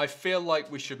 Sure. I feel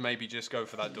like we should maybe just go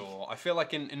for that door. I feel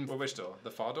like in Well, which door?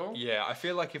 The far door? yeah, I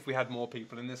feel like if we had more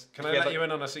people in this, Can I let you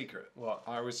in on a secret? What?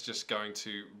 I was just going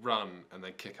to run and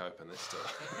then kick open this door.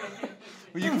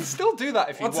 Well, you can still do that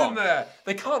if you What's want. in there?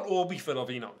 They can't all be full of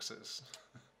Enoxes.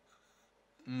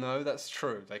 No, that's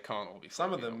true. They can't all be.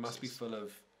 Some of full them must be Enoxes. full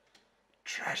of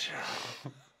treasure.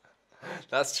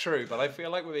 That's true, but I feel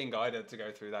like we're being guided to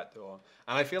go through that door.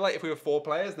 And I feel like if we were 4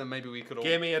 players, then maybe we could all...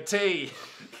 Give me a T,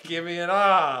 give me an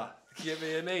R, give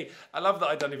me an E. I love that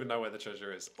I don't even know where the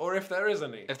treasure is, or if there is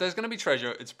any. If there's going to be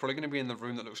treasure, it's probably going to be in the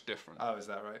room that looks different. Oh, is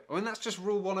that right? I mean, that's just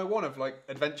rule 101 of, like,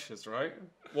 adventures, right?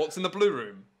 What's in the blue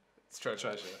room? It's treasure.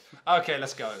 Treasure. Okay,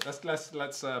 let's go.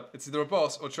 Let's. It's either a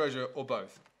boss or treasure or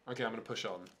both. Okay, I'm gonna push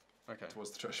on Okay. towards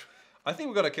the treasure. I think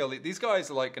we've got to kill these guys.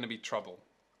 Are like going to be trouble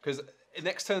because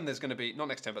next turn there's going to be not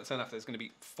next turn, but the turn after there's going to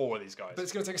be 4 of these guys. But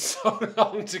it's gonna take so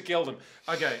long to kill them.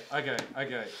 Okay.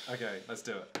 Let's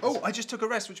do it. Oh, I just took a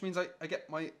rest, which means I get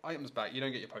my items back. You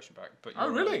don't get your potion back, but Oh,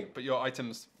 really? But your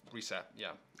items reset.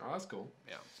 Yeah, Oh, that's cool.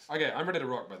 yeah. Okay, I'm ready to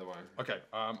rock. By the way, Okay.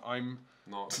 I'm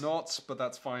not, but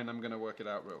that's fine. I'm going to work it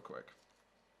out real quick.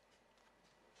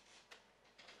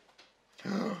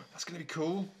 That's going to be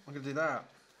cool. I'm going to do that.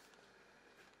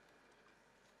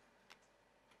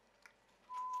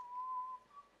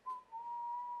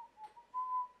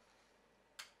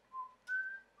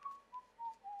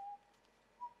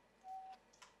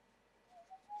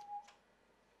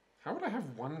 How would I have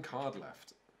 1 card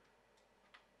left?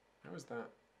 How is that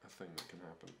a thing that can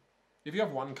happen? If you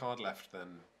have 1 card left, then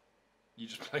you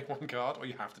just play 1 card, or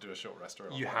you have to do a short rest or a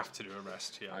long You rest? have to do a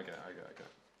rest. Yeah. Okay.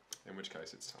 In which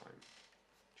case, it's time.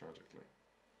 Tragically.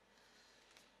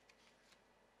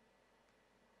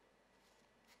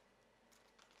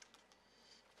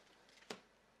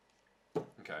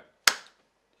 Okay.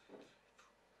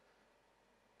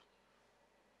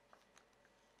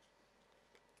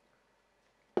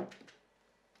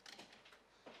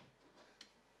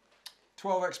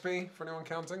 $12 XP for anyone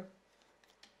counting.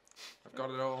 I've got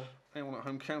it all. Anyone at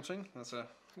home counting?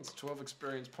 It's 12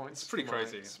 experience points. It's pretty for my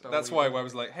crazy. spell That's why weaver. I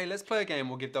was like, hey, let's play a game.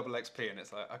 We'll give double XP, and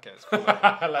it's like, okay, it's cool.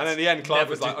 And then in the end, Clive never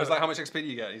was like, do I was that. like, how much XP do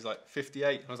you get? He's like,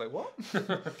 58. I was like, what?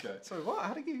 Okay. Sorry, what?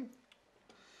 How did you?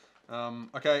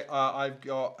 Okay, I've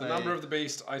got The number of the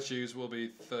beast I choose will be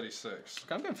 36.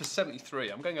 Okay, I'm going for 73.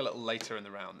 I'm going a little later in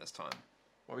the round this time.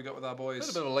 What we got with our A boys?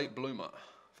 little bit of a late bloomer.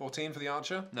 14 for the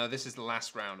archer. No, this is the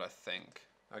last round, I think.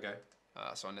 Okay.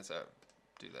 So I need to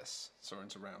do this. So we're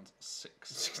into round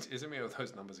 6. Isn't me with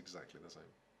those numbers exactly the same?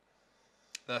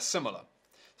 They're similar.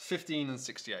 15 and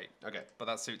 68. Okay. But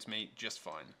that suits me just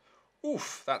fine.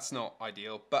 Oof, that's not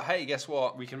ideal. But hey, guess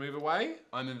what? We can move away.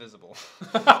 I'm invisible.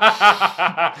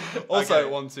 Also, Okay.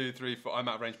 1, 2, 3, 4. I'm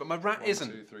out of range, but my rat 1,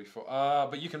 isn't. 2, 3, 4.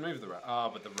 But you can move the rat.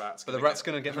 But the rat's. But the rat's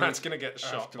gonna get the rat's gonna get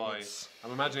shot afterwards. by.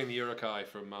 I'm imagining the Urukai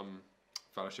from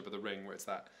Fellowship of the Ring, where it's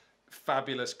that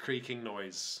fabulous creaking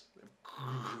noise.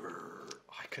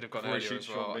 I could have gone Before he earlier as shoots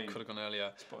your well. I beam. could have gone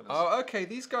earlier. Spoilers. Oh, okay.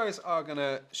 These guys are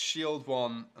gonna shield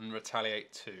 1 and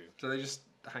retaliate 2. So they just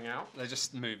hang out. They're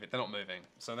just moving. They're not moving.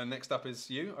 So then next up is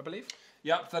you, I believe.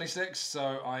 Yep, 36.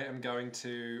 So I am going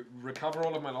to recover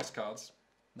all of my lost cards,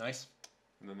 Nice.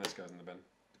 and then this goes in the bin,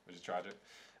 which is tragic.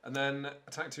 And then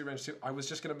attack 2, range 2. I was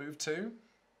just going to move 2,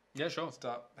 Yeah, sure.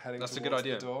 start heading That's a towards good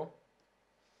idea. the door,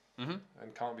 Mhm.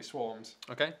 and can't be swarmed.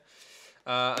 Okay.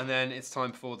 And then it's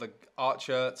time for the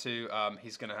archer to.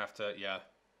 He's gonna have to. Yeah.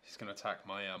 He's gonna attack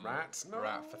my Rat? No.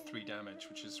 rat for 3 damage,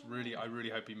 which is really. I really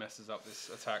hope he messes up this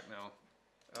attack now.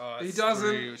 Oh, He it's doesn't.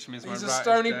 3, which means He's my a rat is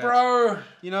stony dead. bro.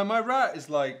 You know, my rat is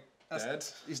like Dead.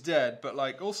 He's dead, but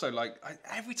like also like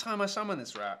every time I summon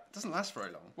this rat, it doesn't last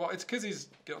very long. Well, it's because he's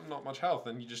got not much health,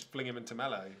 and you just fling him into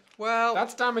melee. Well,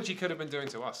 That's damage he could have been doing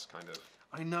to us, kind of.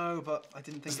 I know, but I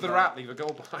didn't think. Does the about rat leave a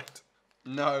gold behind? it.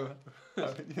 No.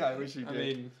 Yeah, I wish he I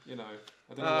did. mean, you know,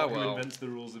 I don't Ah, know who well. invents the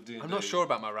rules of D&D. I'm not sure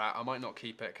about my rat. I might not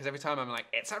keep it because every time I'm like,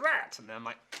 it's a rat, and then I'm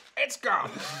like, it's gone.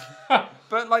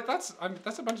 But like that's a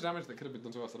bunch of damage that could have been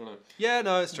done to us. I don't know. Yeah,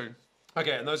 no, it's true.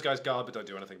 Okay, and those guys guard but don't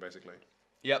do anything basically.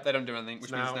 Yep, they don't do anything,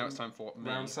 which means Now- now it's time for me.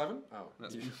 Round 7. Oh,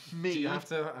 That's you, me. Do you have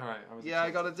to? All right. Yeah, I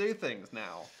got to do things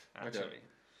now. Okay. Actually,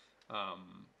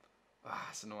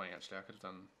 it's annoying. Actually, I could have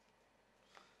done.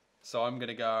 So I'm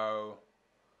gonna go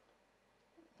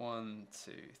 1,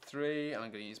 2, 3, and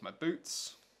I'm gonna use my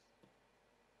boots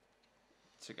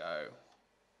to go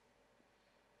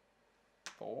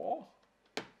 4.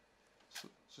 So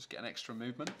let's just get an extra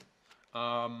movement.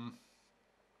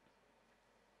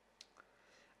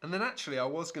 And then actually, I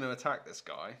was going to attack this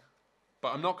guy, but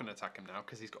I'm not going to attack him now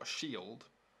because he's got a shield,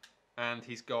 and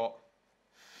he's got.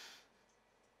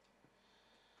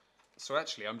 So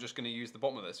actually, I'm just going to use the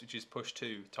bottom of this, which is push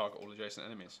 2, target all adjacent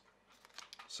enemies.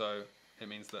 So it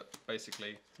means that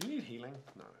basically, You need healing?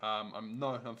 No. I'm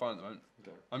fine at the moment.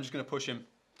 Okay. I'm just going to push him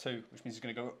 2, which means he's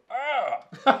going to go.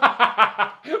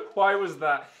 Ah! Why was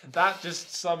that? That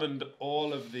just summoned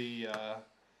all of the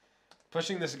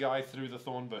pushing this guy through the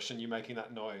thorn bush and you making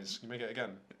that noise. Can you make it again?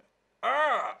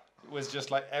 Ah! It was just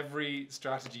like every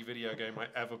strategy video game I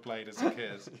ever played as a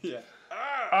kid. Yeah.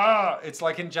 Ah! It's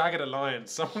like in Jagged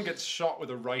Alliance. Someone gets shot with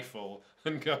a rifle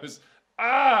and goes,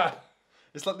 ah!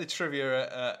 It's like the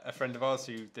trivia a friend of ours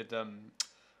who did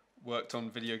worked on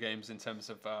video games in terms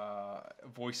of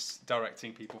voice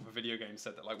directing people for video games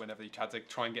said that like whenever you had to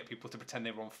try and get people to pretend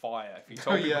they were on fire, if you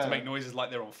told people yeah. to make noises like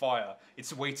they're on fire,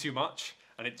 it's way too much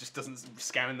and it just doesn't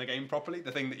scan in the game properly.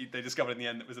 The thing that they discovered in the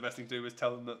end that was the best thing to do was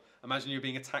tell them that imagine you're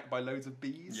being attacked by loads of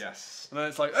bees. Yes. And then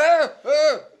it's like, ah,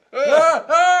 ah,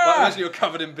 ah, like, imagine you're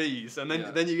covered in bees, and then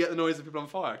Yeah. then you get the noise of people on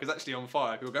fire because actually on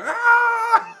fire people go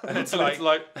ah, and it's like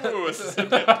oh, it's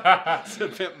a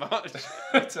bit much.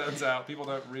 It turns out people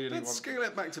don't really Let's want. scale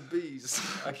it back to bees.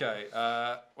 Okay.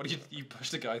 What do you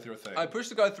pushed a guy through a thing? I pushed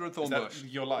the guy through a thorn Is that bush,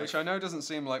 your life? which I know doesn't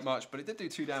seem like much, but it did do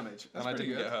 2 damage, That's and I pretty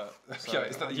didn't good. get hurt. Okay, So,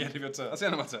 is that the end of your turn? That's the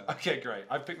end of my turn. Okay, great.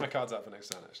 I've picked my cards out for next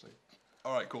turn, actually.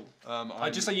 All right, cool.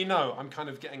 Just so you know, I'm kind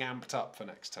of getting amped up for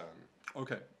next turn.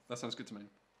 Okay, that sounds good to me.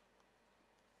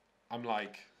 I'm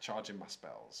like charging my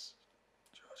spells.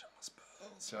 Charging my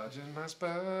spells. Charging my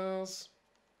spells.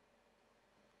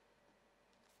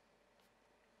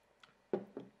 I'm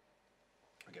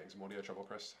getting some audio trouble,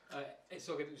 Chris. It's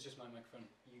all good. It was just my microphone.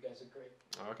 You guys are great.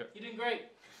 Oh, okay. You're doing great.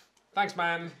 Thanks,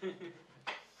 man.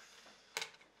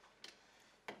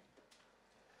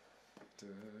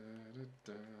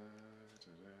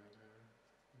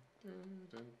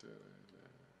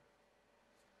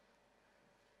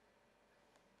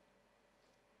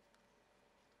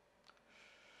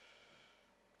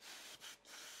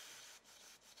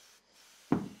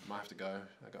 Might have to go.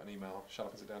 I got an email. Shut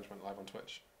up and sit down. Just went live on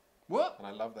Twitch. What? and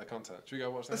I love their content. Should we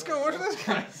go watch that? Let's go watch this,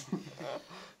 guys.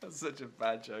 That's such a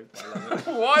bad joke. I love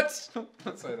it. What?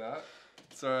 Don't say that.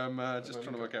 So I'm just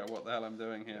trying to work out what the hell I'm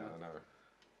doing here. Yeah,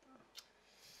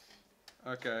 I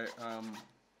know. Okay.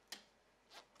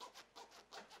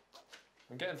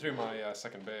 I'm getting through my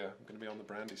second beer. I'm going to be on the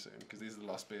brandy soon because these are the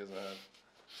last beers I had.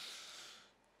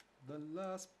 The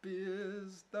last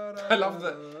beers that I love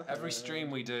that every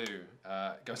stream we do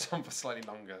goes on for slightly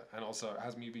longer, and also it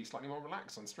has me be slightly more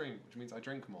relaxed on stream, which means I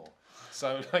drink more.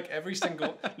 So like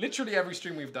literally every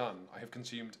stream we've done, I have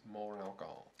consumed more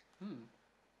alcohol.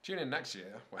 Tune in next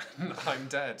year when I'm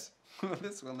dead.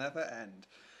 This will never end.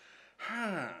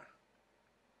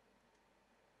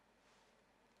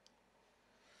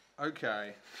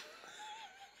 Okay.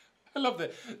 I love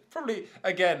that. Probably,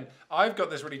 again, I've got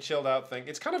this really chilled out thing.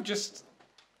 It's kind of just,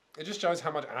 it just shows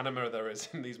how much anima there is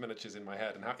in these miniatures in my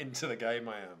head and how into the game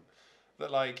I am.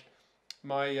 That like,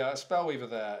 my Spellweaver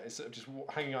there is sort of just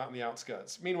hanging out on the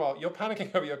outskirts. Meanwhile, you're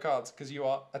panicking over your cards because you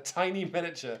are a tiny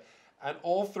miniature and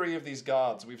all three of these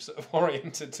guards we've sort of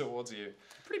oriented towards you.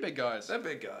 Pretty big guys. They're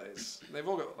big guys. They've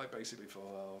all got like basically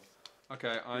full health.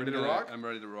 Okay, Ready to rock? I'm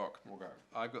ready to rock. We'll go.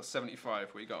 I've got 75.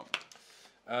 What you got?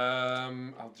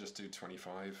 I'll just do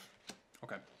 25.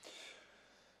 Okay.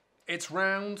 It's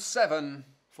round 7.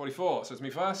 44, so it's me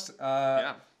first.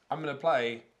 Yeah. I'm going to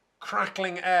play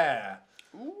Crackling Air.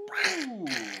 Ooh.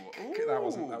 That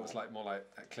was like more like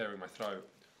clearing my throat.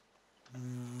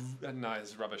 No,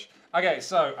 it's rubbish. Okay,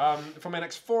 so for my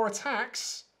next 4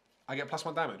 attacks, I get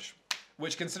 +1 damage.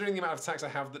 Which, considering the amount of attacks I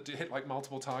have that do hit like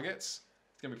multiple targets,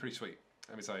 it's going to be pretty sweet.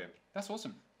 Let me tell you. That's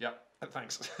awesome. Yeah,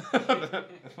 thanks.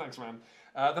 Thanks, man.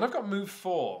 Then I've got move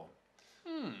 4.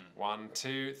 1,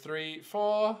 2, 3,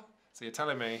 4. So you're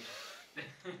telling me.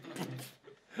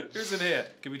 Who's in here?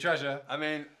 Can we treasure? I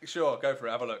mean, sure, go for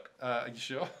it. Have a look. Are you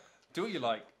sure? Do what you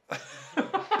like.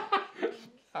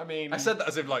 I mean, I said that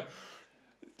as if like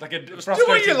a do what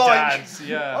frustrated you like. dad.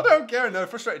 Yeah. I don't care. No,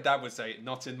 frustrated dad would say,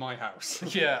 "Not in my house."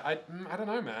 Yeah, I don't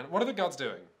know, man. What are the guards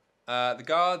doing? The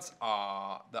guards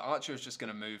are the archer is just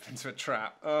going to move into a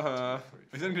trap.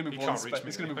 He's only going to He move one can't space. reach me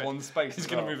He's going to move anyway. one space. He's as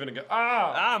gonna well. move in and go.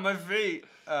 Ah! My feet.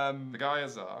 The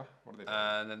guys are. What are they doing?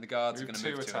 And then the guards Move are going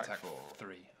 2, to move to attack attack 4.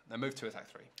 3. They move to attack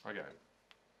 3. Okay.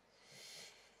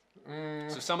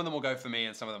 So some of them will go for me,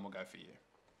 and some of them will go for you.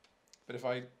 But if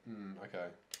I. Okay.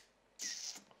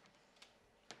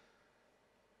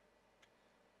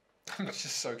 I'm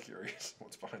just so curious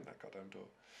what's behind that goddamn door.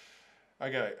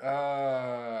 Okay.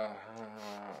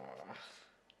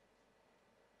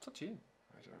 It's up to you.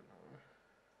 I don't know.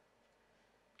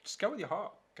 Just go with your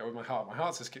heart. Go with my heart. My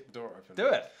heart says kick the door open. Do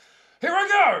it. Here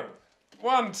I go!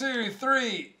 1, 2,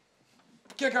 3.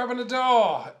 Kick open the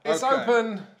door. It's Okay.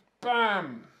 open.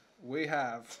 Bam. We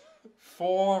have.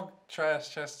 4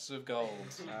 trash chests of gold.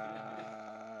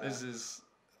 Uh, This is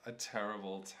a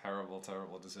terrible, terrible,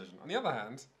 terrible decision. On the other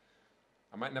hand,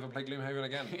 I might never play Gloomhaven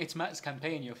again. It's Matt's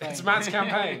campaign, you're fine. It's Matt's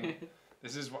campaign.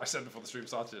 This is what I said before the stream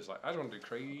started. It's like, I don't want to do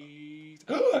crazy.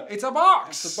 It's a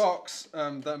box! It's a box.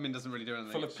 That doesn't really do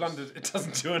anything. Full of It's plundered. It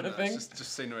doesn't do just, anything. it's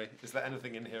just scenery. Is there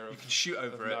anything in here? You can shoot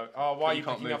over it. No. Oh, why are but you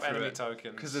can't picking move up through enemy it.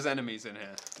 tokens? Because there's enemies in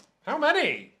here. How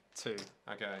many? 2.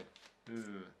 Okay. Ugh.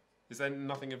 Is there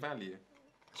nothing of value?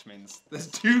 Which means there's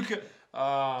 2.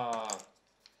 Ah.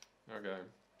 Okay.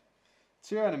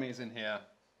 2 enemies in here.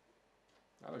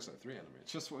 That looks like 3 enemies.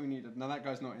 Just what we needed. Now that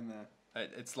guy's not in there.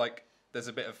 It's like there's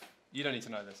a bit of. You don't need to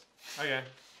know this. Okay.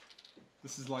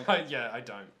 This is like. Yeah, I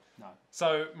don't. No.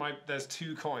 So there's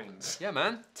 2 coins. Yeah,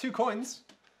 man. 2 coins.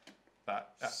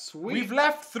 That Sweet. We've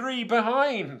left 3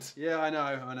 behind. Yeah, I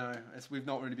know. We've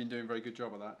not really been doing a very good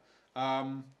job of that.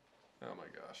 Oh my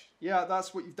gosh. Yeah,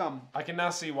 that's what you've done. I can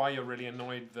now see why you're really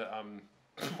annoyed that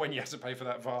when you had to pay for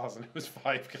that vase and it was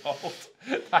 5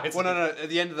 gold. Well, no. At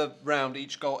the end of the round,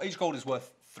 each gold is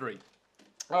worth 3.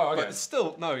 Oh, okay. But it's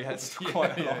still it's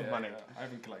quite a lot of money. Yeah. I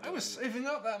haven't collected. I was saving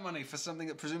up that money for something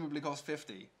that presumably cost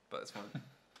 50, but it's fine.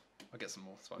 I'll get some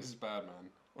more. It's fine. This is bad, man.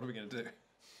 What are we gonna do?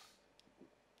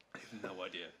 I have no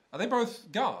idea. Are they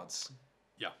both guards?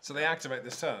 Yeah. So they activate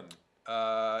this turn.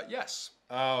 Yes.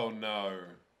 Oh no.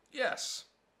 Yes.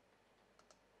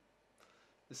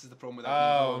 This is the problem with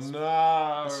Oh opening doors.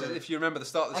 no. This is- if you remember the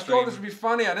start of the I stream, thought this would be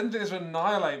funny. I didn't think this would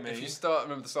annihilate me. if you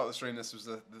remember the start of the stream, this was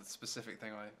the specific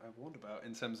thing I warned about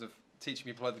in terms of teaching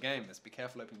me to play the game. Is be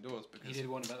careful opening doors because He did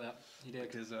warn about that. He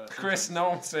did. because Chris, no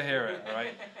one wants to hear it. All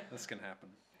right. this can happen.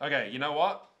 Okay. You know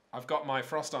what? I've got my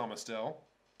frost armor still.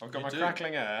 I've got You my do.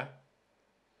 crackling air.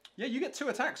 Yeah, you get 2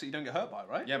 attacks that you don't get hurt by,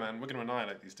 right? Yeah, man. We're gonna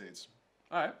annihilate these dudes.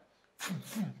 All right.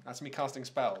 That's me casting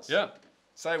spells. Yeah.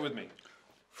 Say it with me.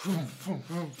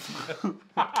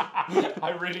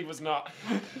 I really was not.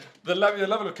 The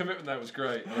level of commitment there was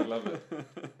great. I love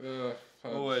it.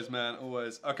 Always, man,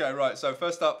 always. Okay, right. So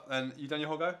first up, and you done your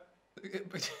whole go?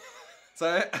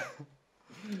 Say it.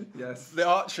 Yes. The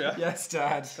archer. Yes,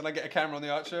 Dad. Can I get a camera on the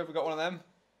archer? Have we got one of them?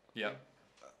 Yeah.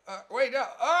 Wait, no.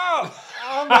 Oh,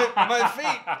 my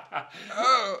feet.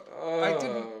 Oh, I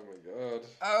didn't. Oh my god.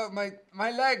 Oh,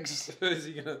 my legs. Is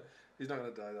he gonna? He's not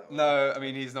gonna die that way. No, I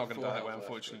mean he's not going to Full die that way, health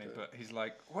left, unfortunately. okay. But he's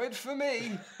like, wait for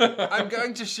me. I'm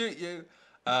going to shoot you.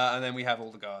 And then we have all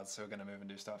the guards, so we're going to move and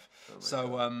do stuff. So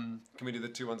Can we do the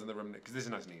two ones in the room? Because this is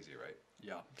nice and easy, right?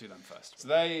 yeah, do them first. So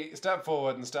they step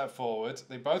forward and step forward.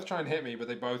 They both try and hit me, but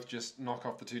they both just knock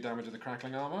off the 2 damage of the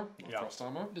crackling armor, or Yeah. frost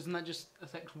armor. Doesn't that just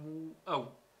affect? Oh,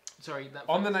 sorry. That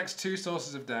On the next 2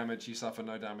 sources of damage, you suffer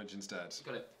no damage instead.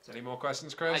 got it. Sorry. Any more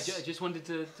questions, I Chris? just wanted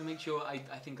to make sure. I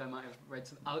think I might have read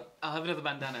some. I'll have another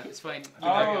bandana. It's fine.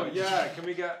 Oh yeah, can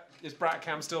we get? Is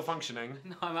Bratcam still functioning?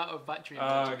 No, I'm out of battery. Oh,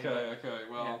 unfortunately. okay.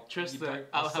 Well, Yeah, trust you that don't-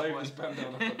 I'll have save one. this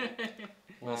bandana.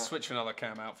 We'll switch another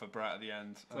cam out for Brat at the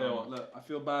end. Tell you what, look, I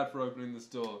feel bad for opening this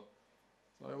door.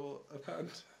 So I will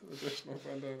append additional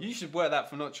bandana. You should wear that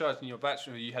for not charging your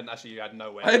battery. You had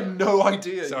no way. I had no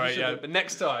idea. Sorry, You yeah, should've- but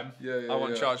next time Yeah, I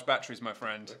want yeah. charged batteries, my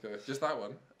friend. Okay, just that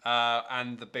one.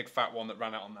 And the big fat one that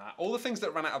ran out on that. All the things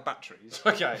that ran out of batteries.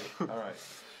 Okay, all right.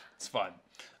 It's fine.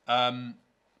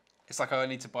 It's like I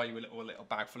need to buy you a little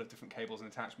bag full of different cables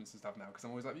and attachments and stuff now because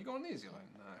I'm always like, you got on these? You're like,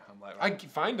 no. I'm like, I right. can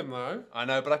find them though. I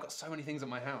know, but I've got so many things at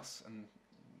my house and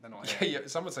they're not Yeah, here. yeah.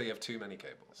 Some would say you have too many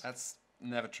cables. That's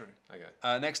never true.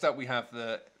 Okay. Next up, we have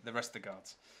the rest of the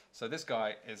guards. So this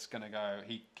guy is going to go,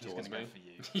 he's going Towards to go me. for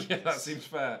you. Yeah, that seems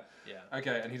fair. Yeah.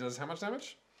 Okay, and he does how much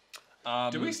damage? Do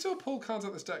Um, we still pull cards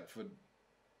out this deck for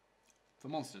For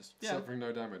monsters. suffering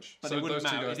no damage? But So it wouldn't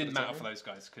those two matter. guys It didn't that matter attack for me? those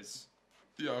guys because,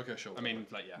 Yeah, okay, sure. I mean,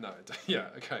 like, yeah. No, yeah,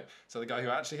 okay. So the guy who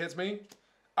actually hits me,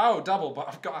 oh, double, but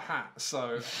I've got a hat,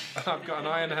 so I've got an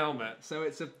iron helmet. So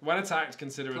it's a When attacked,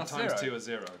 consider it Plus times 2 0. a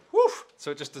 0. woof.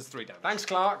 So it just does 3 damage. Thanks,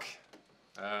 Clark.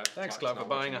 Thanks, Clark's Clark, not for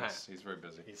buying watching a this. He's very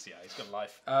busy. He's got a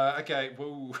life. Okay,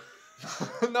 woo.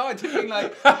 No, I didn't mean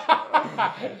like. He's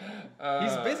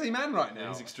a busy man right now.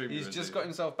 he's extremely He's busy. just got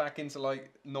himself back into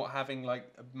like not having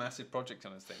like a massive project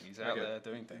on his thing. He's out Okay. there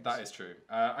doing things. That is true.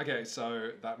 Okay, so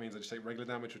that means I just take regular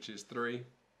damage, which is 3.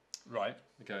 right.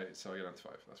 Okay, so I get down to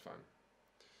 5. That's fine.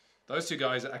 Those two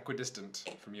guys are equidistant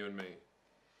from you and me.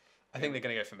 I think they're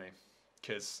gonna go for me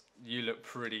because you look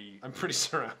pretty I'm pretty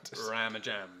surrounded. rammed.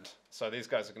 So these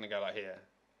guys are gonna go like here,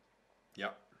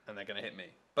 Yep. and they're gonna hit me.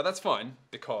 But that's fine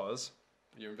because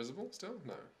You're invisible still?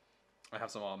 No. I have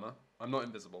some armor. I'm not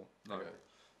invisible. No. Okay.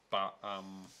 But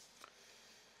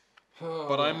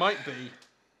but I might be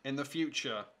in the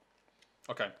future.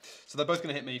 Okay, so they're both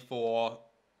going to hit me for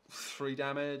 3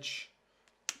 damage.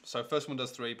 So first one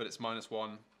does 3, but it's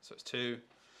 -1, so it's 2.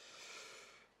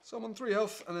 So I'm on 3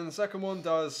 health, and then the second one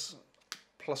does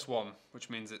 +1, which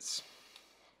means it's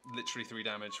literally 3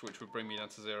 damage, which would bring me down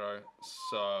to 0.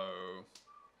 So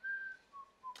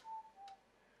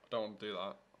I don't want to do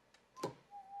that.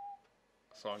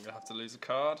 So I'm going to have to lose a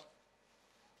card.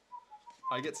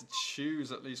 I get to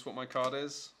choose at least what my card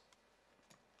is.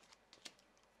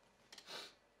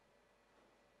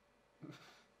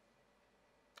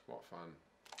 What fun.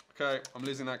 Okay, I'm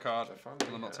losing that card, So fun,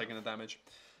 and I'm not yeah. taking the damage.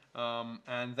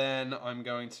 And then I'm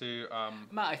going to...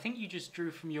 Matt, I think you just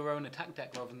drew from your own attack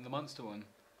deck rather than the monster one.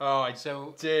 oh, I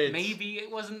So did. maybe it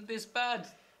wasn't this bad.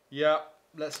 Yeah,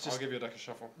 let's I'll just give you a deck of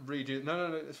shuffle. redo...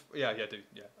 No. Yeah, do.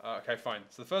 Yeah. Okay, fine.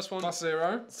 So the first one,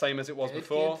 +0. same as it was Good,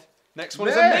 before. good. Next one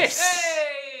is a Miss! miss!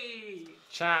 Hey!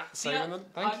 Chat, See, saving them.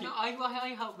 Thank you.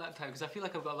 I helped that time because I feel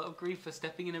like I've got a lot of grief for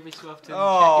stepping in every so often.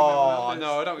 Oh, checking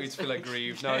no, I don't want you to feel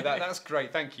aggrieved. No, that's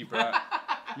great. Thank you, Brett.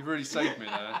 You've really saved me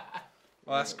there.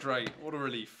 Well, that's great. What a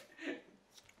relief.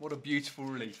 What a beautiful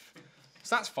relief.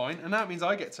 So that's fine, and that means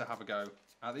I get to have a go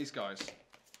at these guys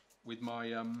with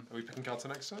my... Are we picking cards for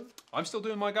next turn? I'm still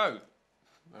doing my go.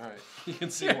 Alright. You can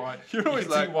see Yeah, why. you're always you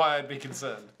can see like- why I'd be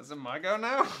concerned. Is it my go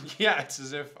now? Yeah, it's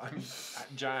as if I'm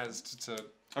jazzed to.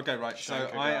 Okay, right. So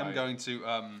Shank a I guy. am going to,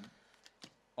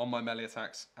 on my melee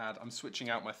attacks, I'm switching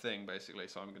out my thing, basically.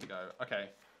 So I'm going to go, okay,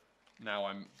 now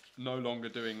I'm no longer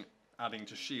adding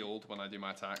to shield when I do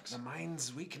my attacks. The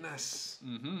mind's weakness.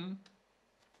 Mm-hmm.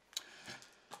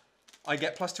 I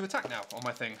get +2 attack now on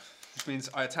my thing, which means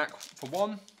I attack for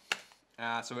 1.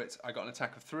 So I got an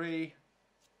attack of 3,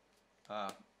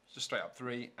 just straight up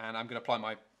 3, and I'm going to apply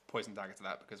my poison dagger to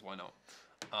that because why not?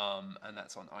 And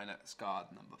that's on Inet Guard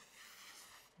number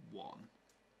 1.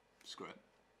 Screw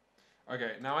it.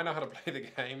 Okay, now I know how to play the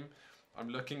game. I'm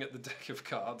looking at the deck of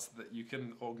cards that you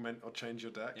can augment or change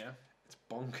your deck. Yeah. It's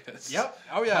bonkers. Yep.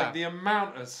 Oh yeah. Like the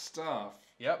amount of stuff.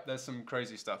 Yep. There's some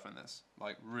crazy stuff in this.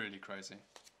 Like really crazy.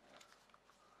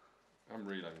 I'm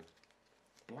reading.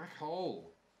 Black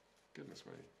hole. Goodness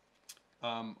me.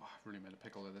 I've really made a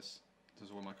pickle of this. This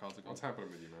is where my cards are gone. What's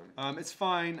happening with you, man? It's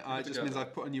fine. It it just means together.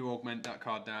 I've put a new augment that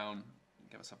card down,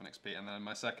 get myself an XP, and then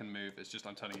my second move is just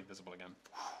I'm turning invisible again.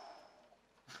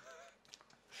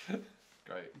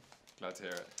 Great. Glad to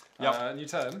hear it. Yep. New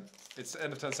turn. It's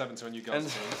end of turn 7, so a new guard.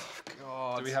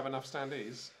 God. Do we have enough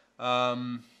standees?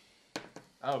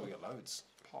 Oh, we got loads.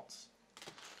 Pots.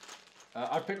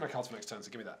 I've picked my cards for next turn,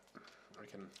 so give me that. I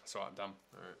can. That's alright, I'm done.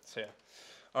 Alright. So yeah.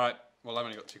 Alright, well I've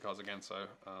only got 2 cards again, so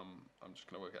I'm just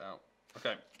going to work it out.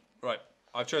 Okay, right.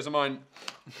 I've chosen mine.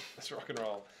 Let's rock and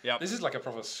roll. Yep. This is like a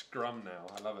proper scrum now.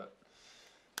 I love it.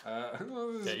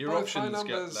 Yeah, your both high options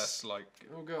get numbers. less like...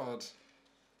 Oh god.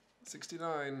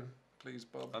 69. Please,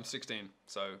 Bob. I'm 16,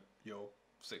 so you're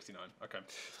 69. Okay.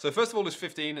 So first of all is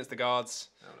 15, it's the guards.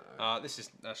 Oh no. This is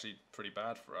actually pretty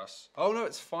bad for us. Oh no,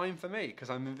 it's fine for me, because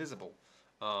I'm invisible.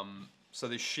 So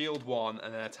there's shield 1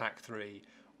 and then attack 3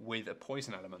 with a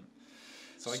poison element.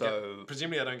 So I get,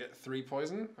 presumably I don't get 3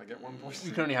 poison. I get 1 poison.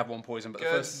 You can only have 1 poison, but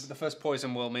the first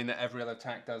poison will mean that every other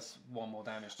attack does 1 more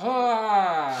damage to you.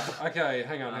 Ah, okay.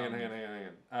 Hang on.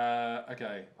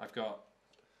 Okay, I've got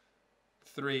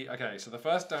 3. Okay, so the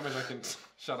first damage I can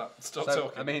shut up. Stop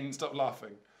talking. I mean, stop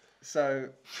laughing. So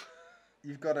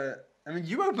you've got to. I mean,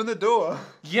 you open the door.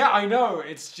 Yeah, I know.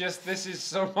 It's just this is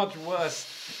so much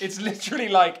worse. It's literally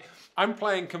like I'm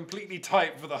playing completely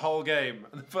tight for the whole game,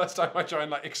 and the first time I try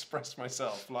and like express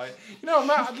myself, like Matt,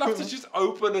 I'd love to just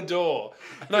open a door,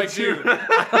 and I do.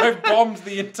 I've bombed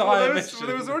the entire mission.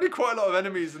 There was already quite a lot of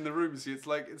enemies in the room, so it's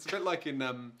a bit like in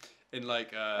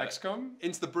XCOM?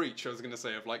 Into the Breach, I was going to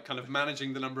say, of like kind of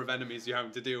managing the number of enemies you're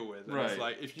having to deal with. And Right. It's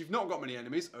like, if you've not got many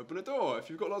enemies, open a door. If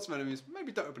you've got lots of enemies,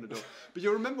 maybe don't open a door. But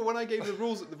you'll remember when I gave the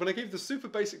rules, when I gave the super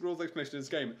basic rules explanation in this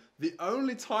game, the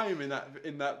only time in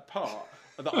that part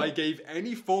that I gave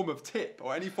any form of tip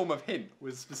or any form of hint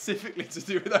was specifically to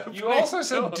do with opening You also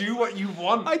said doors. do what you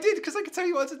want. I did, because I could tell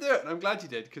you how to do it, and I'm glad you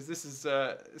did, because this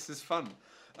is fun.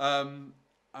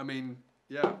 I mean,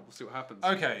 yeah, we'll see what happens.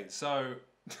 Okay, so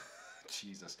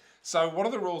Jesus. So what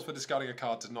are the rules for discarding a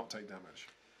card to not take damage?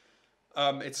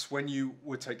 It's when you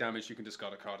would take damage, you can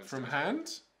discard a card instead. From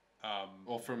hand? Um,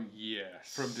 Or from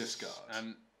yes. from discard?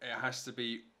 And it has to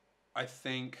be, I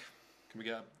think... Can we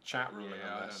get a chat ruling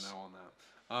on I this? don't know on that.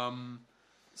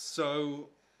 So,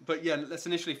 but yeah, let's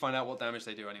initially find out what damage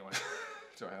they do anyway.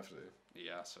 Do I have to do?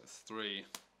 Yeah, so it's 3.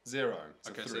 0.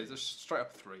 So Okay, 3. so just straight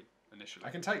up 3 initially. I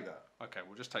can take that. Okay,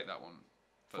 we'll just take that one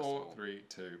first 4, of all. 3,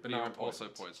 2. But But now you're I'm also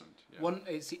poisoned. poisoned.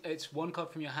 Yeah. It's 1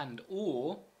 card from your hand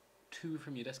or 2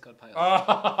 from your discard pile. Yeah,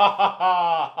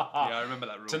 I remember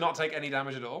that rule. To not take any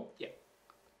damage at all? Yeah.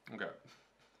 Okay.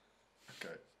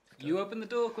 You open the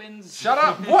door, Quins. Shut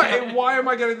up! What? Why am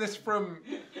I getting this from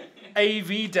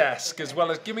AV Desk as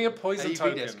well as give me a poison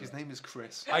token? Desk, his name is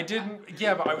Chris. I didn't.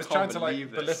 Yeah, but I was trying can't to like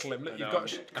believe this. belittle him. Look, I you've know.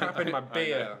 got crap in my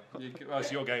beer. Well,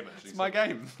 it's your game actually. It's my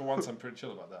game. For once, I'm pretty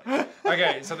chill about that.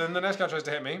 Okay, so then the next guy tries to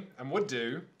hit me and would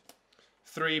do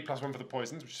 3 + 1 for the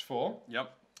poisons, which is 4.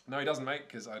 Yep. No, he doesn't, mate,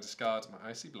 because I discard my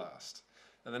Icy Blast.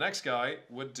 And the next guy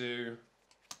would do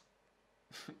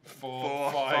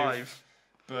 4, 5.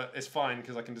 But it's fine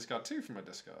because I can discard 2 from my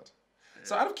discard. Yeah.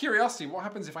 So out of curiosity, what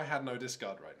happens if I had no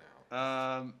discard right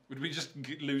now? Would we just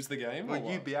lose the game? Well, or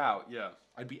what? you'd be out, yeah.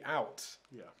 I'd be out.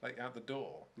 Yeah. Like out the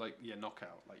door. Like, yeah,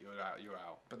 knockout. Like, you're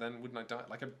out. But then wouldn't I die?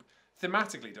 Like,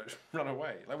 thematically, don't run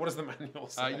away. Like, what does the manual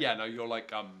say? Yeah, no, you're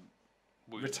like,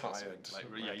 wounded or Retired.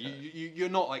 something. Like, yeah, Okay. you're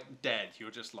not like dead. You're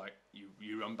just like,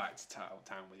 you run back to town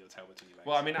with your tail between your legs.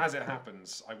 Well, I mean, as it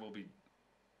happens, I will be...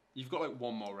 You've got like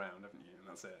 1 more round, haven't you? And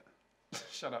that's it.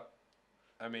 Shut up.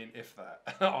 I mean, if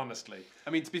that, honestly. I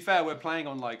mean, to be fair, we're playing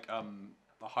on like a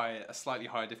slightly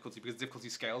higher difficulty because difficulty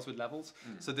scales with levels.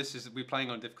 So we're playing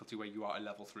on difficulty where you are a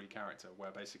level 3 character,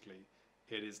 where basically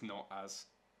it is not as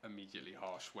immediately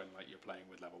harsh when like you're playing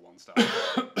with level 1 stuff.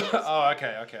 Oh,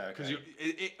 okay. Because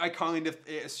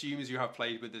it assumes you have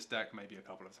played with this deck maybe a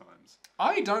couple of times.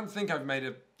 I don't think I've made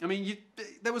a... I mean,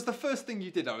 there was the first thing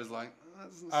you did. I was like,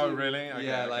 oh really? Okay,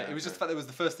 yeah, okay, like it was just the fact that it was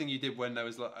the first thing you did when there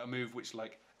was like a move which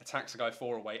like attacks a guy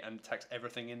 4 away and attacks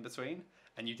everything in between,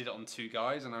 and you did it on 2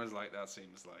 guys, and I was like, that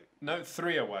seems like No,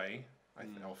 3 away. I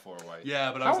think, or 4 away.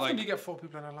 yeah, but I How was often like, do you get 4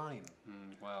 people in a line?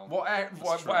 well,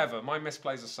 Whatever. My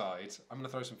misplays aside, I'm gonna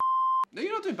throw some. no,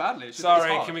 you're not doing badly. It's just, Sorry,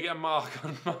 it's hard. can we get a mark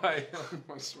on my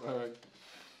swearing?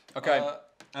 Okay,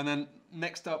 and then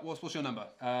next up, what's your number?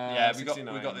 Yeah, we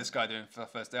got this guy doing for the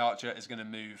first. The archer is going to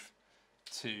move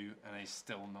 2, and he's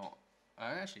still not.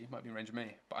 Actually, he might be in range of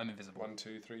me, but I'm invisible. 1,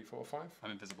 2, 3, 4, 5.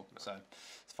 I'm invisible, so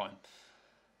it's fine.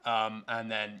 And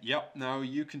then, yep, now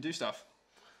you can do stuff.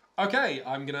 Okay,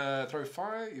 I'm gonna throw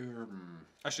fire.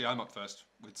 Actually, I'm up first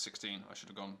with 16. I should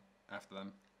have gone after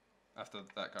them. After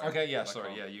that guy. Okay, yeah, But I sorry,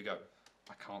 can't. yeah, you go.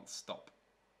 I can't stop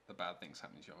the bad things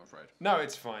happening to you, I'm afraid. No,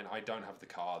 it's fine. I don't have the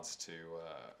cards to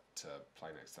play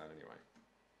next turn anyway.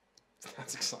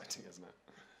 That's exciting, isn't it?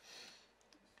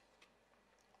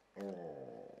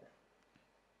 Oh.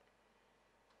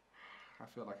 I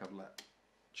feel like I've let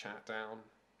chat down.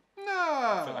 No!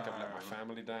 I feel like I've let my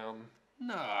family down.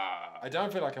 No! I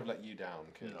don't feel like I've let you down,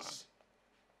 because...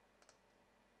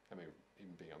 I mean,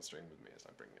 even being on stream with me as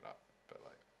I bring it up, but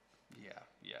like...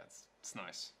 Yeah, it's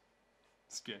nice.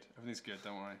 It's good. Everything's good,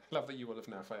 don't worry. Love that you will have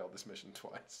now failed this mission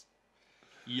twice.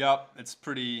 Yup, it's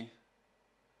pretty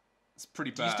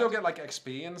bad. Do you still get like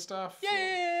XP and stuff?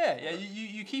 Yeah.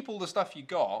 You keep all the stuff you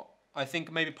got. I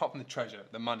think maybe apart from the treasure,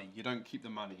 the money. You don't keep the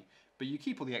money, but you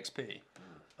keep all the XP.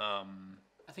 I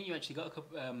think you actually got a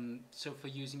couple. So for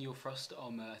using your frost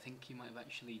armor, I think you might have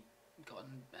actually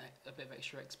gotten a bit of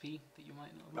extra XP that you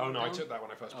might not have. Oh no, I down. took that when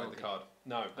I first played the okay. card.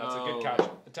 No, that's a Oh. good catch.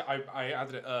 I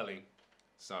added it early,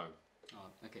 so. Oh,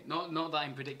 okay. Not that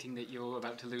I'm predicting that you're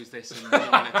about to lose this and you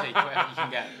want to take whatever you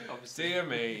can get. Obviously. Dear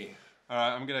me.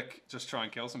 Alright, I'm going to just try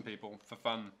and kill some people for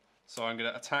fun. So I'm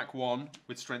going to attack 1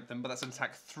 with Strengthen, but that's an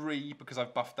attack 3 because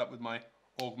I've buffed up with my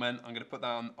Augment. I'm going to put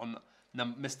that on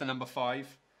Mr. Number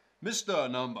 5.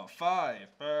 Mr. Number 5.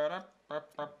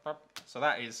 So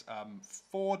that is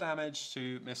 4 damage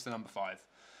to Mr. Number 5.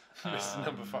 Mr.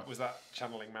 Number 5. Was that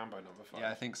channeling Mambo number 5?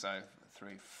 Yeah, I think so. 3,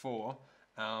 4.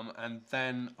 And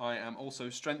then I am also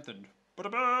Strengthened.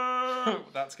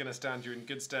 That's going to stand you in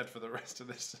good stead for the rest of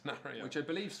this scenario. Which I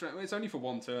believe, it's only for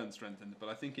 1 turn Strengthened, but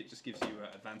I think it just gives you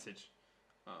advantage.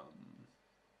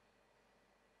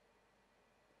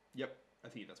 Yep, I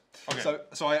think it does. Okay.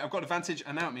 So I've got advantage,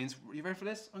 and now it means, are you ready for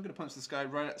this? I'm going to punch this guy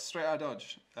straight out of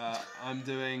dodge. I'm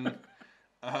doing Please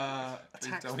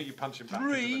attack tell me you punch him back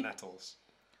into 3, the nettles.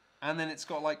 and then it's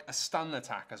got like a stun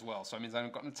attack as well. So it means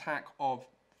I've got an attack of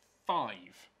 5.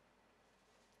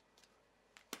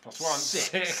 Plus 1.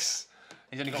 6.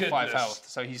 He's only got Goodness. 5 health,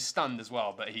 so he's stunned as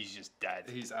well, but he's just dead.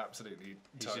 He's absolutely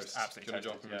He's toast. just absolutely Gonna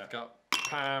toasted, drop him in yeah. the gut.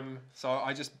 Pam. So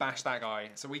I just bashed that guy.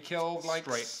 So we killed like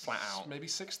Straight flat out. Maybe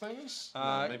 6 things?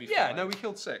 Maybe 5. We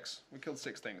killed 6. We killed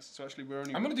 6 things. So actually we're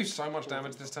only... I'm going to do so much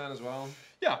damage this turn as well.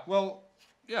 Yeah, well,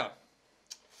 yeah.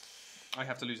 I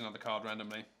have to lose another card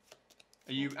randomly.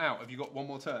 Are you out? Have you got 1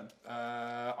 more turn?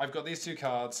 I've got these 2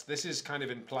 cards. This is kind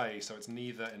of in play, so it's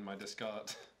neither in my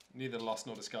discard. Neither lost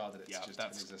nor discarded. It's just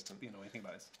inexistent. The annoying thing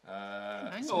about this.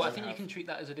 Oh, I think you can treat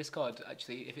that as a discard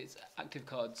actually if it's active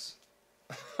cards.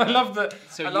 I love the.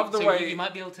 So I love the so way. you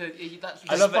might be able to. That's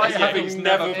I love that despite having having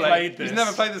never played this. He's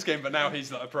never played this game, but now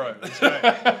he's like a pro. It's great.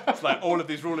 It's like all of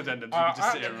these rule addendums. You can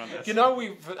just sit here and run this. You know we.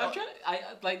 I'm trying.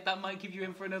 Like that might give you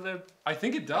in for another. I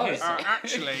think it does.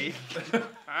 Actually,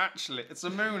 it's a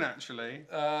moon. Actually,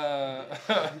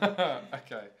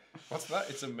 Okay. What's that?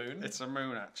 It's a moon. it's a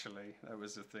moon. Actually, that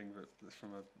was a thing that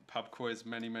from a pub quiz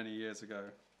many years ago.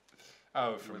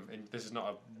 Oh, this is not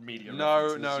a media.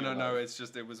 No. reference, this is your life. It's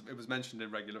just it was mentioned in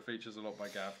regular features a lot by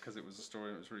Gav because it was a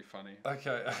story and it was really funny.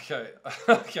 Okay.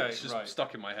 It's just Right.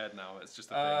 stuck in my head now. It's just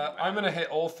a thing. I'm gonna hit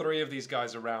all 3 of these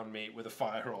guys around me with a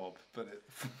fire orb, but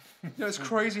It's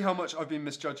crazy how much I've been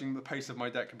misjudging the pace of my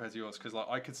deck compared to yours because like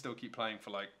I could still keep playing for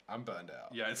like I'm burned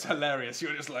out. yeah, it's hilarious.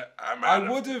 You're just like I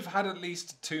would have had at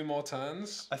least 2 more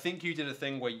turns. I think you did a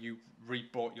thing where you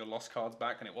re-bought your lost cards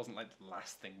back and it wasn't like the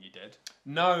last thing you did.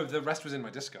 No, the rest was in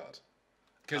my discard.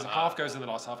 Because half goes in the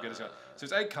last, half goes in the discard. So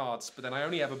it's 8 cards, but then I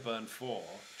only ever burn 4.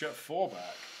 Get 4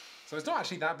 back. So it's not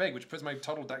actually that big, which puts my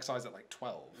total deck size at like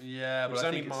 12. Yeah, Which but is I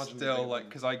only think it's marginally still bigger like than-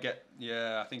 because I get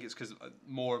I think it's because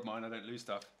more of mine I don't lose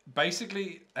stuff.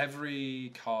 Basically,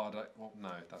 every card, well, no,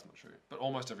 that's not true. But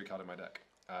almost every card in my deck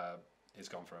is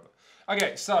gone forever.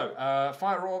 Okay, so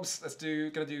fire orbs.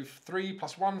 Gonna do 3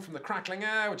 + 1 from the crackling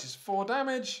air, which is 4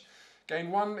 damage.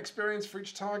 Gain 1 experience for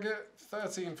each target.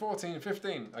 13, 14,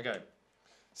 15. Okay,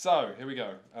 so here we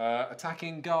go.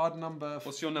 Attacking guard number.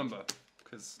 What's your number?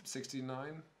 Because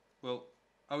 69. well,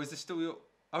 is this still your?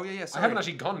 Oh yeah, I sorry. haven't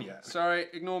actually gone yet. Sorry,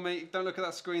 ignore me. Don't look at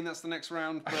that screen. That's the next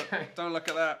round. But Okay. don't look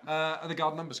at that. Are the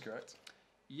guard numbers correct?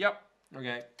 Yep.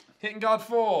 Okay. Hitting guard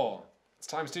 4. It's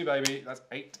 ×2, baby. That's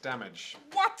 8 damage.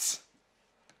 What?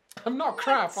 I'm not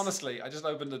crap, honestly. I just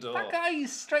opened the door. That guy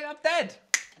is straight up dead.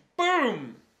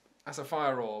 Boom! as a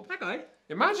fire orb. Okay.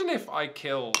 Imagine if I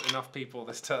killed enough people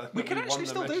this turn. We that can won actually the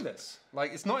still do mission. this.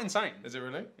 Like, it's not insane. Is it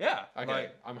really? Yeah. Okay,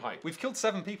 Like, I'm hyped. we've killed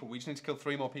 7 people. We just need to kill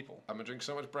 3 more people. I'm gonna drink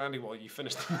so much brandy while you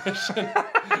finish the mission.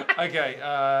 Okay,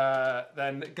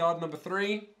 then guard number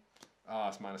 3. Ah,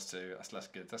 it's -2. That's less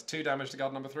good. That's 2 damage to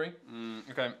guard number 3.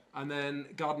 Okay. And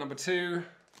then guard number 2,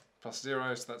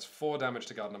 +0, so that's 4 damage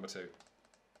to guard number 2.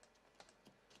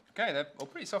 Okay, they're all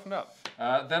pretty softened up.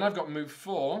 Then I've got move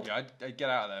 4. Yeah, I'd get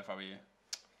out of there if I were you.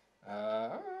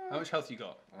 How much health you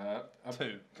got?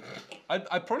 2.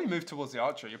 I'd probably move towards the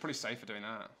archer. You're probably safer doing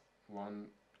that.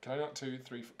 1. Can I not 2,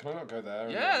 3? Can I not go there?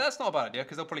 Yeah, that's not a bad idea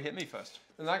because they'll probably hit me first.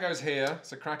 And that goes here.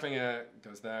 So crackling air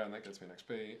goes there, and that gets me an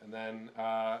XP. And then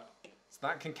so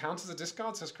that can count as a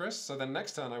discard, says Chris. So then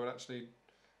next turn I would actually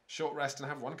short rest and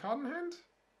have 1 card in hand.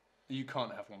 You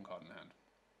can't have 1 card in hand.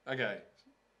 Okay.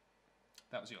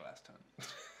 That was your last turn.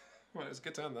 Well, it was a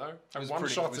good turn though. I It was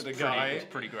one-shotted pretty- a guy. It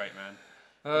was pretty great, man.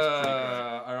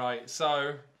 All right,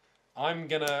 so I'm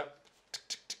gonna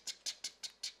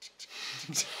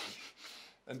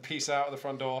and peace out of the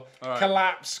front door. All right.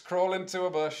 Collapse, crawl into a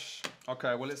bush.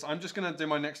 Okay, well, I'm just going to do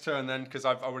my next turn then because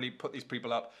I've already put these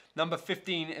people up. Number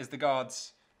 15 is the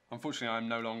guards. Unfortunately, I'm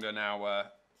no longer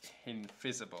now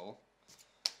invisible,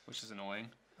 which is annoying.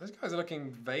 Those guys are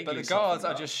looking vaguely. But the guards softened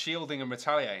are up. just shielding and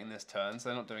retaliating this turn, so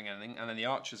they're not doing anything. And then the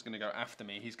archer's going to go after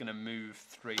me. He's going to move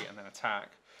 3 and then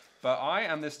attack. But I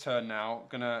am this turn now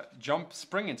going to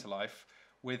spring into life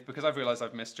with, because I've realised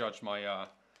I've misjudged my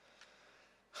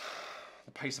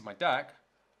the pace of my deck.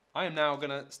 I am now going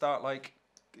to start like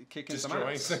kicking some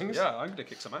Destroying ass. things? Yeah, I'm going to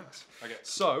kick some ass. Okay.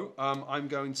 So I'm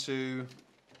going to.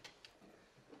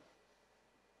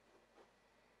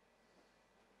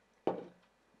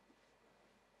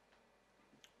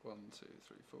 One, two,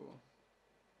 three, 4.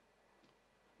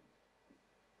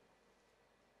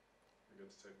 I'm going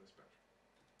to take this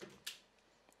back.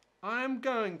 I'm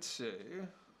going to.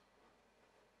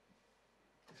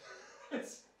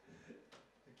 It's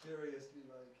curiously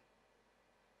like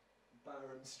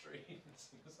barren streams.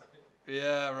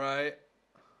 Yeah, right.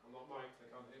 I'm not Mike, they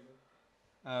can't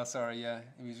hear me. Sorry, yeah.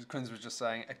 Quinns was just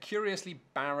saying a curiously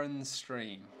barren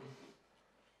stream,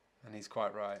 and he's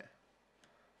quite right.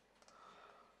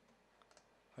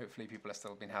 Hopefully, people have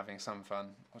still been having some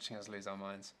fun watching us lose our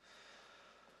minds.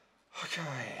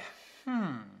 Okay.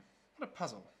 What a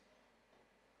puzzle.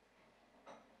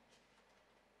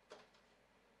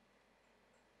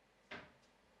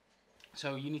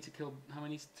 So you need to kill how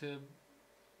many to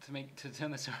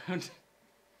turn this around?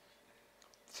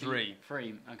 3.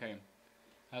 3. Okay.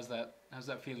 How's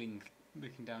that feeling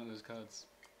looking down at those cards?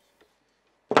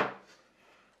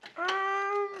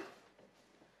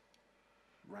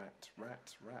 Rat.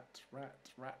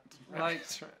 Like,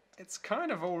 it's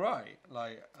kind of all right.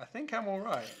 Like, I think I'm all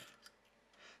right.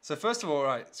 So first of all,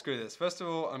 right, screw this. First of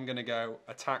all, I'm gonna go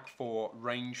attack 4,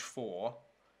 range 4,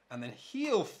 and then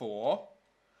heal 4.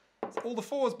 It's all the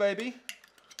 4s, baby.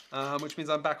 Which means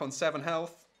I'm back on 7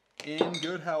 health, in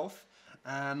good health,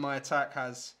 and my attack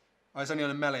has. Oh, it's only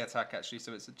on a melee attack actually,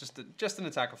 so it's just an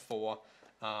attack of 4,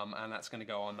 and that's gonna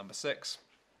go on number 6.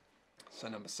 So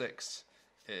number 6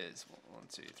 is 1,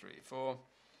 2, 3, 4,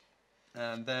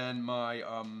 and then my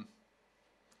I'm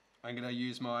gonna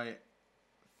use my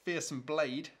fearsome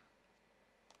blade,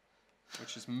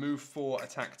 which is move 4,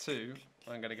 attack 2.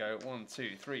 I'm gonna go 1,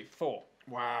 2, 3, 4.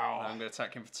 Wow. And I'm gonna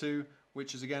attack him for 2,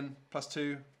 which is again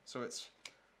 +2, so it's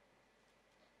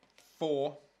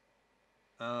 4.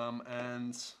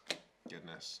 And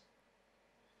Goodness.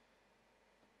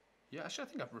 yeah, actually I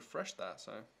think I've refreshed that,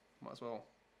 so might as well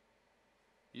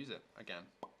use it again.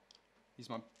 Use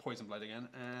my poison blade again,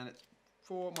 and it's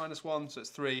 4 minus 1, so it's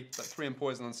 3. But 3 and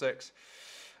poison on 6.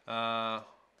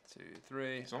 2,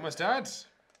 3. It's almost dead.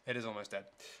 It is almost dead.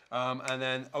 And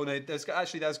then, oh no, there's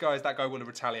guys. That guy will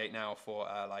retaliate now for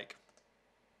like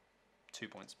 2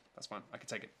 points. That's fine. I can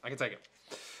take it.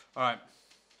 All right.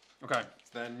 Okay.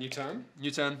 Then new turn.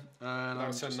 New turn. And That I'm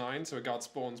was turn just- 9, so a guard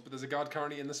spawns, but there's a guard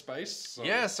currently in the space. So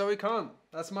Yeah, so he can't.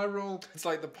 That's my rule. It's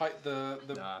like the pipe, the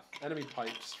Nah. enemy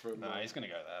pipes from. Nah, he's gonna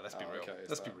go there. Let's be Oh, real. okay,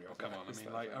 Let's is be that- real. is Come that- on. is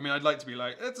that Like, fair? I'd like to be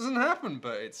like, it doesn't happen,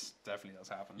 but it's definitely does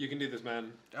happen. You can do this,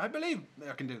 man. I believe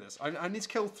I can do this. I need to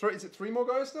kill 3. Is it 3 more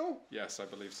guys still? Yes, I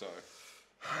believe so.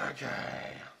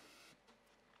 Okay.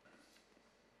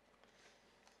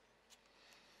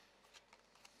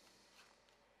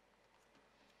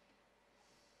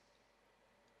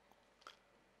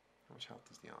 How much health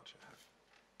does the archer have?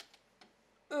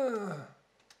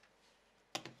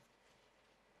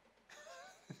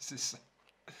 This is.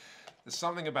 There's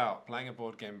something about playing a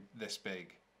board game this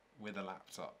big with a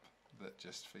laptop that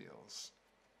just feels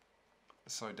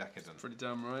So decadent. Pretty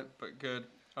damn right, but good.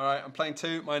 All right, I'm playing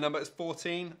 2. My number is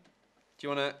 14. Do you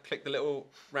want to click the little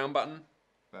round button?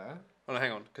 There? Oh, no,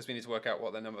 hang on, because we need to work out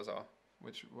what their numbers are.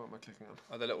 What am I clicking on?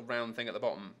 Oh, the little round thing at the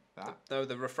bottom. That? No,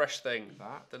 the refresh thing.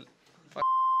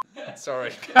 That?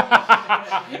 Sorry.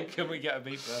 Can we get a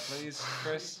beep there, please,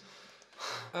 Chris?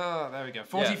 Oh, there we go.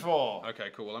 44. Okay,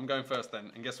 cool. Well, I'm going first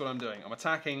then. And guess what I'm doing? I'm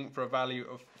attacking for a value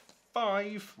of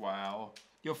 5. Wow.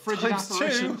 Your frigid Times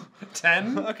apparition. 2.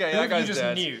 10? Okay, Who that have guy's you just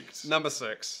dead. nuked? Number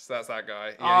 6. So that's that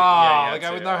guy. Ah, the guy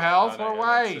two, with no health? I know, What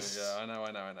a he had two. waste. Yeah, I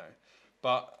know.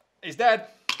 But he's dead.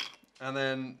 And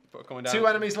then put a comment down. 2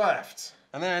 enemies left.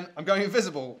 And then I'm going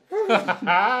invisible.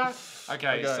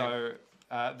 Okay, so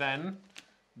then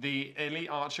the elite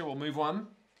archer will move 1,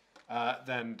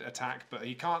 then attack, but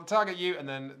he can't target you, and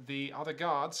then the other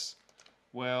guards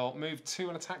will move 2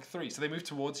 and attack 3. So they move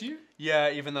towards you? Yeah,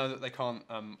 even though they can't.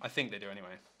 I think they do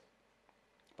anyway.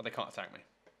 But they can't attack me.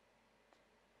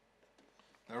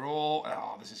 They're all...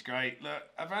 Oh, this is great. Look,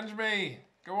 avenge me!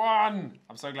 Go on!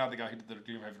 I'm so glad the guy who did the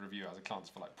Gloomhaven review has a chance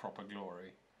for, like, proper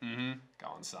glory. Mm-hmm. Go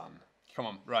on, son. Come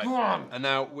on, right. Go on! And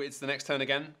now it's the next turn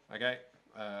again. Okay.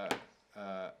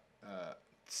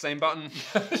 Same button.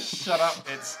 Shut up.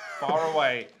 It's far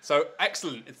away. So,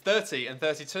 excellent. It's 30 and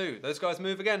 32. Those guys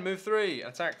move again. Move 3.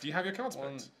 Attack. Do you have your cards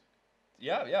One. picked?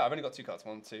 Yeah, I've only got 2 cards.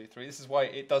 1, 2, 3. This is why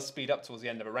it does speed up towards the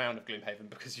end of a round of Gloomhaven,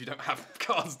 because you don't have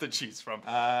cards to choose from.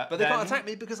 But they can't attack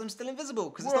me because I'm still invisible,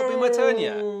 because it's not been my turn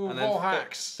yet. And then Wall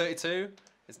hacks. 32.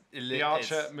 The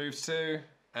archer moves 2.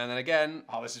 And then again.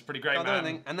 Oh, this is pretty great, Can't do man.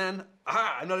 anything. And then,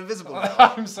 I'm not invisible now.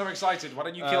 I'm so excited. Why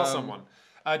don't you kill someone?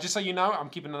 Just so you know, I'm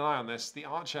keeping an eye on this. The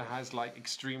archer has like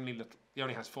extremely little. He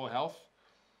only has 4 health.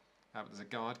 But there's a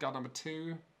guard. Guard number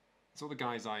 2. It's all the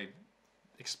guys I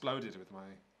exploded with my.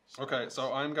 Okay,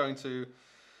 so I'm going to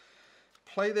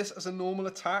play this as a normal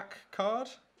attack card,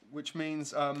 which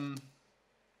means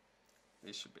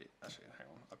these should be. Actually, hang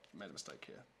on, I've made a mistake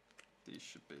here. These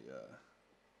should be.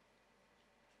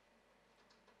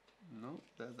 No,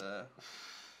 they're there.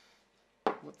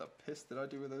 What the piss did I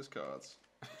do with those cards?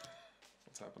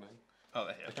 What's happening? Oh,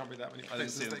 they're here. There can't be that many. I didn't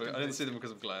see places them. they I can didn't be. see them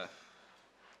because of glare.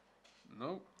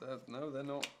 No, they're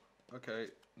not. Okay,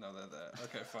 no, they're there.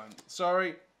 Okay, fine.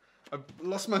 Sorry, I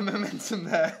lost my momentum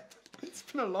there. It's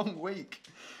been a long week.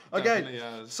 Okay, Definitely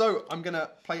has. so I'm gonna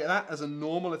play that as a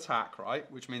normal attack, right?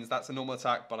 Which means that's a normal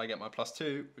attack, but I get my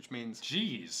 +2, which means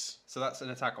Jeez. so that's an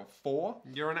attack of 4.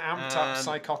 You're an amped up And-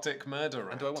 psychotic murderer.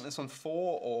 And do I want this on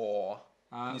 4 or?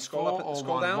 Can you scroll 4 up? or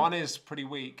Scroll 1? down. 1 is pretty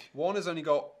weak. 1 has only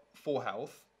got 4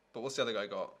 health, but what's the other guy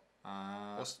got?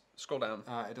 Scroll down.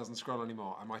 It doesn't scroll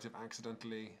anymore. I might have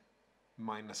accidentally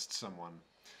minused someone.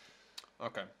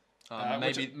 Okay.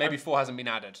 which- Maybe 4 hasn't been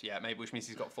added yet. Maybe, which means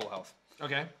he's got full health.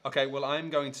 Okay. Okay. Well, I'm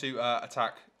going to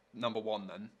attack number 1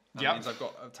 then. That Yep. means I've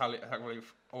got attack value.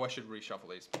 Oh, I should reshuffle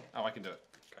these. Oh, I can do it.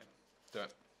 Okay. Do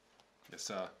it. Yes,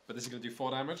 sir. But this is going to do 4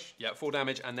 damage. Yeah, 4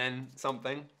 damage and then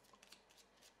something.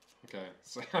 Okay.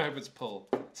 So I hope it's pull.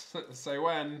 Say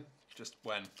when. Just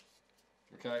when.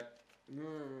 Okay.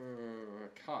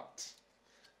 Cut.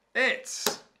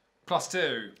 It's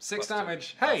 +2. 6 +2.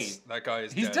 damage. Hey, That guy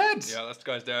is he's dead. dead. Yeah, that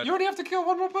guy's dead. you only have to kill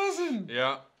 1 more person.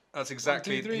 Yeah, that's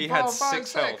exactly. 1, 2, 3, he 4, had 5,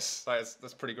 6 health. 6.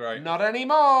 That's pretty great. Not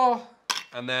anymore.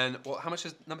 And then, how much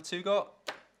has number 2 got?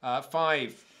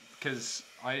 5, because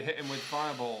I hit him with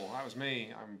fireball. That was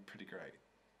me. I'm pretty great.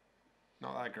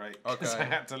 Not that great. Because Okay. I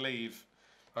had to leave.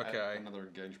 Okay. Another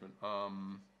engagement.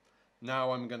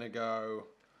 Now I'm gonna go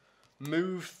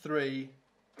move 3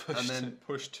 Push and then 2.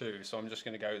 push 2. So I'm just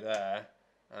gonna go there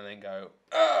and then go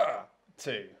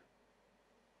 2.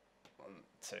 1,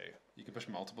 2. You can push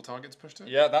multiple targets. Push 2.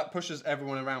 Yeah, that pushes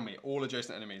everyone around me, all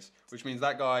adjacent enemies, which means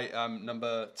that guy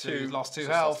number 2 He's lost 2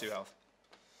 just health. lost 2 health.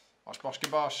 Bosh, bosh,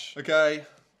 kibosh. Okay,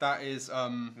 that is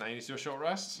Now you need to do a short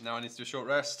rest. now I need to do a short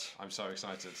rest. I'm so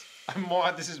excited.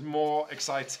 This is more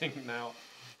exciting now.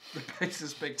 The pace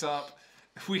has picked up.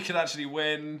 If we could actually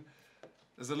win,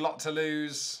 there's a lot to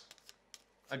lose.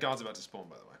 A guard's about to spawn,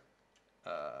 by the way.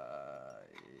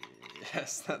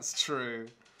 Yes, that's true.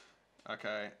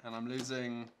 Okay, and I'm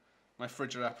losing my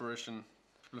frigid apparition.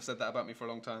 People have said that about me for a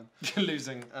long time. You're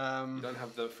losing. You Um, don't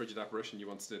have the frigid apparition you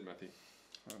once did, Matthew.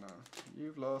 oh no,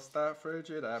 you've lost that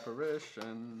frigid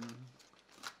apparition.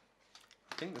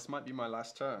 I think this might be my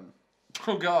last turn.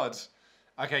 Oh god.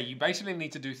 Okay, you basically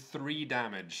need to do 3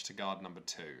 damage to guard number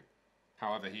 2.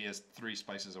 However, he is 3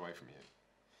 spaces away from you.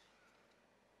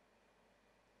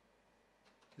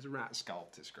 His rat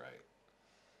sculpt is great.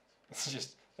 It's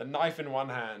just a knife in one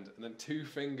hand and then 2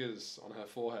 fingers on her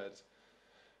forehead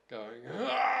going,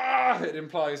 "Ah!" It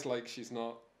implies like she's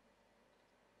not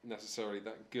necessarily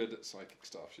that good at psychic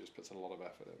stuff. She just puts a lot of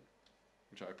effort in.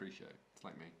 which I appreciate. It's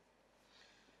like me.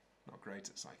 Not great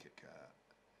at psychic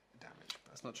damage.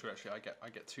 That's not true, actually. I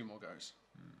get 2 more goes.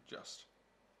 Just.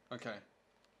 Okay.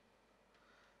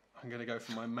 I'm going to go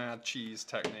for my mad cheese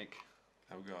technique.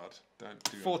 Oh god, don't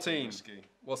do 14. anything risky.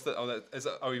 What's the... Oh, is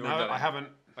that, oh you've No, already done I it. haven't.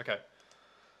 Okay.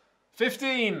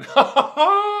 15!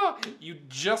 You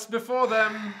just before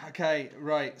them. Okay,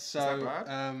 right. So... that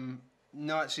bad?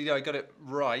 No, actually, no, I got it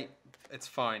right. It's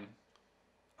fine.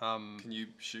 Can you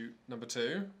shoot number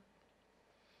 2?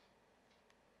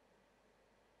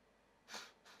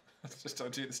 Just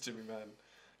don't do this to me, man.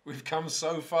 We've come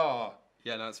so far.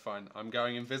 Yeah, no, it's fine. I'm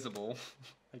going invisible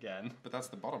again. But that's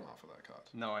the bottom half of that card.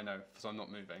 No, I know, because I'm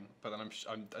not moving. But then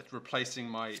I'm replacing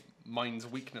my Mind's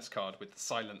Weakness card with the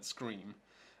Silent Scream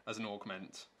as an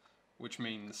augment, which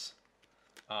means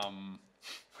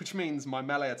my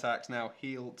melee attacks now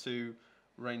heal to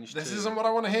range 2. This isn't what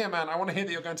I want to hear, man. I want to hear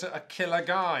that you're going to kill a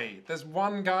guy. There's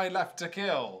one guy left to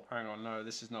kill. Hang on, no,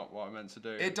 this is not what I meant to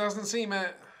do. It doesn't seem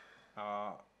it.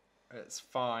 It's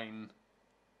fine.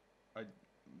 I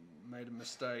made a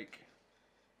mistake.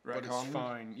 But it's Retcon.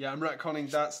 fine. Yeah, I'm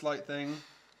retconning that slight thing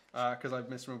because I've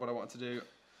misremembered what I wanted to do.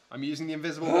 I'm using the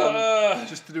invisible one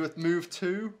just to do with move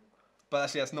 2. But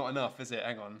actually, that's not enough, is it?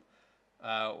 Hang on.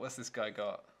 What's this guy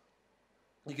got?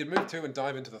 You could move 2 and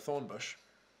dive into the thorn bush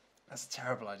That's a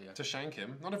terrible idea. to shank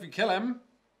him. Not if you kill him.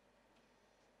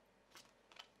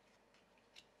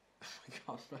 Oh my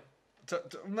god.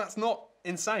 That's not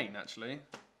insane, actually.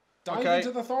 Dive Okay.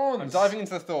 into the thorns. I'm diving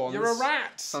into the thorns. You're a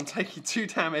rat. So I'm taking 2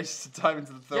 damage to dive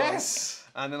into the thorns. Yes.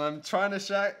 And then I'm trying to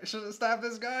stab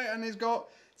this guy, and he's got...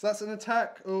 So that's an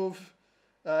attack of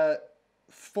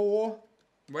 4.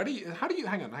 Where do you? How do you?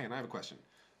 Hang on. I have a question.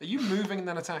 Are you moving and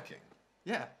then attacking?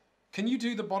 Yeah. Can you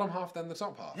do the bottom half then the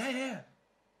top half? Yeah.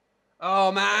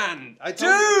 Oh, man. I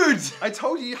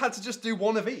told you had to just do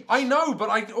 1 of each. I know, but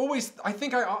I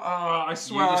think I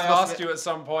swear just I lost asked it. you at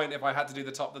some point if I had to do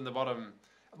the top then the bottom.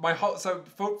 So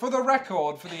for the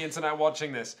record, for the internet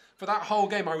watching this, for that whole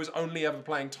game I was only ever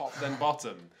playing top then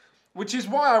bottom, which is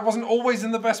why I wasn't always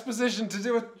in the best position to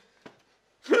do it.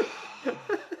 I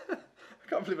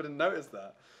can't believe I didn't notice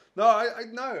that. No,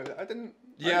 I didn't.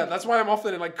 Yeah, that's why I'm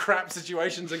often in like crap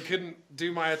situations and couldn't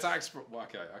do my attacks. Well,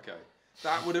 okay.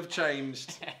 That would have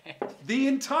changed the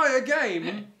entire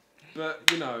game, but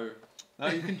you know. No,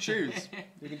 you can choose.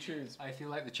 You can choose. I feel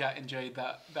like the chat enjoyed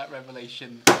that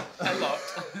revelation a lot.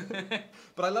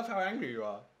 But I love how angry you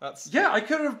are. That's... Yeah, I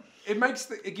could have.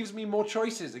 It gives me more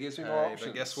choices. It gives me more options.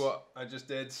 But guess what? I just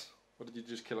did. What did you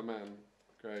just kill a man?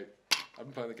 Great. I've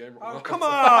been playing the game. Oh, come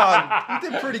on!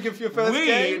 You did pretty good for your first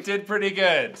game. We did pretty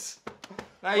good.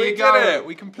 There We you go. did it.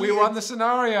 We completed. We won the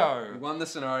scenario. We won the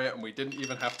scenario, and we didn't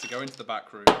even have to go into the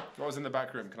back room. What was in the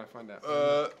back room? Can I find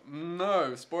out?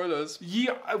 No spoilers.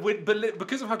 Yeah,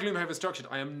 because of how Gloomhaven is structured,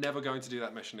 I am never going to do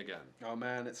that mission again. Oh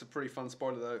man, it's a pretty fun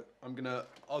spoiler though.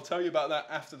 I'll tell you about that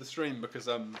after the stream because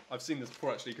I've seen this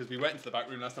before actually because we went into the back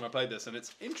room last time I played this and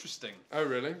it's interesting. Oh,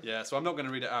 really? Yeah, so I'm not going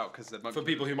to read it out because For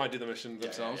people who might do the mission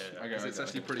themselves. Yeah, 'cause it's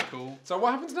actually pretty cool. So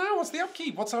what happens now? What's the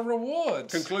upkeep? What's our reward?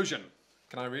 Conclusion.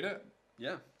 Can I read it?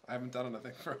 Yeah. I haven't done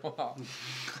anything for a while.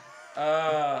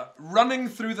 Running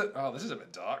through the... Oh, this is a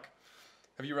bit dark.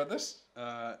 Have you read this?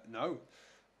 No.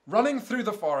 Running through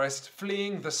the forest,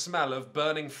 fleeing the smell of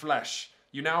burning flesh,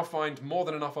 you now find more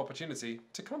than enough opportunity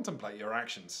to contemplate your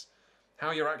actions. How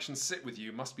your actions sit with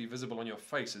you must be visible on your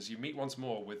face as you meet once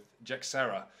more with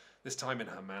Jexera, this time in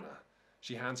her manor.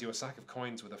 She hands you a sack of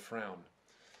coins with a frown.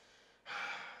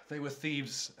 They were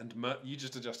thieves and you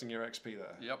just adjusting your XP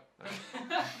there. Yep.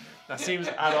 That seems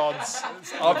at odds.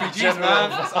 It's RPGs,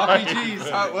 man. It's RPGs.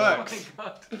 How it works.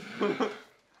 Oh my god.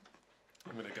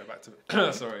 I'm going to go back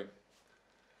to... Sorry.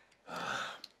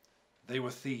 They were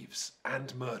thieves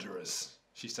and murderers,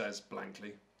 she says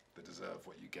blankly. They deserve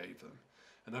what you gave them.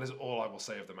 And that is all I will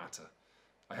say of the matter.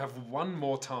 I have one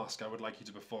more task I would like you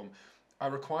to perform. I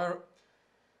require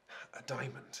a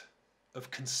diamond of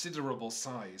considerable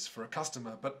size for a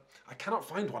customer, but I cannot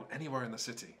find one anywhere in the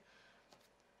city.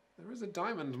 There is a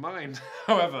diamond mine,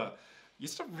 however. You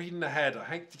stop reading ahead.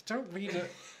 Don't read it.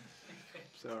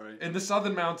 Sorry. In the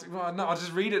southern mountain... Well, no, I'll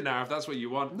just read it now if that's what you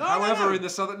want. No, however, no. in the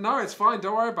southern... No, it's fine.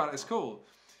 Don't worry about it. It's cool.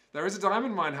 There is a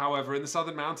diamond mine, however, in the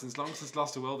southern mountains, long since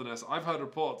lost to wilderness. I've heard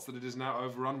reports that it is now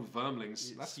overrun with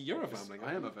vermlings. You're a vermling.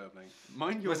 I am a vermling.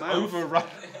 Mind your It's mouth. overrun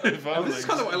with Oh, this is vermlings.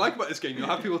 kind of what I like about this game. You'll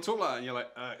have people talk like that and you're like,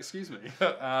 excuse me.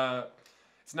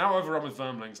 It's now overrun with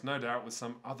vermlings, no doubt with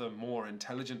some other more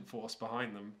intelligent force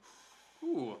behind them.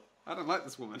 Ooh. I don't like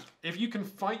this woman. If you can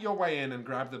fight your way in and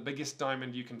grab the biggest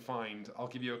diamond you can find, I'll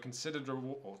give you a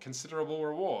considerable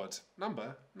reward.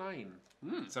 Number 9.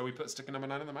 So we put sticker number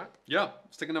 9 on the map. Yeah,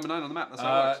 sticker number 9 on the map. That's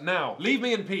how it works. Now, leave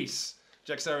me in peace.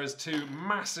 Jexera's 2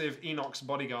 massive Enox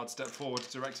bodyguards step forward,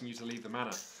 directing you to leave the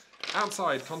manor.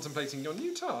 Outside, contemplating your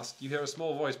new task, you hear a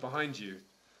small voice behind you.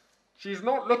 She's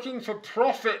not looking for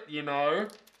profit, you know.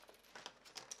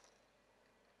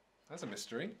 That's a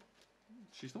mystery.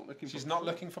 She's not looking. She's not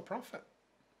looking for profit.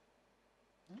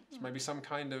 It's maybe some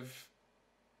kind of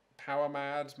power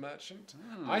mad merchant.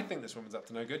 I think this woman's up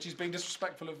to no good. She's being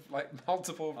disrespectful of like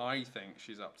multiple. I think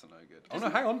she's up to no good. Oh no,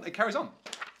 hang on. It carries on.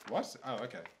 What? Oh,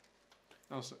 okay.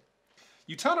 Also,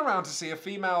 you turn around to see a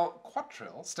female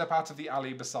quadrille step out of the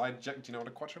alley beside. Do you know what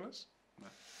a quadrille is? No.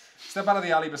 Step out of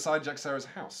the alley beside Jexera's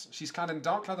house. She's clad in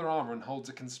dark leather armor and holds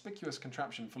a conspicuous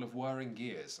contraption full of whirring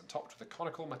gears and topped with a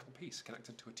conical metal piece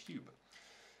connected to a tube.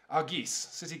 Argis,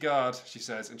 city guard, she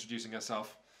says, introducing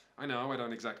herself. I know I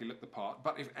don't exactly look the part,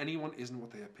 but if anyone isn't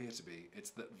what they appear to be,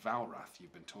 it's that Valrath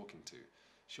you've been talking to.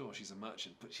 Sure, she's a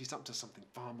merchant, but she's up to something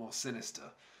far more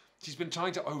sinister. She's been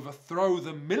trying to overthrow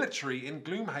the military in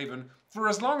Gloomhaven for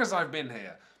as long as I've been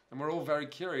here, and we're all very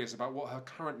curious about what her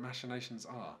current machinations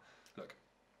are. Look,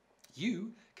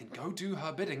 you can go do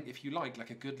her bidding if you like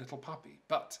a good little puppy,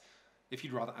 but if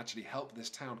you'd rather actually help this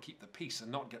town keep the peace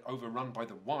and not get overrun by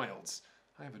the wilds,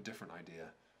 I have a different idea.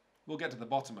 We'll get to the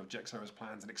bottom of Jexera's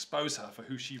plans and expose her for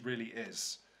who she really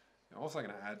is. I'm also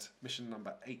going to add mission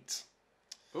number 8.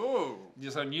 Oh.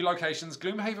 So new locations,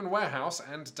 Gloomhaven Warehouse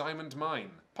and Diamond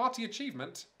Mine. Party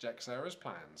achievement, Jexera's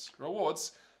plans.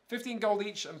 Rewards, 15 gold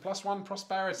each and +1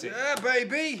 prosperity. Yeah,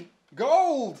 baby.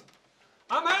 Gold.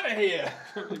 I'm out of here.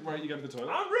 Where are you going to the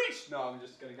toilet? I'm rich. No, I'm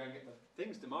just going to go and get the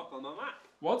things to mark on the map.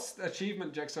 What's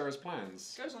achievement Jexera's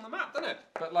plans? It goes on the map, doesn't it?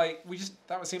 But like,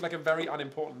 that would seem like a very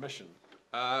unimportant mission.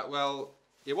 Well,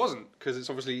 it wasn't, because it's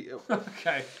obviously...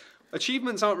 Okay.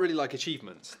 Achievements aren't really like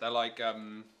achievements. They're like,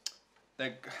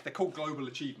 they're called global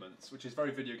achievements, which is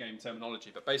very video game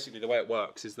terminology, but basically the way it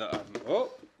works is that,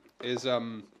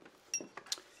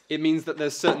 it means that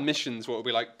there's certain missions what will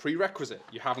be like prerequisite,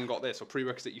 you haven't got this, or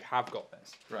prerequisite, you have got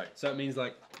this. Right. So it means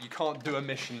like, you can't do a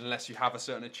mission unless you have a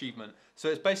certain achievement. So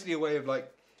it's basically a way of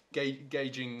like,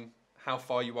 gauging how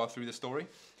far you are through the story.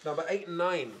 Number 8 and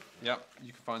 9. Yep,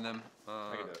 you can find them.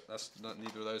 I can do it. That's not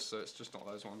neither of those, so it's just not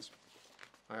those ones.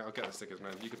 I'll get the stickers,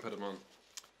 man. You can put them on.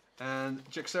 And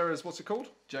Jexera's, what's it called?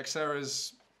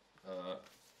 Jexera's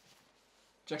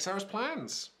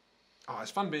plans. Oh,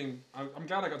 it's fun being... I'm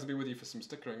glad I got to be with you for some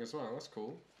stickering as well. That's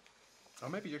cool. Oh,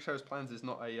 maybe Jexera's plans is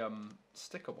not a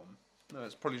sticker one. No,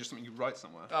 it's probably just something you write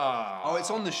somewhere. Ah. Oh, it's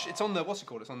on the what's it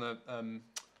called? It's on the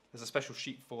there's a special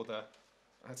sheet for the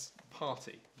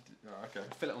party. Oh, okay.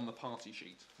 Fill it on the party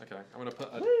sheet. Okay. I'm gonna put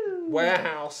a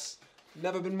warehouse.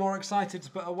 Never been more excited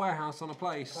to put a warehouse on a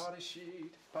place. Party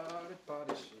sheet,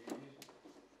 party sheet.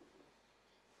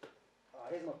 Oh,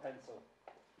 here's my pencil.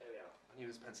 There we are. I knew there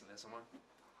was a pencil there somewhere.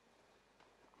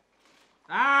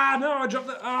 Ah, no, I dropped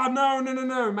the... Ah,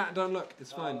 no. Matt, don't look.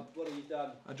 It's fine. What have you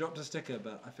done? I dropped a sticker,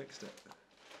 but I fixed it.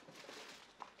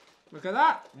 Look at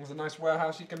that. There's a nice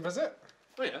warehouse you can visit.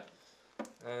 Oh yeah.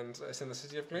 And it's in the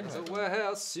city of There's Gloomhaven. a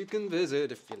warehouse you can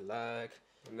visit if you like.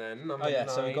 And then number Oh yeah, 9.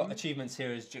 so we've got achievements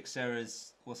here as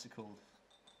Jexera's, what's it called?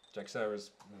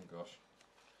 Jexera's... Oh, gosh.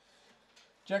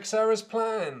 Jexera's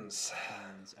plans.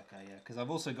 Okay, yeah, because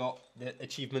I've also got the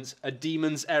achievements. A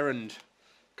demon's errand.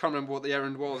 Can't remember what the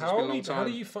errand was. It's been a long time. How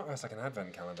do you find... Oh, it's like an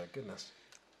advent calendar. Goodness.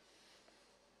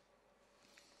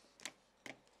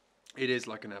 It is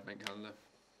like an advent calendar.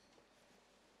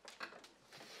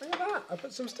 Look at that. I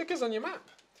put some stickers on your map.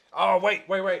 Oh, wait.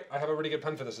 I have a really good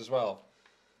pen for this as well.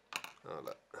 Oh,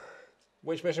 look.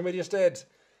 Which mission we just did?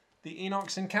 The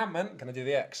Enox encampment. Can I do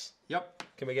the X? Yep.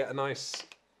 Can we get a nice...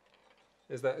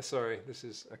 Is that... Sorry, this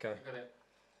is... Okay.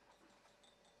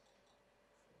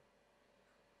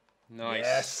 Nice.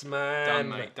 Yes, man. Done,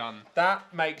 mate. Done.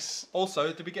 That makes...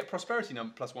 Also, did we get prosperity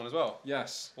number +1 as well?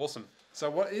 Yes. Awesome. So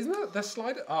what... Isn't that the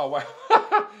slider? Oh,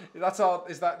 wow. That's our...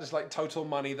 Is that just like total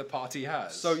money the party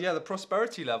has? So yeah, the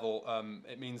prosperity level,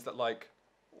 it means that like,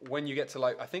 when you get to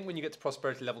like, I think when you get to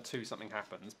prosperity level 2, something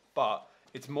happens, but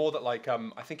it's more that like,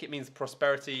 I think it means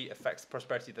prosperity affects the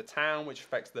prosperity of the town, which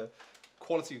affects the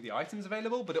quality of the items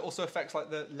available, but it also affects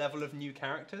like the level of new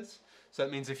characters. So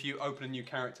it means if you open a new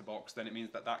character box, then it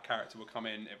means that that character will come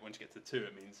in, once you get to 2,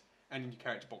 it means any new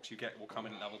character box you get will come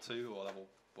in at level 2 or level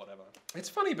whatever. It's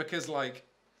funny because like,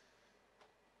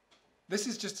 this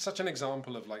is just such an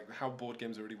example of like how board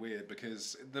games are really weird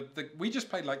because we just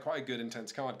played like quite a good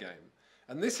intense card game.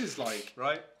 And this is like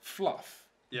right? fluff.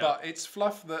 Yeah. But it's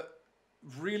fluff that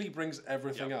really brings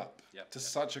everything Yep. up Yep. to Yep.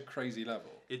 such a crazy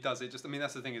level. It does. It just. I mean,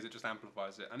 that's the thing is it just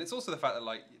amplifies it, and it's also the fact that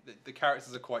like the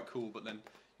characters are quite cool, but then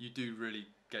you do really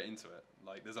get into it.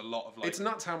 Like there's a lot of like. It's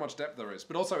nuts how much depth there is,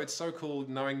 but also it's so cool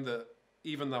knowing that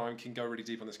even though I can go really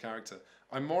deep on this character,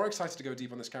 I'm more excited to go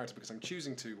deep on this character because I'm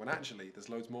choosing to, when actually there's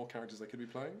loads more characters I could be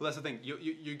playing. Well, that's the thing.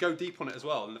 You go deep on it as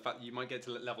well, and the fact that you might get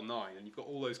to level 9, and you've got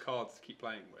all those cards to keep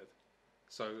playing with.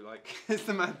 So like, it's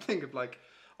the mad thing of like,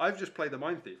 I've just played the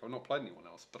Mind Thief. I've not played anyone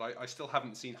else, but I still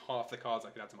haven't seen half the cards I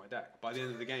could add to my deck. By the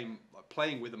end of the game, like,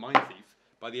 playing with the Mind Thief,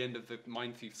 by the end of the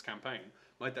Mind Thief's campaign,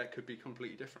 my deck could be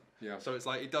completely different. Yeah. So it's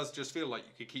like, it does just feel like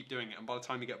you could keep doing it, and by the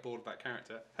time you get bored of that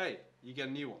character, hey, you get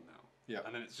a new one now. Yeah.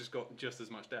 And then it's just got just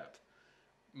as much depth.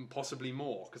 Possibly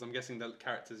more, because I'm guessing the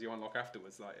characters you unlock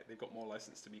afterwards, like they've got more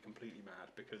license to be completely mad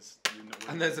because you know.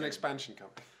 And there's an expansion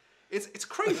coming. It's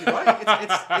crazy, right?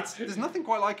 it's there's nothing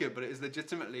quite like it, but it is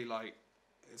legitimately like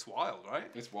it's wild, right?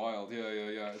 It's wild, yeah.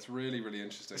 It's really, really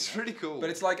interesting. It's really cool. But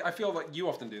it's like, I feel like you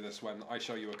often do this when I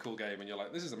show you a cool game and you're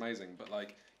like, this is amazing, but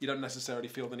like, you don't necessarily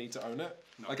feel the need to own it.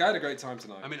 No. Like, I had a great time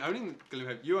tonight. I mean, owning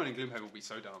Gloomhaven would be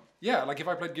so dumb. Yeah, like if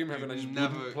I played Gloomhaven, I just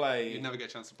wouldn't play. You'd never get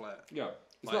a chance to play it. Yeah.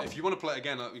 It's Like, not, if you want to play it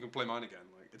again, like, you can play mine again.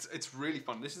 Like, it's really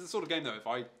fun. This is the sort of game though. If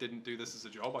I didn't do this as a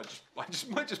job, I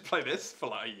might just play this for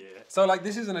like a year. so like,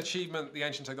 this is an achievement, the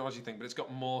ancient technology thing, but it's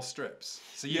got more strips.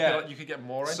 So you could get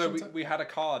more ancient. So we had a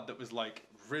card that was like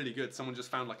really good. Someone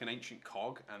just found like an ancient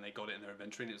cog and they got it in their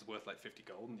inventory and it was worth like 50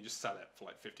 gold and you just sell it for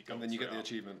like 50 gold. and then you get the straight up.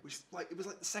 achievement. Which is like, it was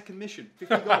like the second mission,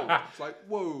 50 gold. It's like,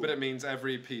 whoa. But it means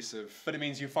every piece of. But it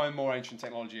means you find more ancient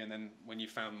technology and then when you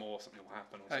found more, something will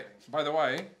happen or Hey, something. by the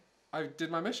way, I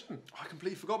did my mission. I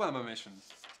completely forgot about my mission.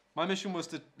 My mission was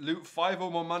to loot 5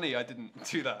 or more money. I didn't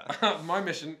do that. My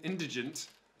mission, indigent,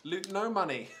 loot no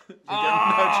money. You get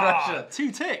no treasure.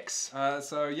 2 ticks.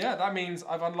 So yeah, that means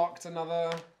I've unlocked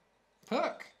another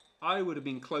perk. I would have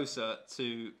been closer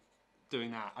to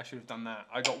doing that. I should have done that.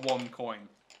 I got 1 coin.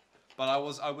 But I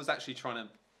was actually trying to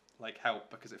like help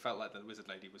because it felt like the wizard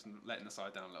lady was letting the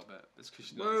side down a little bit. It's because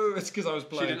she, Whoa, it's because I was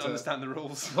playing. she didn't understand the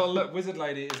rules. Well, look, Wizard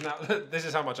Lady is now. This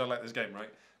is how much I like this game, right?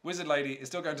 Wizard Lady is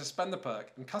still going to spend the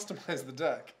perk and customize the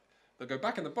deck. They'll go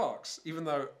back in the box, even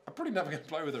though I'm probably never going to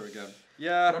play with her again. But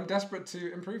Yeah, I'm desperate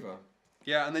to improve her.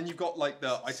 yeah, and then you've got like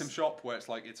the item shop where it's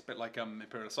a bit like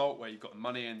Imperial Assault where you've got the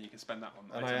money and you can spend that on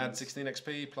And items. I add 16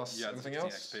 XP plus Yeah, anything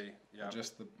 16 else. XP. Yeah. Or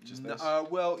just No,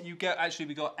 this. well, you get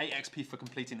we got 8 XP for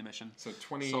completing the mission. So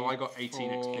 20. So I got 18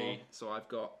 XP. So I've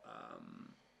got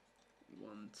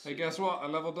 1, 2. Hey, guess what? I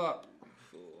leveled up.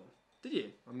 4. Did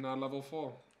you? I'm now level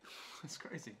 4 That's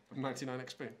crazy. of 99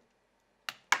 XP.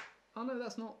 Oh no,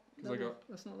 that's not. I got-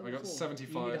 that's not I level got 4.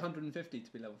 75. You need 150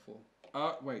 to be level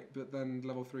 4. Wait, but then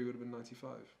level 3 would have been 95.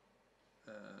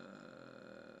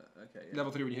 Okay. Yeah.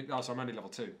 Level 3 when you hit. Oh, so I'm only level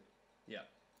 2. Yeah.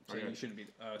 So Okay. you shouldn't be.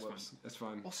 It's fine. Whoops, that's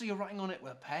fine. Also, you're writing on it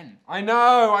with a pen. I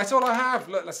know, that's all I have.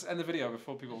 Look, let's end the video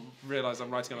before people realise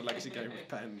I'm writing on a legacy game with a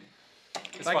pen.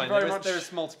 It's Thank fine. you very much.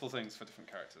 There's multiple things for different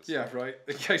characters. Yeah, right.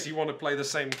 In case you want to play the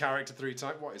same character 3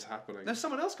 times, what is happening? No,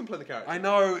 someone else can play the character. I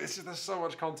know, it's just, there's so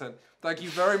much content. Thank you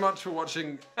very much for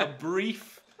watching a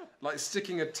brief, like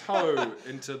sticking a toe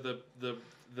into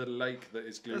the lake that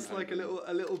is Gloomhaven. That's like a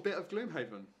little bit of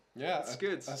Gloomhaven. Yeah, it's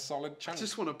good. A solid I chunk.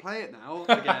 just want to play it now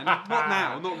again. Not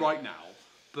now, not right now,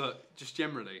 but just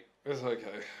generally. It's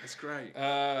okay. It's great.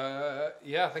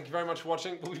 Yeah, thank you very much for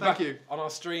watching. We'll be Thank back you. on our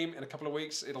stream in a couple of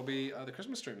weeks. It'll be the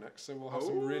Christmas stream next, so we'll have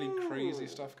some really crazy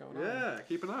stuff going on. Yeah,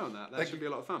 keep an eye on that. That Thank should you. be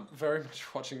a lot of fun. Very much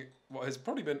for watching what has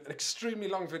probably been an extremely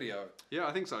long video. Yeah,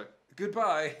 I think so.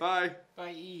 Goodbye. Bye.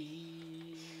 Bye.